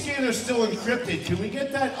police scanner's still encrypted. Can we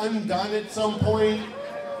get that undone at some point?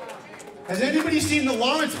 Has anybody seen the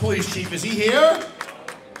Lawrence police chief? Is he here?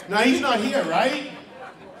 No, he's not here, right?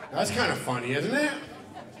 That's kind of funny, isn't it?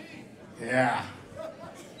 Yeah.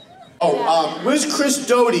 Oh, where's Chris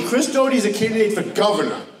Doty? Chris Doty's a candidate for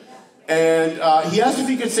governor. And he asked if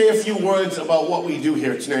he could say a few words about what we do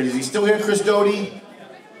here tonight. Is he still here, Chris Doty?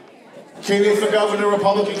 Candidate for governor,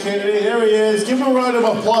 Republican candidate. There he is. Give him a round of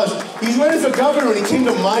applause. He's running for governor and he came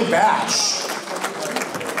to my bash.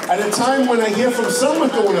 At a time when I hear from some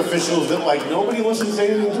Methuen officials that, like, nobody listens to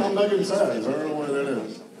anything Tom Duggan says. I don't know why that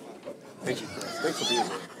is. Thank you, Chris. Thanks for being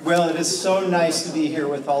here. Well, it is so nice to be here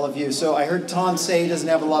with all of you. So I heard Tom say he doesn't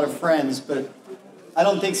have a lot of friends, but I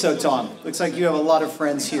don't think so, Tom. Looks like you have a lot of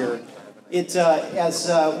friends here.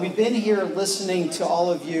 As we've been here listening to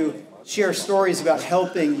all of you share stories about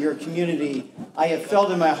helping your community, I have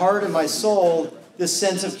felt in my heart and my soul this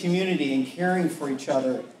sense of community and caring for each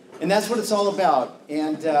other. And that's what it's all about.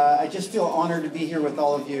 And I just feel honored to be here with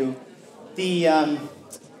all of you.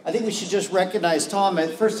 I think we should just recognize Tom. The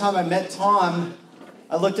first time I met Tom,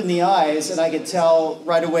 I looked in the eyes and I could tell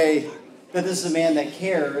right away that this is a man that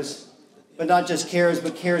cares, but not just cares,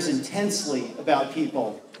 but cares intensely about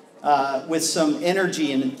people with some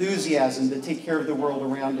energy and enthusiasm to take care of the world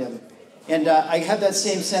around him. And I have that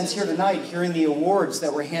same sense here tonight, hearing the awards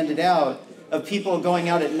that were handed out of people going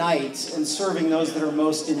out at night and serving those that are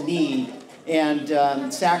most in need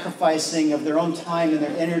and sacrificing of their own time and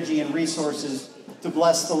their energy and resources to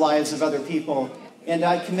bless the lives of other people. And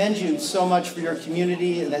I commend you so much for your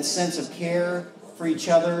community and that sense of care for each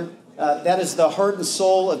other. That is the heart and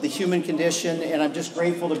soul of the human condition, and I'm just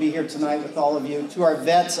grateful to be here tonight with all of you. To our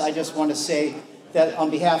vets, I just want to say that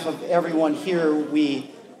on behalf of everyone here,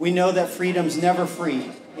 we know that freedom's never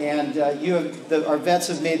free. And our vets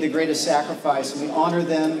have made the greatest sacrifice, and we honor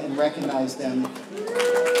them and recognize them.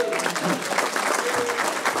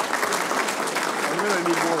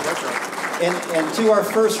 And to our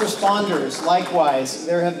first responders, likewise,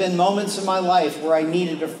 there have been moments in my life where I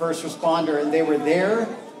needed a first responder, and they were there.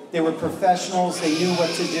 They were professionals. They knew what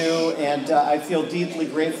to do, and I feel deeply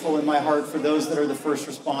grateful in my heart for those that are the first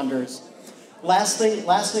responders. Lastly,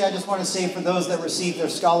 I just want to say for those that received their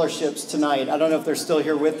scholarships tonight, I don't know if they're still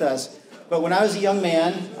here with us, but when I was a young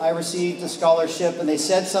man, I received a scholarship, and they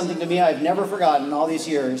said something to me I've never forgotten all these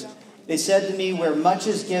years. They said to me, where much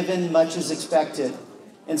is given, much is expected.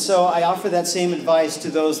 And so I offer that same advice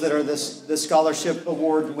to those that are the scholarship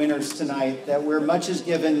award winners tonight, that where much is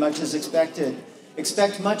given, much is expected.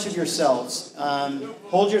 Expect much of yourselves.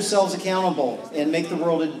 Hold yourselves accountable and make the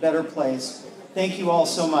world a better place. Thank you all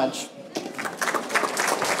so much.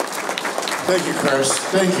 Thank you, Chris.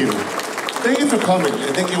 Thank you. Thank you for coming,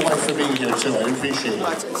 and thank your wife for being here, too. I appreciate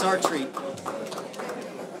it. It's our treat.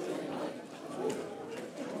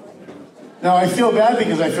 Now, I feel bad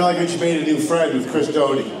because I feel like I just made a new friend with Chris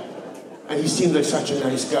Doty. And he seems like such a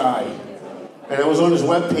nice guy. And I was on his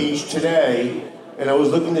webpage today, and I was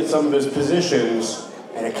looking at some of his positions,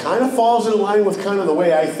 and it kind of falls in line with kind of the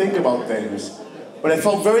way I think about things. But I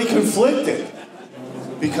felt very conflicted,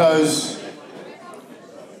 because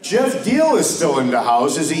Jeff Deal is still in the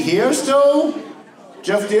house. Is he here still?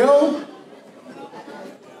 Jeff Deal?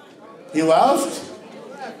 He left?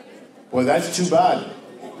 Boy, that's too bad.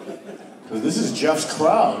 Because this is Jeff's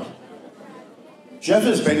crowd. Jeff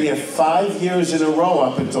has been here 5 years in a row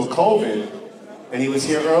up until COVID. And he was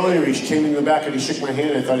here earlier. He came in the back and he shook my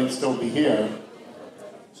hand. I thought he'd still be here.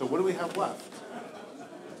 So what do we have left?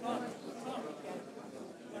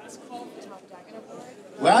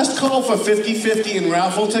 Last call for 50-50 and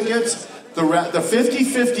raffle tickets. The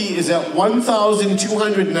 50-50 is at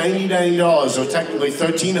 $1,299, so technically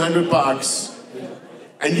 $1,300.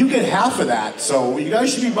 And you get half of that, so you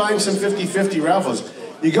guys should be buying some 50-50 raffles.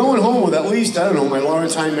 You're going home with at least, I don't know, my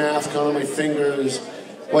Laurentine math, count on my fingers,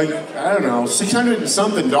 like, I don't know, $600 and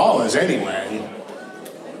something anyway.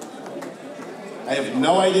 I have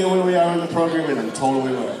no idea where we are in the program, and I'm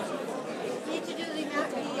totally with it.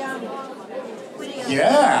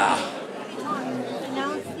 Yeah.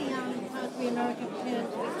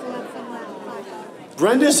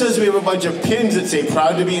 Brenda says we have a bunch of pins that say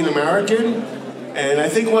proud to be an American, and I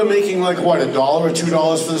think we're making like, what, $1 or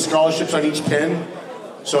 $2 for the scholarships on each pin?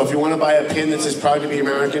 So if you want to buy a pin that says proud to be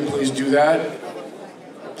American, please do that.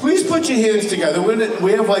 Please put your hands together.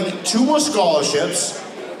 We have like 2 more scholarships,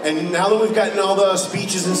 and now that we've gotten all the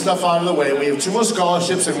speeches and stuff out of the way, we have 2 more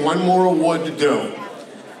scholarships and 1 more award to do.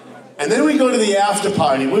 And then we go to the after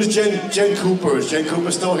party. Where's Jen Cooper? Is Jen Cooper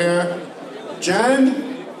still here?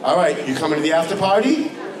 Jen? All right, you coming to the after party?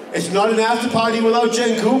 It's not an after party without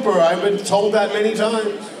Jen Cooper. I've been told that many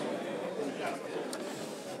times.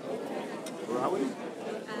 Where are we?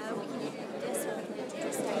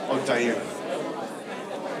 Oh, Diana.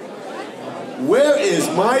 Where is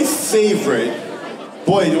my favorite?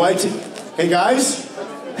 Boy, do I take... Hey, guys.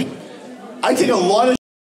 I take a lot of...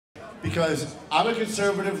 Because I'm a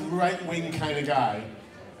conservative, right-wing kind of guy,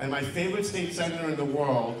 and my favorite state senator in the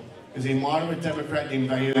world is a moderate Democrat named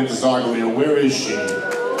Diana DeZoglio. Where is she?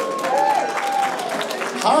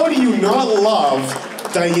 How do you not love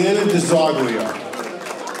Diana DeZoglio?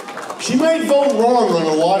 She might vote wrong on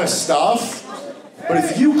a lot of stuff, but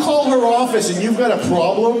if you call her office and you've got a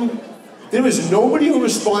problem, there is nobody who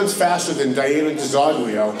responds faster than Diana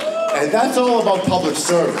DeZoglio, and that's all about public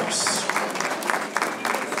service.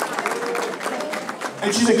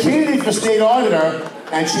 And she's a candidate for state auditor,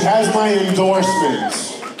 and she has my endorsement.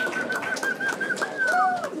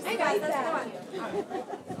 Hey guys,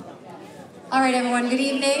 all right, everyone, good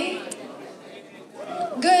evening.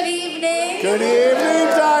 Good evening. Good evening,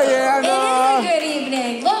 Diana. It is a good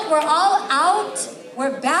evening. Look, we're all out.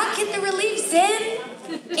 We're back at the Relief's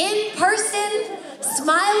in person,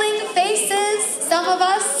 smiling faces, some of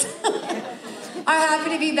us. Are happy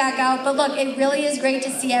to be back out, but look, it really is great to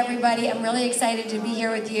see everybody. I'm really excited to be here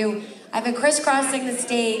with you. I've been crisscrossing the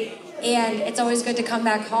state, and it's always good to come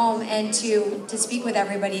back home and to speak with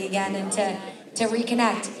everybody again and to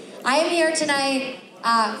reconnect. I am here tonight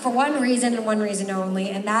for one reason and one reason only,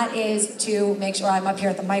 and that is to make sure I'm up here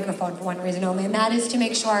at the microphone for one reason only, and that is to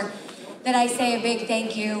make sure that I say a big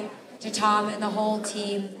thank you to Tom and the whole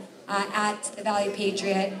team at the Valley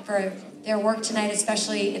Patriot for their work tonight,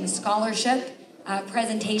 especially in the scholarship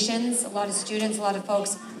presentations. A lot of students, a lot of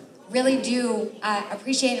folks really do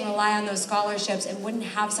appreciate and rely on those scholarships and wouldn't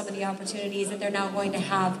have some of the opportunities that they're now going to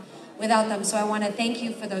have without them. So I want to thank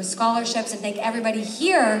you for those scholarships and thank everybody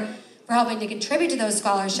here for helping to contribute to those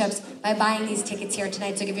scholarships by buying these tickets here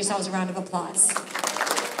tonight. So give yourselves a round of applause.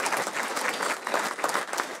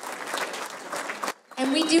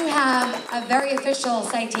 And we do have a very official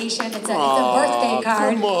citation. It's a birthday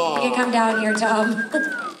card. You can come down here, Tom.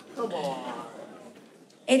 Come on.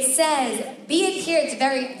 It says, be it here, it's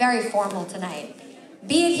very, very formal tonight.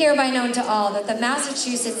 Be it hereby known to all that the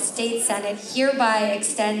Massachusetts State Senate hereby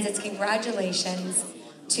extends its congratulations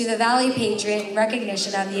to the Valley Patriot in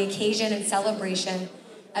recognition of the occasion and celebration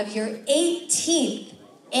of your 18th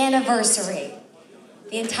anniversary.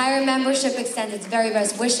 The entire membership extends its very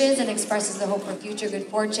best wishes and expresses the hope for future good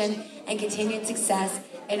fortune and continued success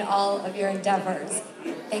in all of your endeavors.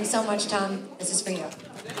 Thanks so much, Tom. This is for you.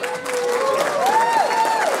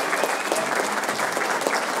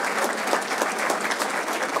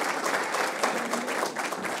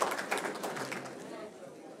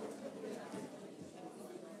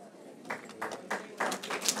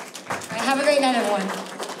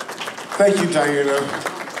 Thank you, Diana.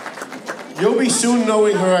 You'll be soon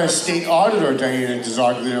knowing her as State Auditor Diana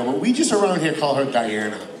DiZoglio, but we just around here call her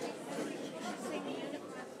Diana.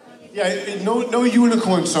 Yeah, no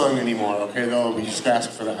unicorn song anymore, okay, though, we just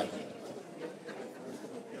ask for that.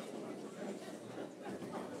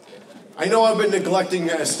 I know I've been neglecting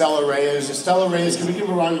Estella Reyes. Estella Reyes, can we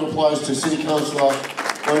give a round of applause to City Councilor,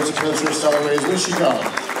 Emergency Councilor Estella Reyes? Where'd she go?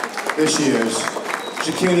 There she is.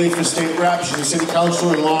 She's a candidate for state rep. She's a city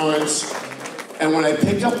councilor in Lawrence. And when I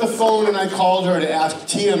picked up the phone and I called her to ask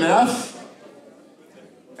TMF,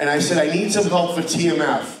 and I said, I need some help for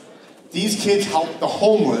TMF. These kids help the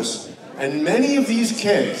homeless, and many of these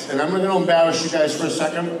kids, and I'm not gonna embarrass you guys for a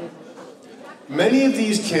second, many of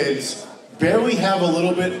these kids barely have a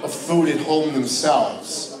little bit of food at home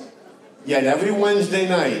themselves. Yet every Wednesday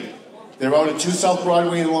night, they're out at 2 South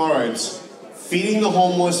Broadway in Lawrence, feeding the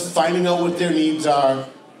homeless, finding out what their needs are.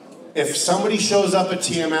 If somebody shows up at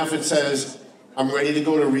TMF and says, I'm ready to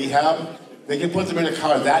go to rehab, they can put them in a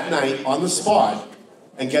car that night on the spot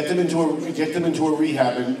and get them into a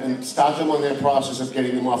rehab and start them on their process of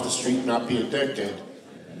getting them off the street and not be addicted.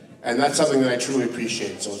 And that's something that I truly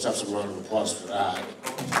appreciate, so let's have some round of applause for that.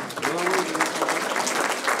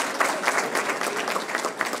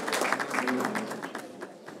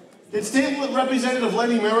 Did State Representative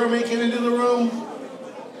Lenny Miller make it into the room?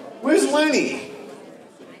 Where's Lenny?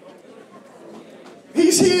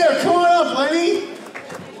 He's here, come on up, Lenny.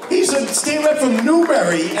 He's a state rep from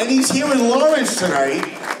Newbury, and he's here in Lawrence tonight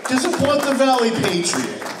to support the Valley Patriot.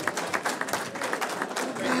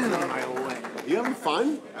 You having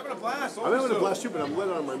fun? Having a blast. I'm having a blast too, but I'm lit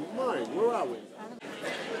on my mind. Where are we?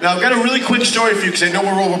 Now, I've got a really quick story for you because I know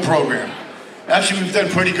we're over program. Actually, we've done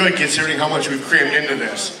pretty good considering how much we've crammed into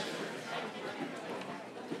this.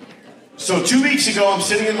 So 2 weeks ago, I'm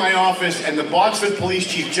sitting in my office, and the Boxford Police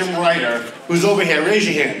Chief, Jim Ryder, who's over here, raise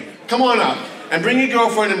your hand. Come on up. And bring your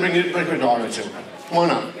girlfriend and bring her daughter too. Come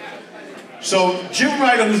on up. So Jim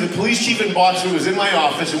Ryder, who's the police chief in Boxford, was in my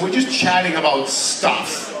office, and we're just chatting about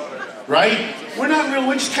stuff, right? We're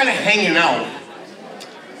just kind of hanging out.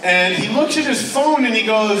 And he looks at his phone and he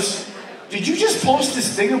goes, did you just post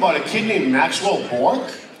this thing about a kid named Maxwell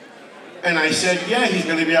Bork? And I said, yeah, he's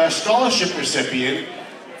going to be our scholarship recipient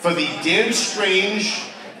for the Dan Strange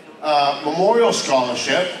Memorial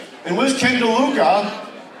Scholarship. And where's Ken DeLuca?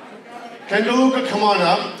 Ken DeLuca, come on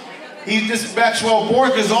up. This Maxwell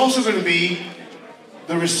Bork is also going to be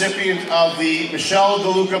the recipient of the Michelle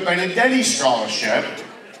DeLuca Benedetti Scholarship.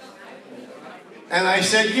 And I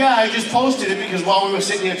said, yeah, I just posted it because while we were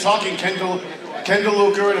sitting here talking, Ken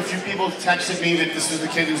DeLuca and a few people texted me that this is the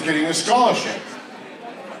kid who's getting the scholarship.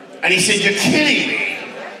 And he said, you're kidding me.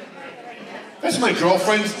 That's my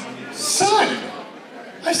girlfriend's son.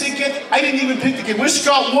 I said, I didn't even pick the kid. Where's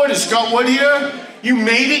Scott Wood? Is Scott Wood here? You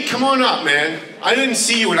made it? Come on up, man. I didn't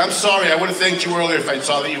see you, and I'm sorry. I would have thanked you earlier if I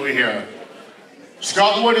saw that you were here.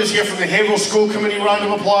 Scott Wood is here from the Haverhill School Committee. Round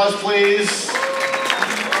of applause, please.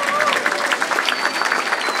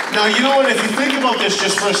 Now, you know what? If you think about this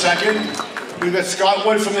just for a second, we've got Scott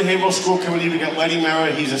Wood from the Haverhill School Committee. We've got Lenny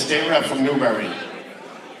Miller. He's a state rep from Newbury.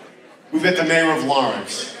 We've got the mayor of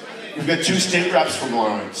Lawrence. We've got 2 state reps from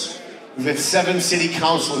Lawrence. We've got 7 city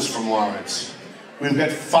councilors from Lawrence. We've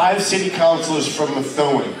got 5 city councilors from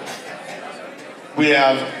Methuen. We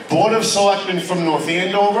have Board of Selectmen from North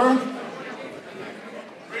Andover.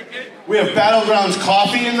 We have Battlegrounds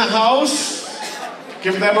Coffee in the house.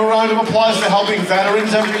 Give them a round of applause for helping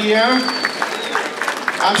veterans every year.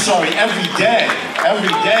 I'm sorry, every day. Every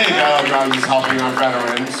day Battlegrounds is helping our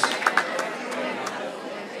veterans.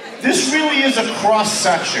 This really is a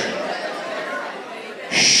cross-section.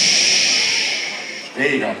 Shh. There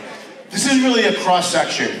you go. This is really a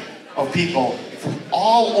cross-section of people from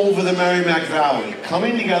all over the Merrimack Valley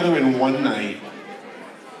coming together in one night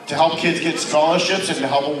to help kids get scholarships and to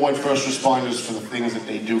help award first responders for the things that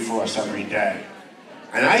they do for us every day.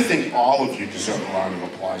 And I think all of you deserve a round of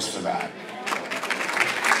applause for that.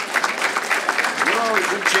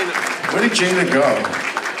 Where did Jana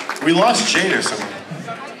go? We lost Jana somewhere.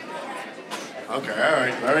 Okay, all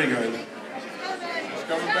right, very good. It's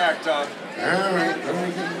coming back, Tom. All right,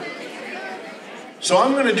 very good. So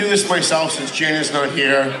I'm going to do this myself since Jana's not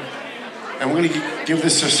here. I'm going to give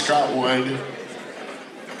this to Scott Wood.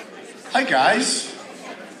 Hi, guys.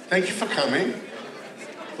 Thank you for coming.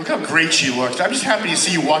 Look how great she looks. I'm just happy to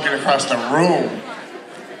see you walking across the room.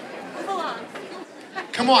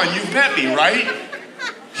 Come on, you've met me, right?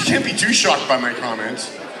 You can't be too shocked by my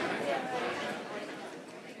comments.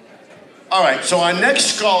 All right, so our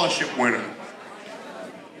next scholarship winner.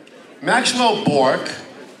 Maxwell Bork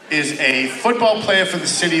is a football player for the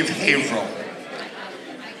city of Haverhill.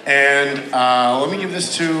 And let me give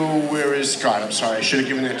this to, where is Scott? I'm sorry, I should have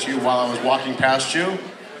given that to you while I was walking past you.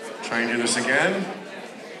 Try and do this again.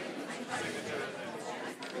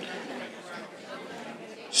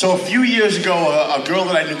 So a few years ago, a girl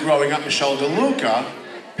that I knew growing up, Michelle DeLuca,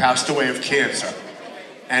 passed away of cancer.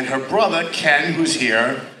 And her brother, Ken, who's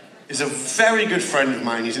here, is a very good friend of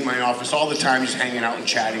mine. He's in my office all the time, just hanging out and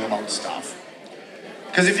chatting about stuff.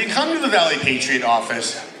 Because if you come to the Valley Patriot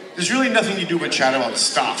office, there's really nothing to do but chat about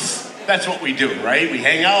stuff. That's what we do, right? We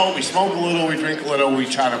hang out, we smoke a little, we drink a little, we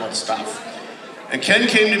chat about stuff. And Ken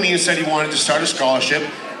came to me and said he wanted to start a scholarship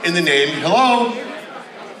in the name, hello?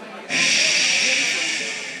 Shh.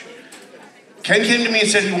 Ken came to me and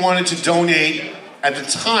said he wanted to donate, at the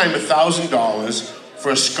time, $1,000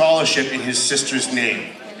 for a scholarship in his sister's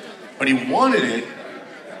name. But he wanted it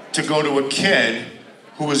to go to a kid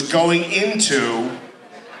who was going into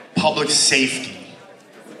public safety.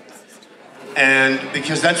 And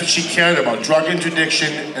because that's what she cared about, drug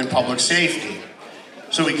interdiction and public safety.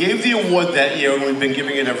 So we gave the award that year, and we've been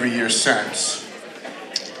giving it every year since.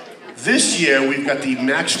 This year, we've got the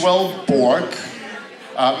Maxwell Bork.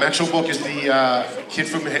 Maxwell Bork is the kid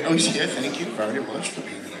from, oh, he's here, thank you very much for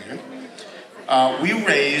being here. We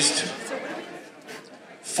raised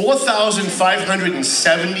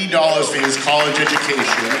 $4,570 for his college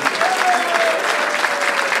education.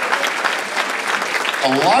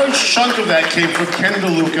 A large chunk of that came from Ken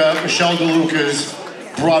DeLuca, Michelle DeLuca's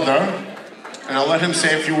brother, and I'll let him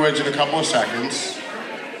say a few words in a couple of seconds.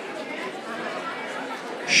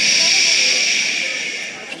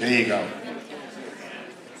 Shh. There you go.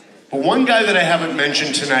 But one guy that I haven't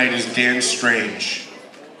mentioned tonight is Dan Strange.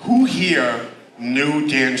 Who here knew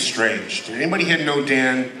Dan Strange? Did anybody here know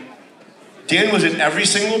Dan? Dan was at every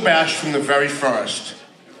single bash from the very first.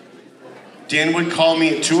 Dan would call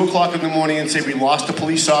me at 2 o'clock in the morning and say, we lost a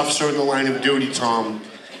police officer in the line of duty, Tom.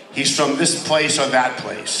 He's from this place or that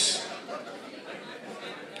place.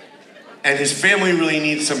 And his family really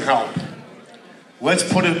needs some help. Let's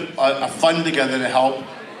put a fund together to help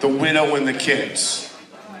the widow and the kids.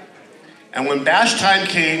 And when bash time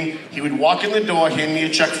came, he would walk in the door, hand me a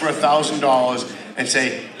check for $1,000 and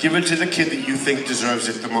say, give it to the kid that you think deserves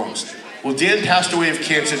it the most. Well, Dan passed away of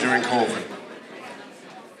cancer during COVID.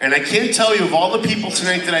 And I can't tell you of all the people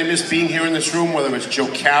tonight that I miss being here in this room, whether it's Joe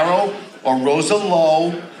Carroll or Rosa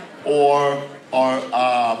Lowe or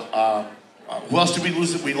who else did we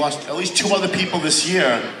lose? We lost at least 2 other people this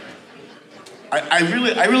year.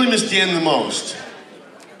 I really miss Dan the most,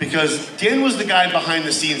 because Dan was the guy behind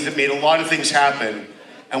the scenes that made a lot of things happen.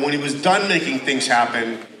 And when he was done making things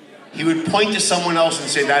happen, he would point to someone else and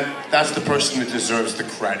say that's the person that deserves the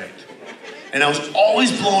credit. And I was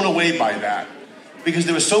always blown away by that, because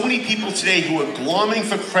there are so many people today who are glomming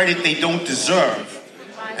for credit they don't deserve.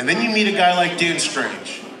 And then you meet a guy like Dan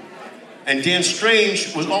Strange. And Dan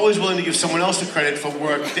Strange was always willing to give someone else the credit for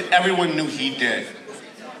work that everyone knew he did.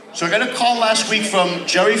 So I got a call last week from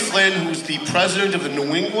Jerry Flynn, who's the president of the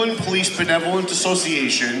New England Police Benevolent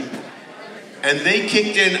Association, and they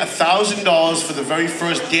kicked in $1,000 for the very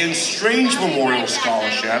first Dan Strange Memorial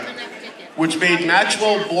Scholarship, which made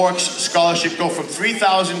Maxwell Bork's scholarship go from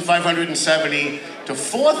 $3,570 to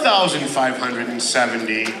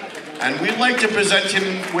 $4,570. And we'd like to present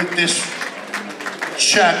him with this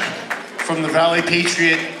check from the Valley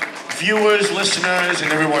Patriot viewers, listeners,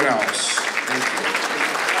 and everyone else. Thank you.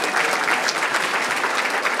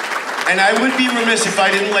 And I would be remiss if I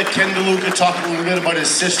didn't let Ken DeLuca talk a little bit about his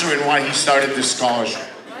sister and why he started this scholarship.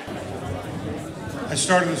 I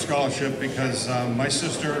started the scholarship because my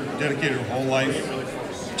sister dedicated her whole life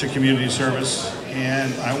to community service,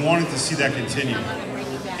 and I wanted to see that continue.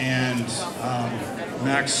 And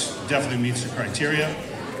Max definitely meets the criteria.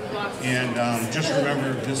 And just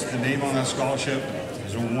remember, the name on that scholarship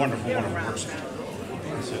is a wonderful, wonderful person.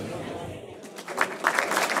 That's it.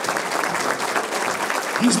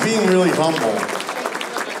 He's being really humble,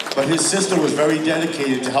 but his sister was very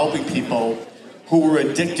dedicated to helping people who were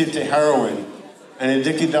addicted to heroin and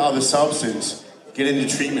addicted to other substances get into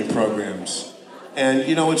treatment programs. And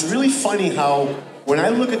you know, it's really funny how when I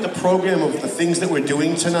look at the program of the things that we're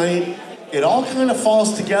doing tonight, it all kind of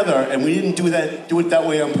falls together, and we didn't do it that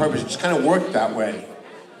way on purpose. It just kind of worked that way.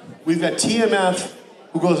 We've got TMF,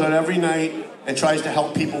 who goes out every night and tries to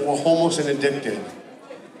help people who are homeless and addicted.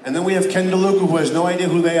 And then we have Ken DeLuca, who has no idea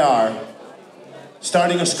who they are,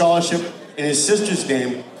 starting a scholarship in his sister's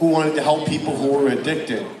name, who wanted to help people who were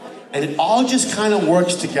addicted. And it all just kind of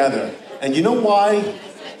works together. And you know why?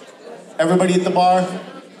 Everybody at the bar?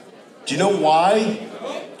 Do you know why?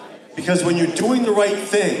 Because when you're doing the right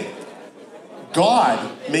thing,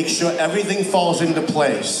 God makes sure everything falls into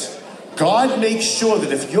place. God makes sure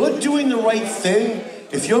that if you're doing the right thing,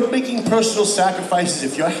 if you're making personal sacrifices,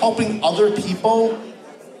 if you're helping other people,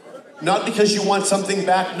 not because you want something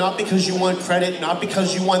back, not because you want credit, not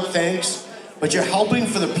because you want thanks, but you're helping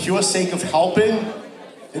for the pure sake of helping,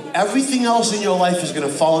 then everything else in your life is going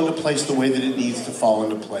to fall into place the way that it needs to fall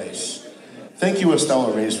into place. Thank you,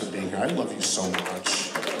 Estella Reyes, for being here. I love you so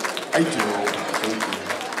much. I do. Thank you.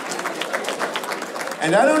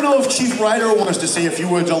 And I don't know if Chief Ryder wants to say a few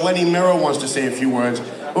words or Lenny Mirror wants to say a few words,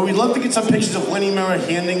 but we'd love to get some pictures of Lenny Mirror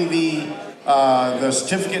handing the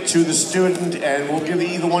certificate to the student, and we'll give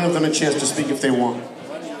either one of them a chance to speak if they want.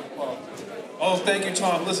 Oh, thank you,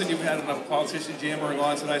 Tom. Listen, you've had enough politician jammering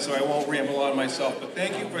on tonight, so I won't ramble on myself. But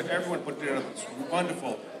thank you for everyone putting together this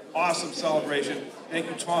wonderful, awesome celebration. Thank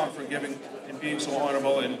you, Tom, for giving and being so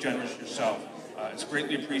honorable and generous yourself. It's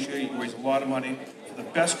greatly appreciated. You raise a lot of money for the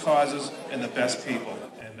best causes and the best people.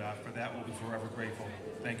 And for that, we'll be forever grateful.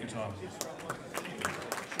 Thank you, Tom.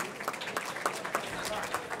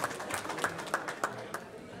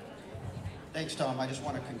 Thanks, Tom. I just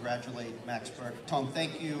want to congratulate Max Burke. Tom,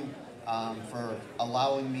 thank you for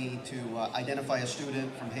allowing me to identify a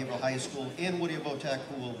student from Haverhill High School and Whittier Votech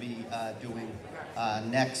who will be doing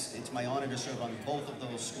next. It's my honor to serve on both of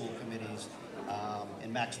those school committees.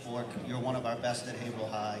 And Max Burke, you're one of our best at Haverhill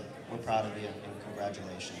High. We're proud of you, and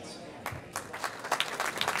congratulations.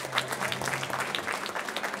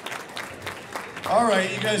 All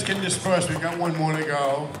right, you guys can disperse. We've got one more to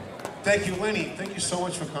go. Thank you, Lenny. Thank you so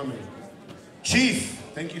much for coming. Chief,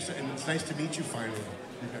 thank you, and it's nice to meet you finally.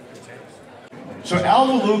 So Al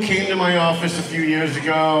Malou came to my office a few years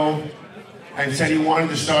ago and said he wanted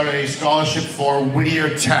to start a scholarship for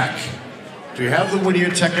Whittier Tech. Do you have the Whittier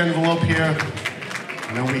Tech envelope here?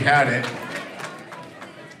 No, we had it.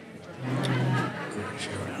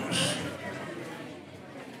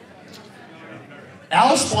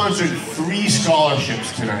 Al sponsored 3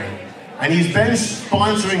 scholarships tonight, and he's been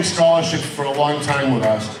sponsoring scholarships for a long time with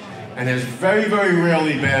us, and has very, very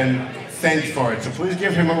rarely been thanked for it. So please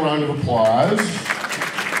give him a round of applause.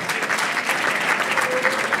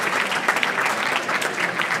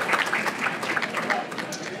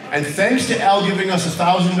 And thanks to Al giving us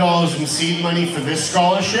 $1,000 in seed money for this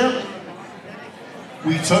scholarship,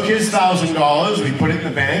 we took his $1,000, we put it in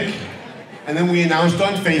the bank, and then we announced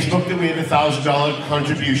on Facebook that we had a $1,000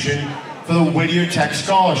 contribution for the Whittier Tech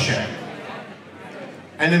Scholarship.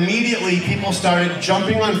 And immediately people started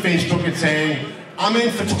jumping on Facebook and saying, I'm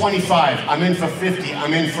in for 25, I'm in for 50,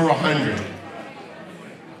 I'm in for 100.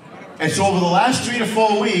 And so over the last 3 to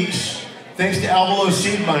 4 weeks, thanks to Al Malou's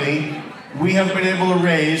seed money, we have been able to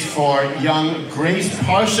raise for young Grace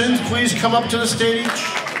Parsons. Please come up to the stage.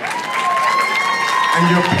 And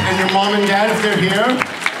your mom and dad, if they're here,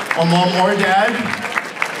 or mom or dad,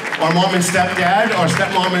 or mom and stepdad, or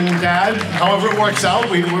stepmom and dad, however it works out,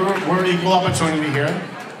 we're equal opportunity here.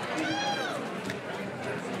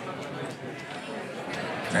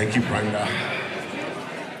 Thank you, Brenda.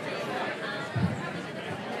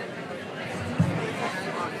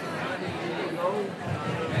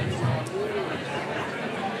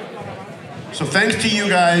 So thanks to you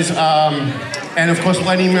guys, and of course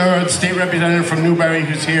Lenny Mirror, state representative from Newbury,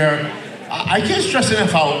 who's here. I can't stress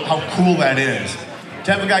enough how cool that is.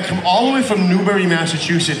 To have a guy come all the way from Newbury,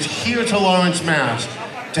 Massachusetts, here to Lawrence, Mass,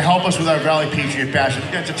 to help us with our Valley Patriot Bash.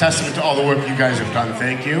 That's a testament to all the work you guys have done.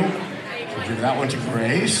 Thank you. We'll give that one to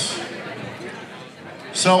Grace.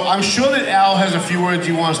 So I'm sure that Al has a few words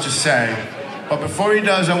he wants to say, but before he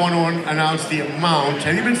does, I want to announce the amount.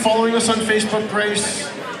 Have you been following us on Facebook, Grace?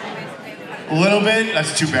 A little bit?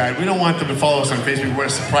 That's too bad. We don't want them to follow us on Facebook. We want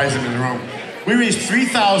to surprise them in the room. We raised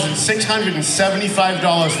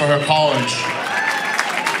 $3,675 for her college.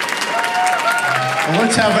 And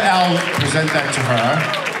let's have Al present that to her.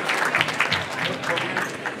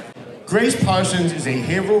 Grace Parsons is a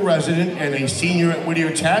Haverhill resident and a senior at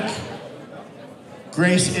Whittier Tech.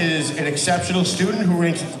 Grace is an exceptional student who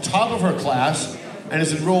ranks at the top of her class and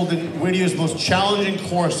is enrolled in Whittier's most challenging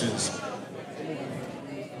courses.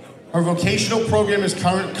 Her vocational program is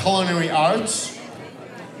current culinary arts.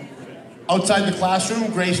 Outside the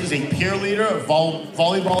classroom, Grace is a peer leader, a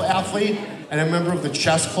volleyball athlete, and a member of the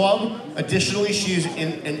chess club. Additionally, she is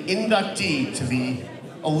an inductee to the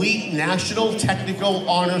Elite National Technical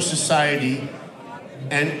Honor Society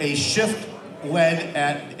and a shift led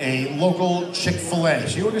at a local Chick-fil-A.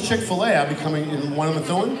 So you work at Chick-fil-A, I'll be coming in one of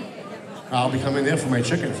Methuen. I'll be coming there for my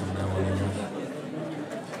chicken from now on.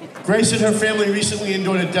 Grace and her family recently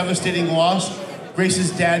endured a devastating loss.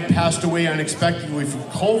 Grace's dad passed away unexpectedly from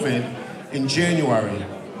COVID in January.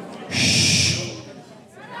 Shh.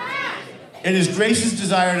 It is Grace's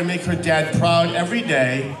desire to make her dad proud every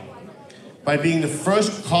day by being the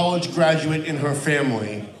first college graduate in her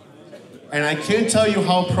family. And I can't tell you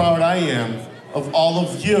how proud I am of all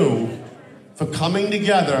of you for coming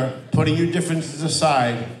together, putting your differences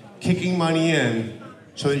aside, kicking money in,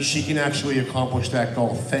 so that she can actually accomplish that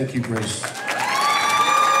goal. Thank you, Grace.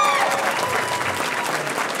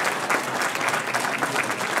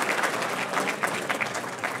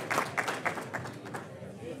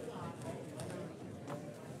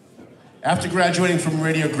 After graduating from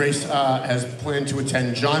radio, Grace has planned to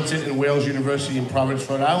attend Johnson and Wales University in Providence,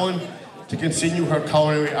 Rhode Island to continue her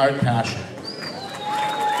culinary art passion. Do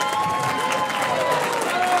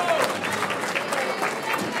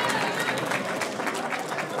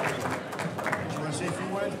you want to say a few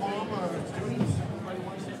words, Mom, students?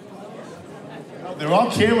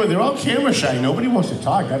 They're all camera shy. Nobody wants to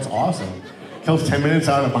talk. That's awesome. Kills 10 minutes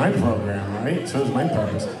out of my program, right? So is my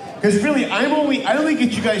purpose. Because really, I only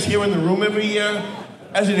get you guys here in the room every year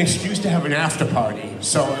as an excuse to have an after party.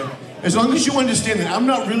 So as long as you understand that I'm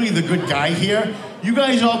not really the good guy here, you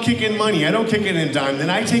guys all kick in money. I don't kick in a dime.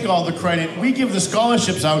 Then I take all the credit. We give the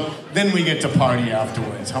scholarships out. Then we get to party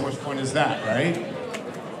afterwards. How much fun is that, right?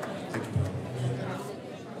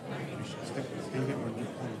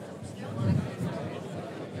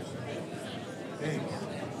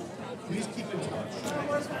 Please keep in touch.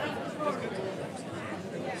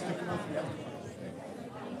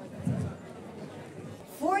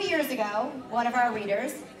 4 years ago, one of our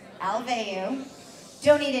readers, Al Vayu,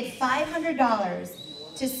 donated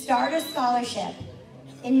 $500 to start a scholarship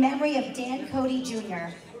in memory of Dan Cody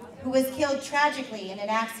Jr., who was killed tragically in an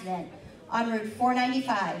accident on Route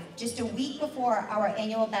 495 just a week before our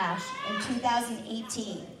annual bash in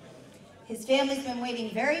 2018. His family's been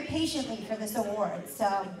waiting very patiently for this award,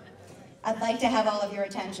 so I'd like to have all of your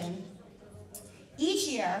attention. Each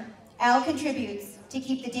year, Al contributes to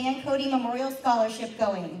keep the Dan Cody Memorial Scholarship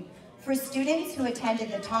going for students who attended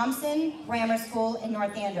the Thompson Grammar School in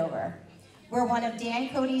North Andover, where one of Dan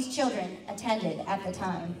Cody's children attended at the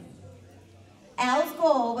time. Al's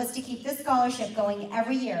goal was to keep this scholarship going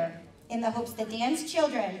every year in the hopes that Dan's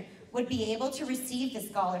children would be able to receive the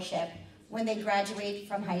scholarship when they graduate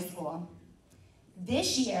from high school.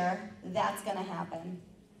 This year, that's gonna happen.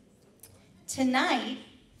 Tonight,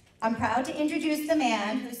 I'm proud to introduce the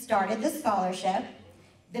man who started the scholarship,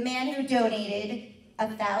 the man who donated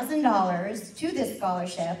 $1,000 to this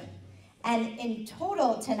scholarship, and in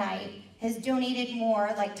total tonight has donated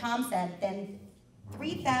more, like Tom said, than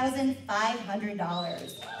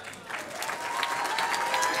 $3,500.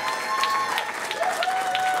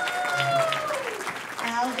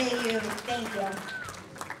 Al Vayu, thank you.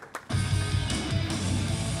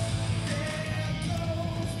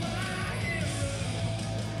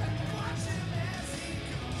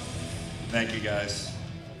 Thank you, guys.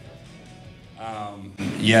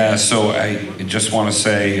 Yeah, so I just want to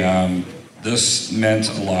say this meant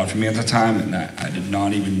a lot for me at the time, and I did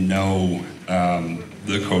not even know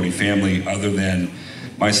the Cody family other than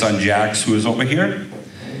my son Jax, who is over here,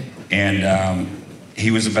 and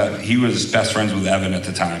he was best friends with Evan at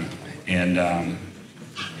the time, and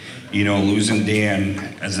you know, losing Dan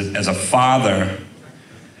as a father,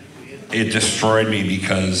 it destroyed me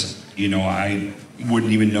because, you know, I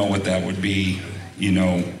wouldn't even know what that would be, you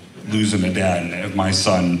know, losing a dad of my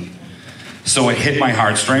son. So it hit my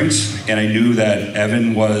heartstrings, and I knew that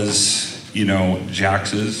Evan was, you know,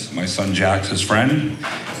 my son Jax's friend.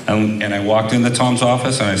 And I walked into Tom's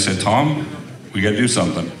office and I said, Tom, we gotta do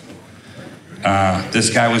something.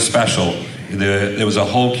 This guy was special. There was a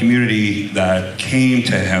whole community that came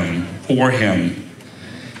to him, for him,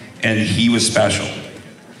 and he was special.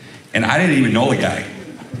 And I didn't even know the guy.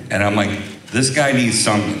 And I'm like, this guy needs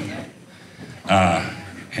something.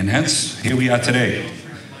 And hence, here we are today.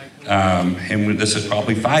 And this is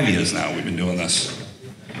probably 5 years now we've been doing this.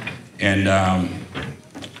 And,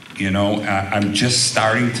 you know, I'm just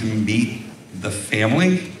starting to meet the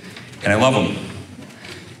family, and I love them.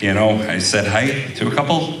 You know, I said hi to a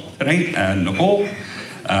couple tonight, and Nicole.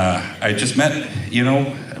 I just met, you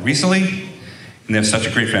know, recently, and they're such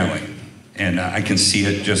a great family. And I can see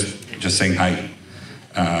it just saying hi.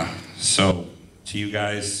 So to you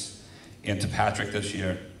guys and to Patrick this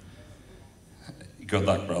year, good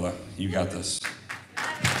luck, brother. You got this.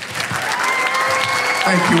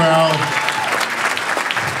 Thank you, Al.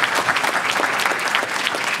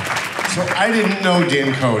 So I didn't know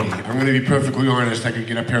Dan Cody. I'm going to be perfectly honest. I could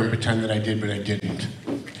get up here and pretend that I did, but I didn't.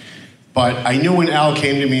 But I knew when Al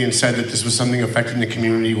came to me and said that this was something affecting the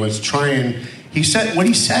community, what he said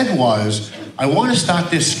was, I want to start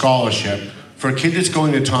this scholarship for a kid that's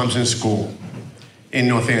going to Thompson School in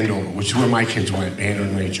North Andover, which is where my kids went, Hannah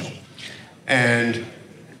and Rachel. And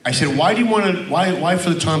I said, why for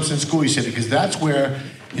the Thompson School? He said, because that's where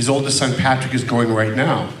his oldest son, Patrick, is going right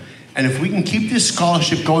now. And if we can keep this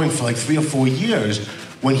scholarship going for like 3 or 4 years,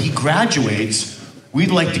 when he graduates,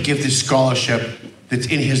 we'd like to give this scholarship that's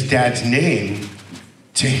in his dad's name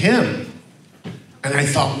to him. And I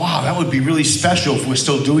thought, wow, that would be really special if we're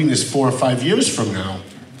still doing this 4 or 5 years from now.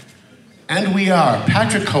 And we are.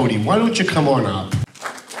 Patrick Cody, why don't you come on up?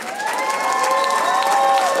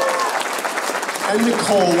 And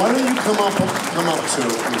Nicole, why don't you come up too,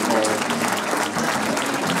 Nicole?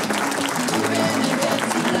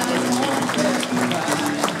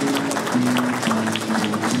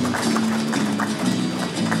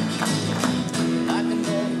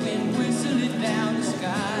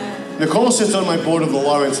 Nicole sits on my board of the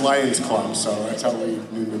Lawrence Lions Club, so that's how we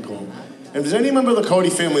knew Nicole. If there's any member of the Cody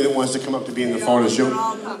family that wants to come up to be in the photo shoot,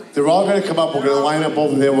 they're all going to come up. We're going to line up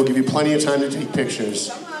over there. We'll give you plenty of time to take pictures.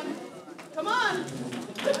 Come on.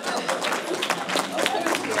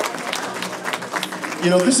 You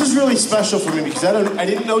know, this is really special for me because I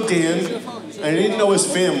didn't know Dan, I didn't know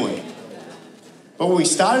his family. But when we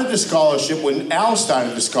started the scholarship, when Al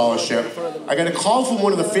started the scholarship, I got a call from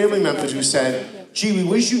one of the family members who said, gee, we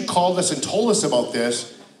wish you'd called us and told us about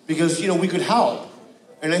this because, you know, we could help.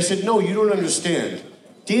 And I said, no, you don't understand.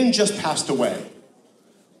 Dan just passed away.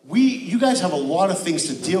 You guys have a lot of things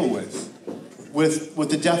to deal with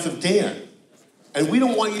the death of Dan. And we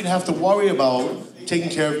don't want you to have to worry about taking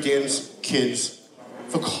care of Dan's kids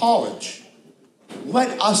for college.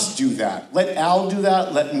 Let us do that. Let Al do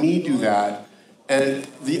that. Let me do that. And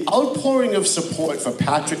the outpouring of support for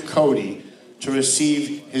Patrick Cody to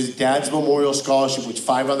receive his dad's memorial scholarship, which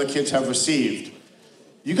 5 other kids have received,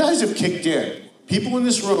 you guys have kicked in. People in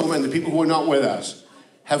this room and the people who are not with us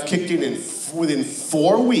have kicked in within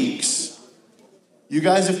 4 weeks. You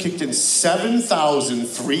guys have kicked in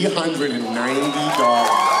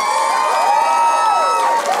 $7,390.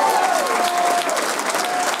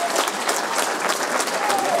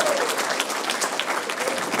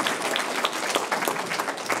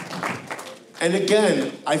 And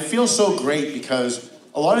again, I feel so great because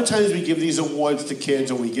a lot of times we give these awards to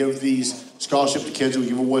kids or we give these scholarships to kids or we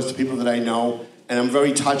give awards to people that I know, and I'm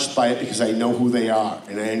very touched by it because I know who they are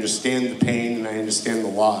and I understand the pain and I understand the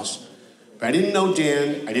loss. But I didn't know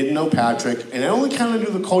Dan, I didn't know Patrick, and I only kind of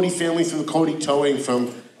knew the Cody family through the Cody towing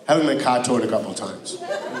from having my car towed a couple of times.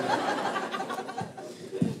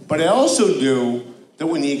 But I also knew that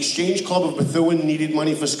when the Exchange Club of Bethune needed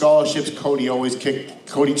money for scholarships, Cody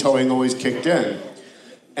Towing always kicked in.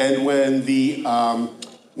 And when the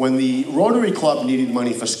Rotary Club needed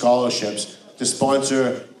money for scholarships to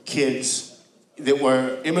sponsor kids that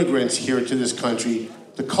were immigrants here to this country,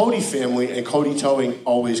 the Cody family and Cody Towing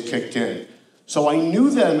always kicked in. So I knew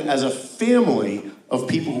them as a family of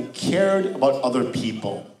people who cared about other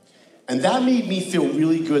people. And that made me feel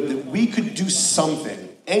really good that we could do something,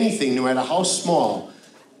 anything, no matter how small,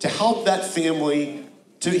 to help that family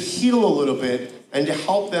to heal a little bit and to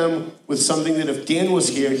help them with something that if Dan was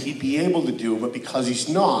here, he'd be able to do, but because he's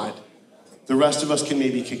not, the rest of us can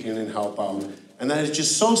maybe kick in and help out. And that is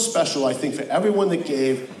just so special, I think, for everyone that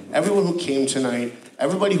gave, everyone who came tonight,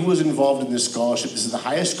 everybody who was involved in this scholarship. This is the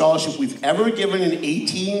highest scholarship we've ever given in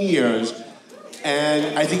 18 years,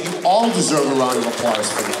 and I think you all deserve a round of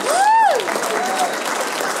applause for this.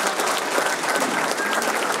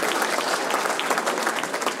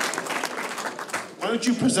 Why don't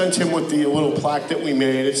you present him with the little plaque that we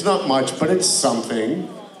made? It's not much, but it's something.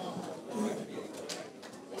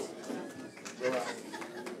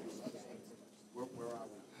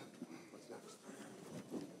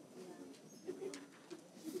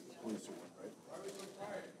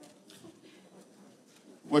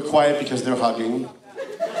 We're quiet because they're hugging.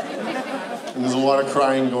 And there's a lot of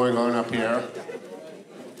crying going on up here.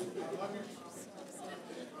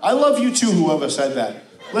 I love you too, whoever said that.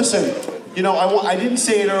 Listen, you know, I didn't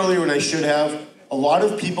say it earlier and I should have. A lot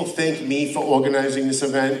of people thank me for organizing this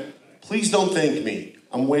event. Please don't thank me.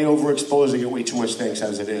 I'm way overexposed. I get way too much thanks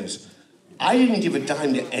as it is. I didn't give a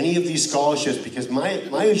dime to any of these scholarships because my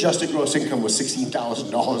adjusted gross income was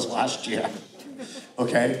 $16,000 last year.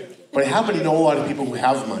 Okay? But I happen to know a lot of people who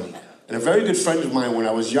have money. And a very good friend of mine when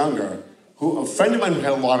I was younger, a friend of mine who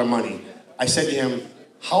had a lot of money, I said to him,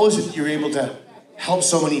 how is it you're able to help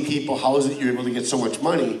so many people? How is it you're able to get so much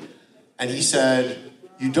money? And he said,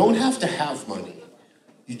 you don't have to have money.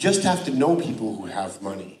 You just have to know people who have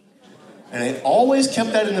money. And I always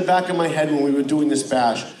kept that in the back of my head when we were doing this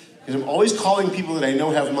bash, because I'm always calling people that I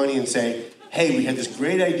know have money and say, hey, we had this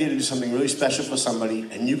great idea to do something really special for somebody,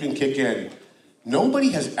 and you can kick in.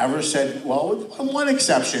 Nobody has ever said, well, with one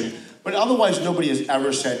exception, but otherwise nobody has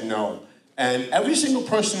ever said no. And every single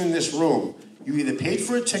person in this room, you either paid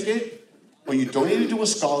for a ticket, or you donated to a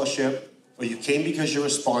scholarship, or you came because you're a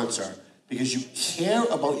sponsor, because you care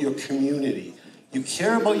about your community. You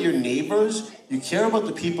care about your neighbors, you care about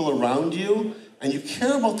the people around you, and you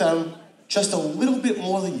care about them just a little bit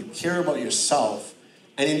more than you care about yourself.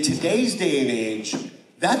 And in today's day and age,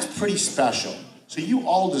 that's pretty special. So you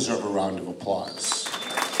all deserve a round of applause.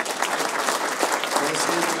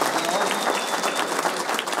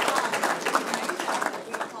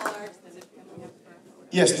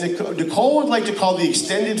 Yes, Nicole would like to call the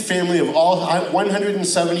extended family of all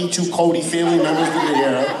 172 Cody family members that are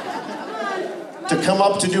here to come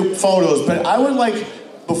up to do photos. But I would like,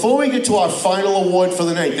 before we get to our final award for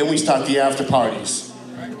the night, then we start the after parties.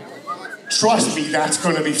 Trust me, that's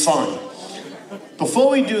going to be fun.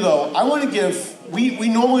 Before we do though, I want to give, we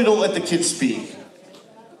normally don't let the kids speak,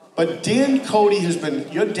 but Dan Cody has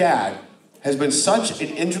been, your dad, has been such an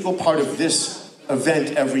integral part of this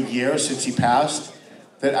event every year since he passed,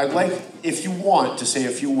 that I'd like, if you want to say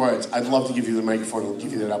a few words, I'd love to give you the microphone and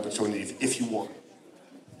give you that opportunity if you want.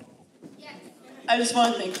 I just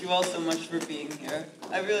want to thank you all so much for being here.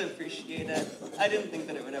 I really appreciate it. I didn't think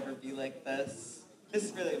that it would ever be like this. This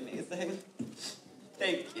is really amazing.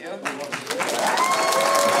 Thank you.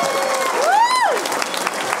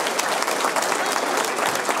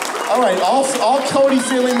 All right, all Cody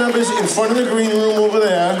family members in front of the green room over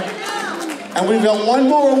there. And we've got one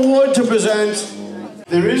more award to present.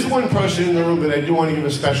 There is one person in the room that I do want to give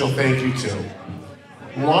a special thank you to.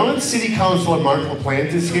 Lawrence City Councilor Mark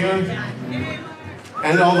LaPlante is here.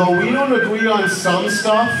 And although we don't agree on some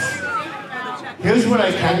stuff, here's what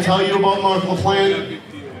I can tell you about Mark LaPlante.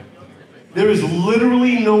 There is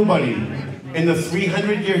literally nobody in the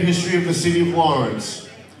 300-year history of the city of Lawrence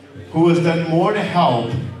who has done more to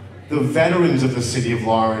help the veterans of the city of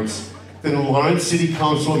Lawrence than Lawrence City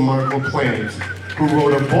Councilor Mark LaPlante, who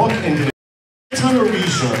wrote a book and did a ton of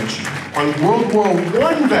research on World War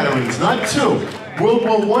I veterans, not two, World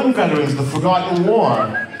War I veterans, the Forgotten War.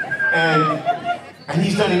 And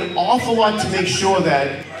he's done an awful lot to make sure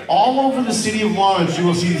that all over the city of Lawrence, you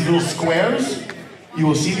will see these little squares, you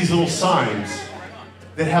will see these little signs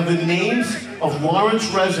that have the names of Lawrence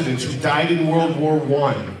residents who died in World War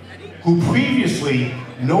I, who previously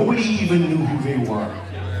nobody even knew who they were.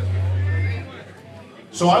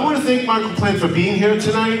 So I want to thank Mark LaPlante for being here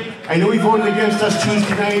tonight. I know he voted against us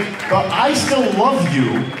Tuesday night, but I still love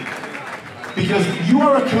you because you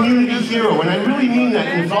are a community hero, and I really mean that.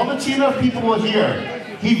 And if all the TNF people were here,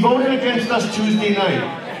 he voted against us Tuesday night.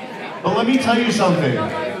 But let me tell you something.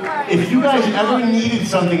 If you guys ever needed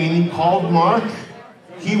something and you called Mark,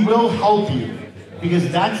 he will help you, because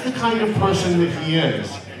that's the kind of person that he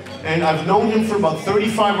is. And I've known him for about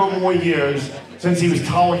 35 or more years, since he was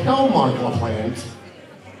Tower Hill Mark LaPlante,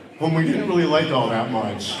 when we didn't really like all that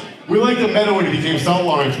much. We liked the Meadow when he became South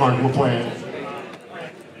Lawrence Mark LaPlante.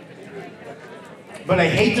 But I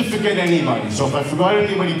hate to forget anybody, so if I forgot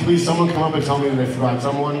anybody, please someone come up and tell me that I forgot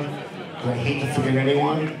someone, because I hate to forget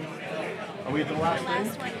anyone. Are we at the last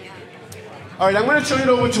thing? All right, I'm going to turn it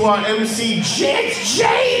over to our MC,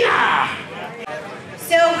 Jana!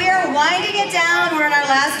 So we are winding it down. We're in our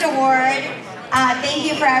last award. Thank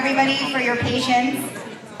you for everybody for your patience.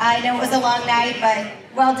 I know it was a long night, but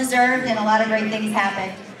well-deserved, and a lot of great things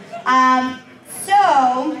happened.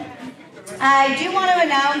 So I do want to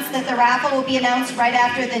announce that the raffle will be announced right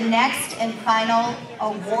after the next and final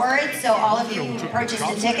award. So all of you who purchased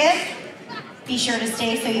a ticket, be sure to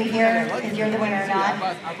stay so you hear if you're the winner or not.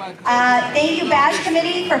 Thank you, Bash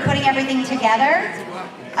Committee, for putting everything together.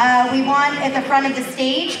 We want at the front of the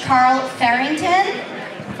stage, Carl Farrington.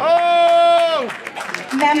 Oh!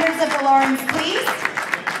 Members of the Lawrence Police,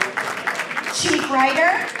 Chief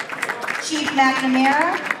Ryder, Chief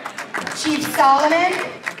McNamara, Chief Solomon,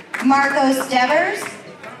 Marcos Devers,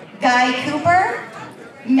 Guy Cooper,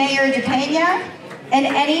 Mayor DePena, and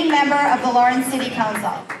any member of the Lawrence City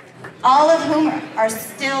Council, all of whom are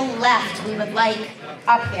still left we would like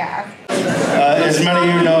up here. As many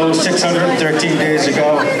of you know, 613 days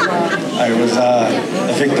ago, I was a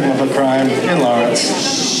victim of a crime in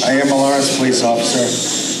Lawrence. I am a Lawrence police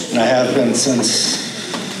officer, and I have been since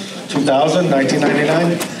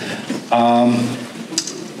 1999.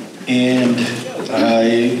 And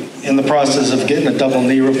in the process of getting a double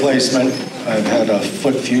knee replacement, I've had a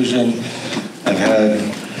foot fusion, I've had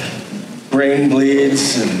brain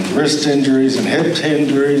bleeds and wrist injuries and hip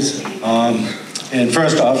injuries. And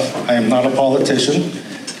first off, I am not a politician,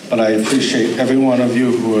 but I appreciate every one of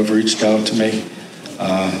you who have reached out to me.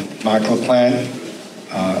 Mark LaPlante,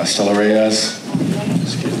 Estella Reyes,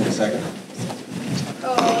 excuse me a second.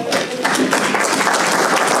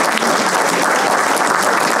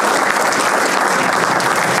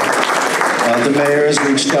 mayor has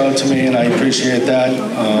reached out to me, and I appreciate that.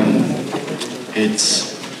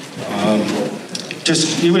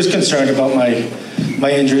 He was concerned about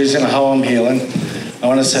my injuries and how I'm healing. I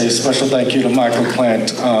want to say a special thank you to Michael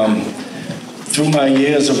Plant. Through my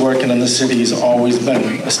years of working in the city, he's always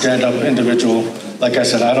been a stand-up individual. Like I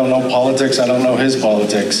said, I don't know politics, I don't know his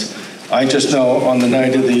politics. I just know on the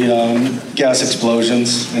night of the gas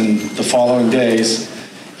explosions and the following days,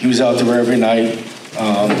 he was out there every night.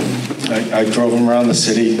 I drove him around the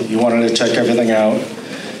city. He wanted to check everything out.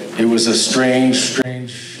 It was a strange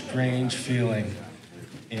feeling.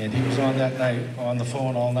 And he was on that night, on the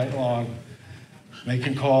phone all night long,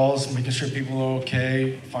 making calls, making sure people are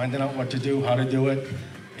okay, finding out what to do, how to do it.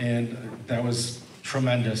 And that was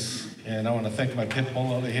tremendous. And I want to thank my pit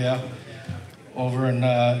bull over here, over in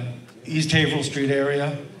East Haverhill Street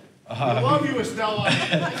area. I love you, Estella.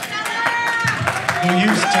 Who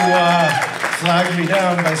used to flag me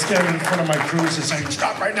down by standing in front of my cruiser saying,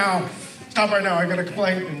 stop right now, I got a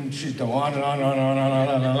complaint. And she'd go on and on and on and on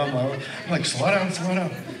and on. I'm like, slow down.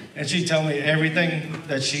 And she'd tell me everything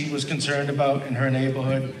that she was concerned about in her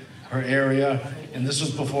neighborhood, her area. And this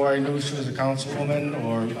was before I knew she was a councilwoman,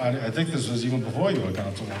 or I think this was even before you were a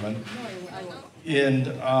councilwoman. And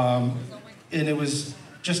it was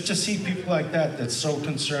just to see people like that that's so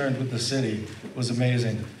concerned with the city was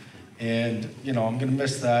amazing. And, I'm going to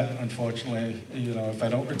miss that, unfortunately, if I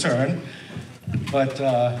don't return. But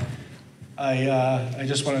I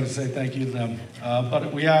just wanted to say thank you to them.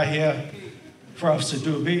 But we are here for Officer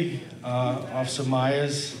Doobie, Officer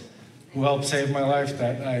Myers, who helped save my life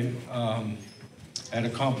that night. I had a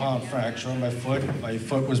compound fracture on my foot. My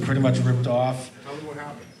foot was pretty much ripped off. Tell me what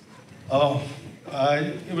happened. Oh,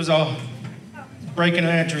 it was a break and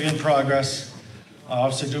entry in progress.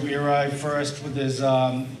 Officer Doobie arrived first with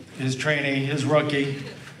his trainee, his rookie.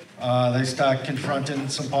 They start confronting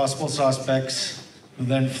some possible suspects, who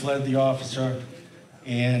then fled the officer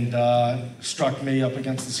and struck me up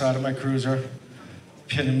against the side of my cruiser,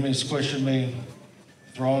 pinning me, squishing me,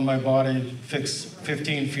 throwing my body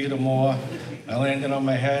 15 feet or more. I landed on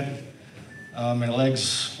my head. My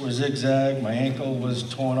legs were zigzag. My ankle was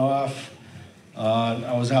torn off.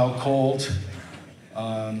 I was out cold.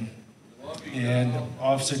 And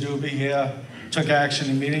Officer Doobie here took action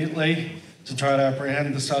immediately to try to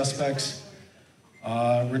apprehend the suspects.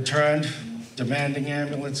 Returned, demanding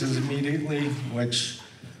ambulances immediately, which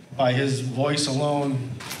by his voice alone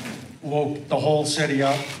woke the whole city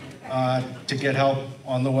up to get help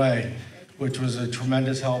on the way, which was a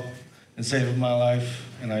tremendous help in saving my life,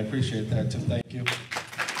 and I appreciate that too. Thank you.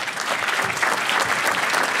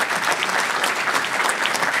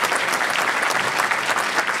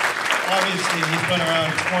 Obviously, he's been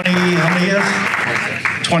around how many years?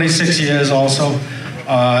 26 years also.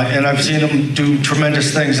 And I've seen him do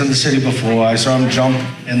tremendous things in the city before. I saw him jump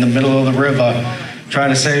in the middle of the river trying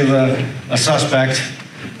to save a suspect,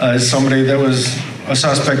 somebody that was a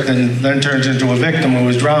suspect and then turns into a victim who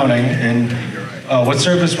was drowning. And what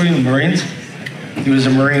service were you in? Marines? He was a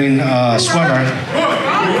Marine swimmer.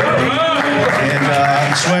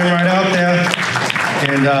 And swam right out there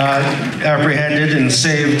and apprehended and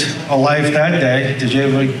saved a life that day. Did you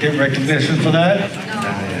ever get recognition for that?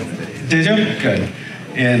 Did you? Good.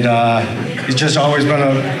 And he's just always been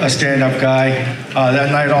a stand-up guy.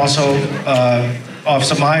 That night also,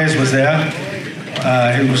 Officer Myers was there.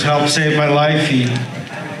 He was helped save my life. He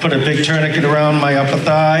put a big tourniquet around my upper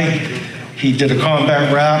thigh. He did a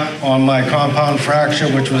combat wrap on my compound fracture,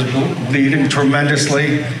 which was bleeding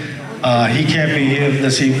tremendously. He can't be here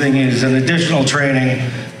this evening. He's in additional training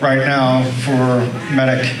right now for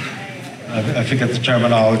medic, I forget the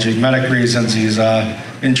terminology, medic reasons. He's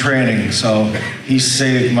in training. So he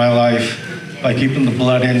saved my life by keeping the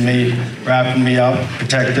blood in me, wrapping me up,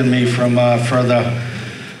 protecting me from further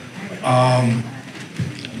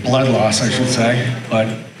blood loss, I should say. But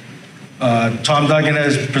Tom Duggan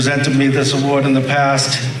has presented me this award in the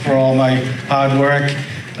past for all my hard work.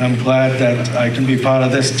 And I'm glad that I can be part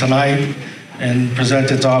of this tonight and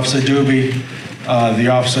present it to Officer Doobie, the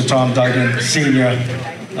Officer Tom Duggan Senior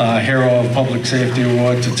Hero of Public Safety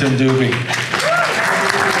Award to Tim Doobie.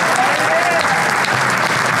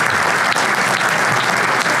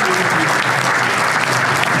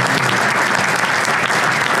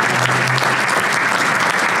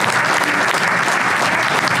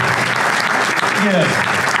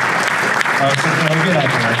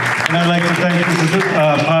 And I'd like to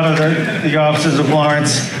thank part of the officers of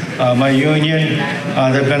Lawrence, my union.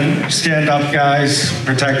 They've been stand-up guys,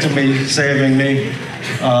 protecting me, saving me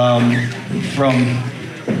from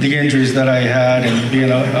the injuries that I had and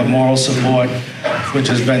being a moral support, which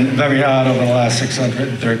has been very hard over the last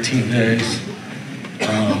 613 days.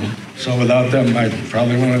 So without them, I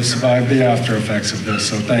probably wouldn't have survived the after effects of this.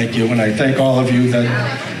 So thank you, and I thank all of you that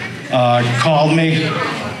called me,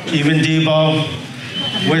 even Debo,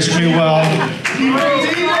 wished me well.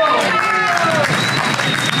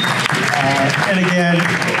 And again,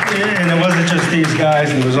 and it wasn't just these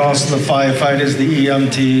guys, there was also the firefighters, the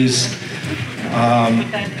EMTs,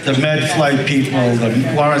 the med flight people, the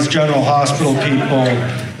Lawrence General Hospital people,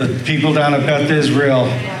 the people down at Beth Israel.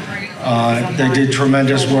 They did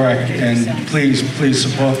tremendous work, and please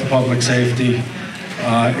support the public safety.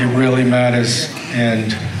 It really matters.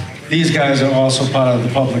 And these guys are also part of the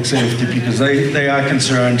public safety because they are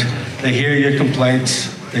concerned. They hear your complaints.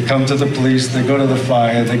 They come to the police, they go to the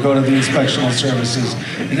fire, they go to the inspectional services,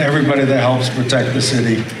 and everybody that helps protect the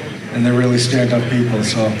city. And they're really stand-up people,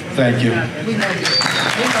 so thank you.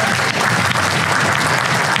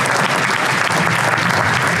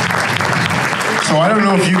 So I don't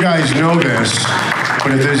know if you guys know this,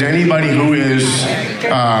 but if there's anybody who is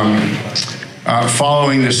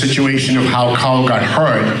following the situation of how Carl got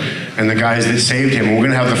hurt and the guys that saved him, we're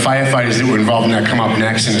gonna have the firefighters that were involved in that come up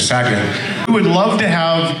next in a second. We would love to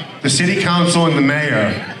have the city council and the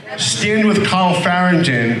mayor stand with Carl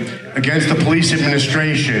Farrington against the police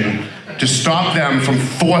administration to stop them from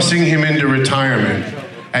forcing him into retirement.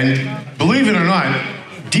 And believe it or not,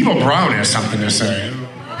 Debo Brown has something to say.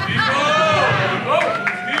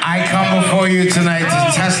 I come before you tonight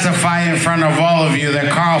to testify in front of all of you that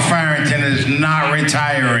Carl Farrington is not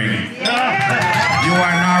retiring. You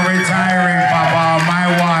are not retiring, Papa. On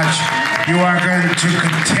my watch, you are going to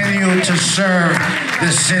continue to serve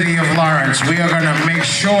the city of Lawrence. We are going to make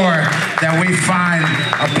sure that we find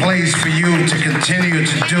a place for you to continue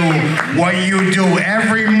to do what you do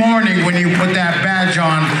every morning when you put that badge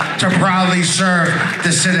on to proudly serve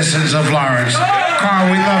the citizens of Lawrence.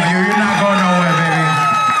 Carl, we love you. You're not going nowhere, baby.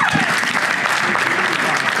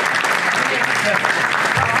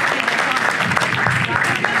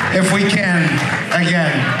 If we can,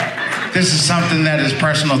 again, this is something that is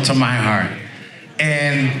personal to my heart.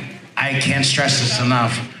 And I can't stress this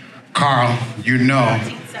enough. Carl, you know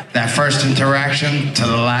that first interaction to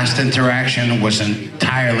the last interaction was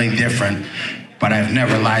entirely different, but I've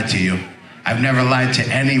never lied to you. I've never lied to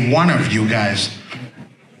any one of you guys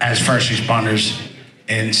as first responders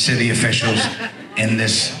and city officials in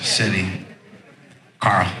this city.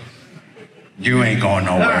 Carl, you ain't going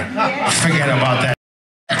nowhere. Forget about that.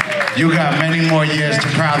 You got many more years to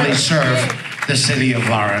proudly serve the city of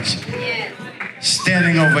Lawrence.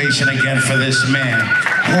 Standing ovation again for this man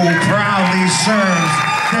who proudly serves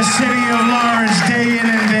the city of Lawrence day in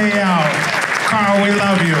and day out. Carl, we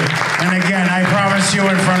love you. And again, I promise you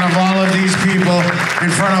in front of all of these people, in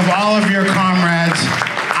front of all of your comrades,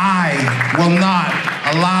 I will not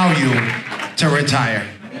allow you to retire.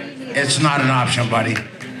 It's not an option, buddy.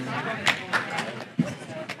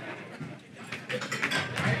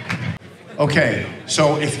 Okay,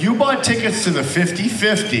 so if you bought tickets to the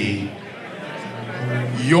 50-50,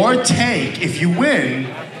 your take, if you win,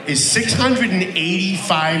 is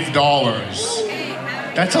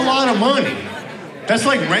 $685. That's a lot of money. That's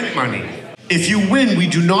like rent money. If you win, we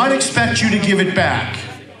do not expect you to give it back.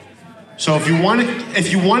 So if you want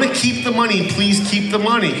to keep the money, please keep the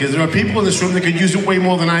money, because there are people in this room that could use it way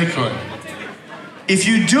more than I could. If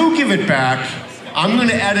you do give it back, I'm going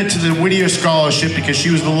to add it to the Whittier Scholarship because she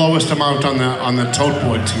was the lowest amount on the tote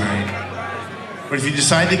board tonight. But if you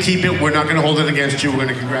decide to keep it, we're not going to hold it against you. We're going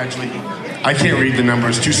to congratulate you. I can't read the number.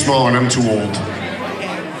 It's too small and I'm too old.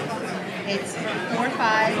 It's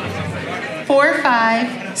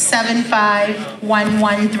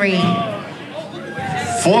 4575113.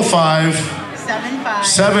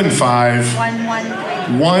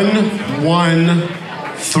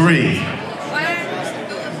 4575113.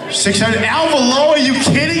 600. Alvalo, are you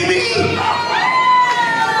kidding me?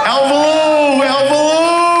 Alvalo.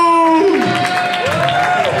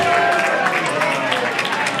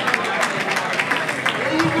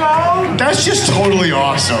 That's just totally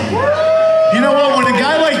awesome. You know what? When a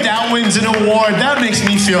guy like that wins an award, that makes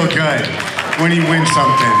me feel good when he wins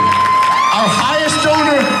something. Our highest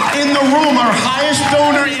donor in the room,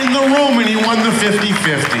 and he won the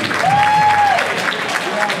 50-50.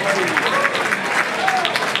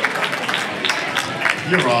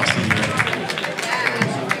 You're awesome, man.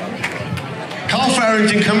 Carl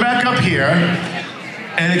Farrington, come back up here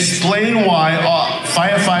and explain why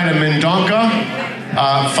firefighter Mendonca,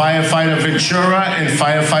 firefighter Ventura, and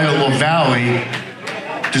firefighter LaValle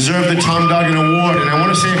deserve the Tom Duggan Award. And I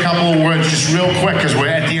want to say a couple of words just real quick because we're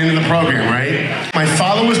at the end of the program, right? My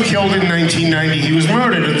father was killed in 1990. He was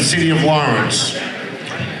murdered in the city of Lawrence.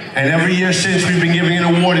 And every year since, we've been giving an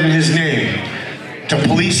award in his name. to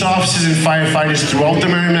police officers and firefighters throughout the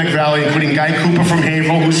Merrimack Valley, including Guy Cooper from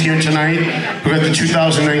Haverhill, who's here tonight, who got the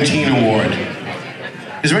 2019 award.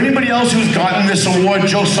 Is there anybody else who's gotten this award?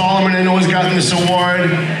 Joe Solomon, I know, has gotten this award.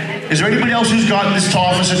 Is there anybody else who's gotten this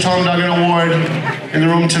Officer Tom Duggan award in the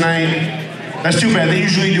room tonight? That's too bad. They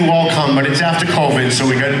usually do all come, but it's after COVID, so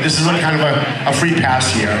this is kind of a free pass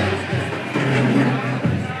here.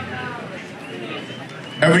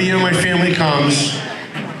 Every year my family comes.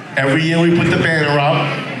 Every year we put the banner up.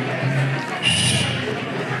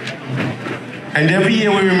 And every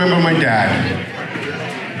year we remember my dad.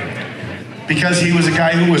 Because he was a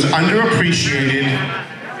guy who was underappreciated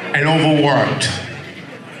and overworked.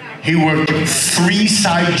 He worked 3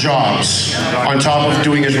 side jobs on top of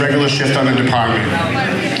doing his regular shift on the department.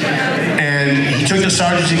 And he took the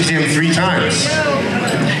sergeant's exam 3 times.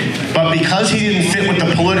 But because he didn't fit with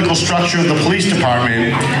the political structure of the police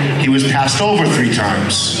department, he was passed over 3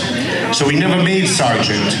 times. So he never made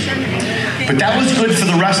sergeant. But that was good for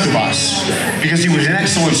the rest of us, because he was an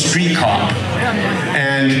excellent street cop.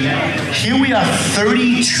 And here we are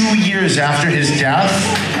 32 years after his death.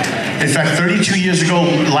 In fact, 32 years ago,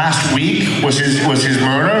 last week, was his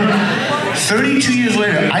murder. 32 years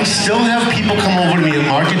later, I still have people come over to me at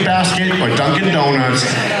Market Basket or Dunkin' Donuts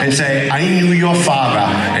and say, I knew your father,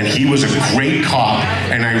 and he was a great cop,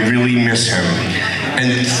 and I really miss him.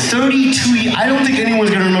 And 32, I don't think anyone's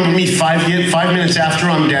gonna remember me 5 minutes after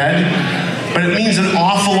I'm dead, but it means an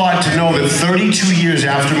awful lot to know that 32 years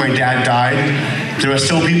after my dad died, there are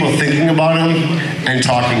still people thinking about him and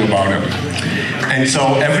talking about him. And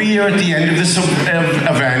so every year at the end of this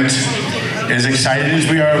event, as excited as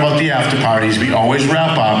we are about the after parties, we always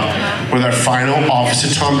wrap up with our final Officer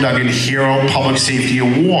Tom Duggan Hero Public Safety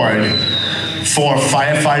Award for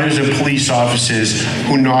firefighters and police officers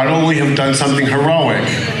who not only have done something heroic,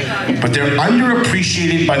 but they're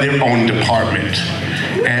underappreciated by their own department.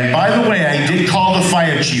 And by the way, I did call the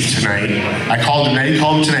fire chief tonight. I didn't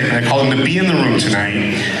call him tonight, but I called him to be in the room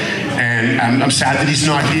tonight. And I'm sad that he's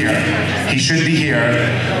not here. He should be here,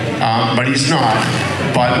 but he's not.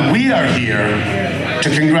 But we are here to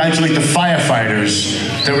congratulate the firefighters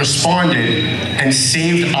that responded and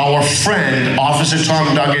saved our friend, Officer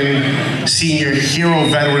Tom Duggan, Senior Hero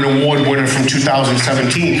Veteran Award winner from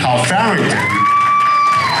 2017, Carl Farrington.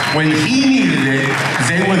 When he needed it,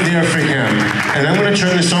 they were there for him. And I'm going to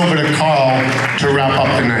turn this over to Carl to wrap up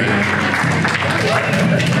the night.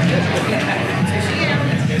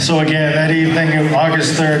 So again, that evening of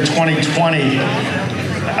August 3rd, 2020,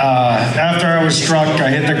 after I was struck, I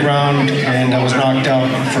hit the ground and I was knocked out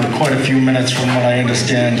for quite a few minutes from what I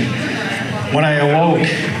understand. When I awoke,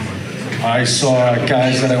 I saw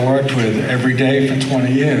guys that I worked with every day for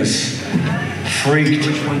 20 years, freaked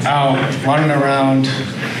out, running around,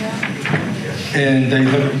 and they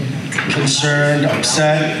looked concerned,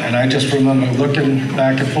 upset, and I just remember looking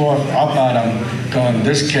back and forth up at them, going,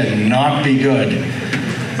 this cannot be good.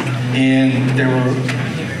 And they were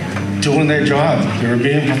doing their job. They were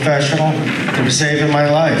being professional. They were saving my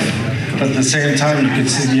life. But at the same time, you could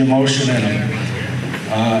see the emotion in them.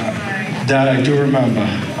 That I do remember.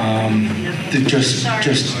 Just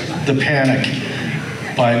the panic.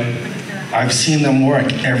 But I've seen them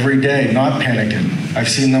work every day, not panicking. I've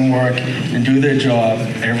seen them work and do their job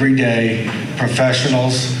every day.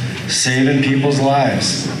 Professionals, saving people's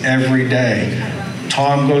lives every day.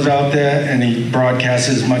 Tom goes out there and he broadcasts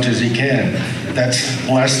as much as he can. That's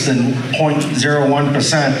less than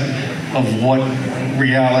 0.01% of what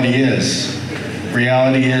reality is.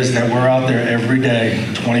 Reality is that we're out there every day,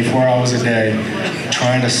 24 hours a day,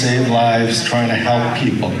 trying to save lives, trying to help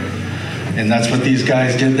people. And that's what these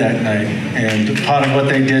guys did that night. And part of what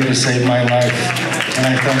they did was save my life. And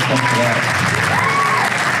I thank them for that.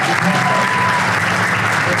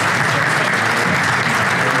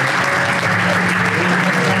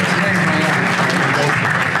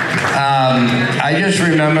 I just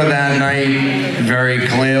remember that night very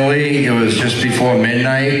clearly. It was just before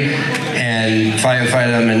midnight, and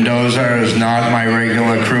Firefighter Mendoza is not my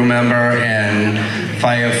regular crew member, and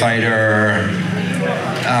Firefighter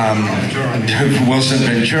Wilson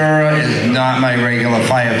Ventura is not my regular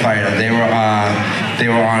firefighter. They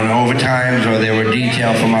were on overtimes or they were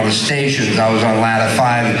detailed from other stations. I was on ladder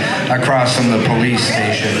 5 across from the police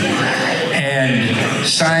station. And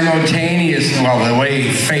simultaneous, well, the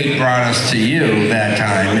way fate brought us to you that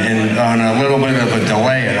time, and on a little bit of a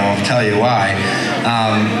delay, and I'll tell you why,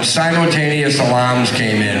 simultaneous alarms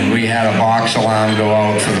came in. We had a box alarm go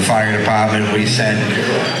out for the fire department. We sent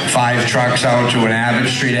 5 trucks out to an Abbott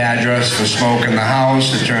Street address for smoke in the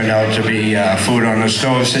house. It turned out to be a food on the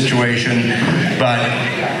stove situation, but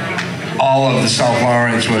all of the South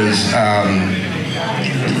Lawrence was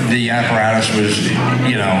the apparatus was,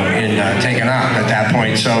 you know, taken up at that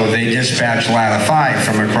point, so they dispatched Ladder 5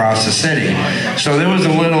 from across the city. So there was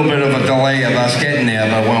a little bit of a delay of us getting there,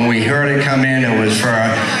 but when we heard it come in, it was for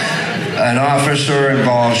an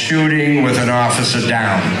officer-involved shooting with an officer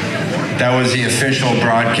down. That was the official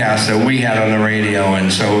broadcast that we had on the radio,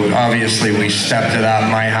 and so obviously we stepped it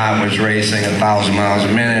up. My heart was racing 1,000 miles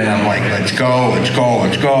a minute. I'm like, let's go, let's go,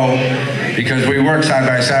 let's go. Because we work side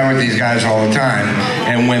by side with these guys all the time,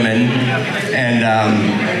 and women.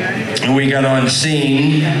 And we got on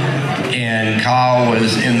scene, and Carl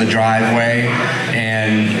was in the driveway,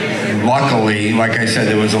 and luckily, like I said,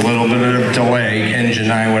 there was a little bit of delay. Engine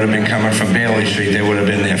 9 would have been coming from Bailey Street. They would have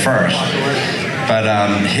been there first. But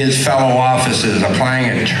his fellow officers applying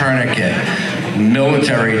a tourniquet,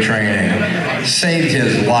 military training, saved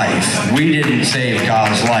his life. We didn't save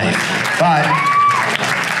Carl's life, but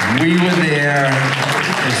we were there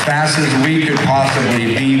as fast as we could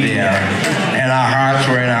possibly be there, and our hearts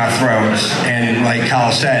were in our throats. And like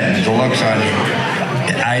Carl said, the looks on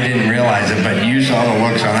you, I didn't realize it, but you saw the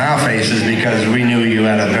looks on our faces because we knew you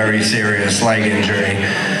had a very serious leg injury.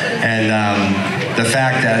 And the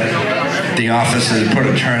fact that the officers put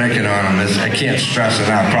a tourniquet on him, I can't stress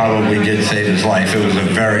enough, probably did save his life. It was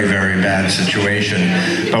a very, very bad situation.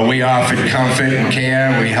 But we offered comfort and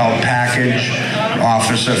care. We helped package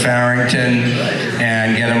Officer Farrington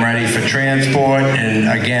and get him ready for transport. And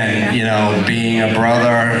again, you know, being a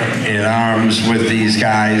brother in arms with these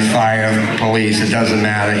guys, fire, police, it doesn't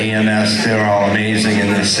matter, EMS, they're all amazing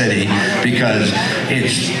in this city because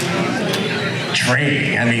it's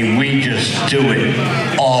training. I mean, we just do it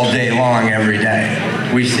all day long, every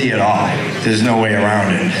day. We see it all. There's no way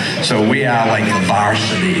around it. So we are like the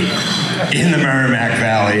varsity in the Merrimack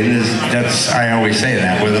Valley. And that's, I always say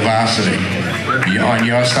that, we're the varsity. You're on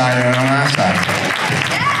your side and on our side.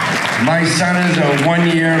 My son is a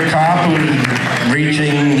one-year cop who's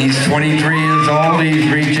reaching, he's 23 years old, he's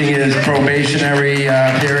reaching his probationary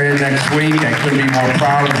period next week. I couldn't be more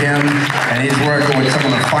proud of him. And he's working with some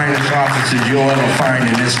of the finest officers you'll ever find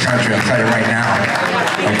in this country, I'll tell you right now.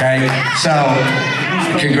 Okay? So,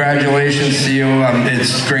 congratulations to you.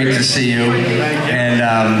 It's great to see you.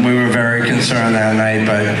 And we were very concerned that night,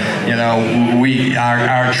 but you know,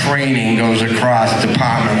 our training goes across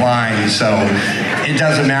department lines, so it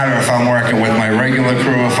doesn't matter if I'm working with my regular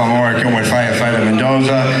crew, if I'm working with Firefighter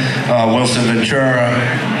Mendoza, Wilson Ventura,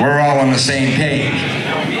 we're all on the same page.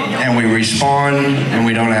 And we respond, and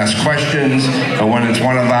we don't ask questions, but when it's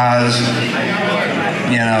one of ours,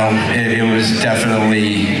 you know, it was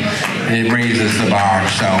definitely, it raises the bar,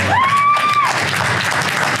 so.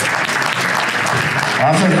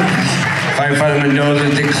 Officer Firefighter Mendoza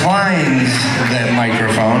declines that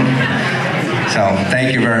microphone. So,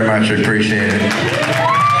 thank you very much, I appreciate it.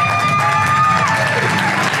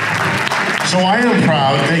 So I am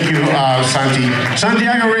proud, thank you, Santi.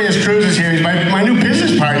 Santiago Reyes Cruz is here. He's my new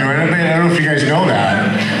business partner. I don't know if you guys know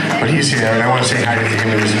that, but he's here, and I want to say hi to him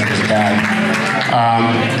and his dad.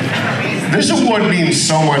 This award means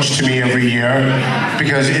so much to me every year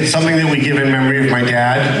because it's something that we give in memory of my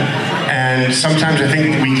dad. And sometimes I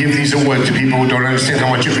think we give these awards to people who don't understand how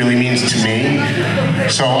much it really means to me.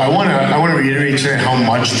 So I want to reiterate today how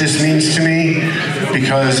much this means to me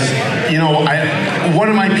because, you know, one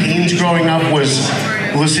of my pains growing up was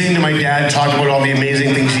listening to my dad talk about all the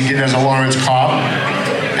amazing things he did as a Lawrence cop,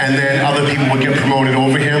 and then other people would get promoted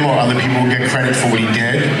over him or other people would get credit for what he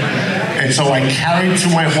did. And so I carried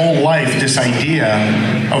through my whole life this idea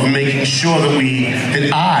of making sure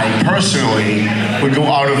that I personally would go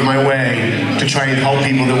out of my way to try and help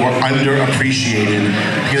people that were underappreciated.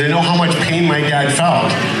 Because I know how much pain my dad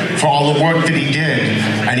felt for all the work that he did.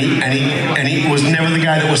 And he was never the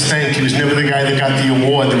guy that was thanked. He was never the guy that got the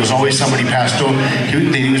award. There was always somebody passed over,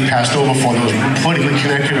 that he was passed over for that was politically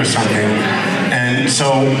connected or something. And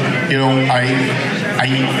so, you know,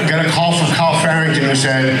 I got a call from Carl Farrington who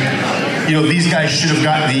said, you know, these guys should have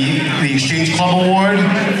got the Exchange Club Award,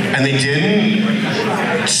 and they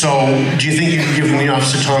didn't. So, do you think you could give them the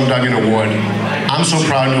Officer Tom Duggan Award? I'm so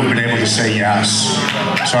proud to have been able to say yes.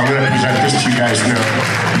 So I'm going to present this to you guys now.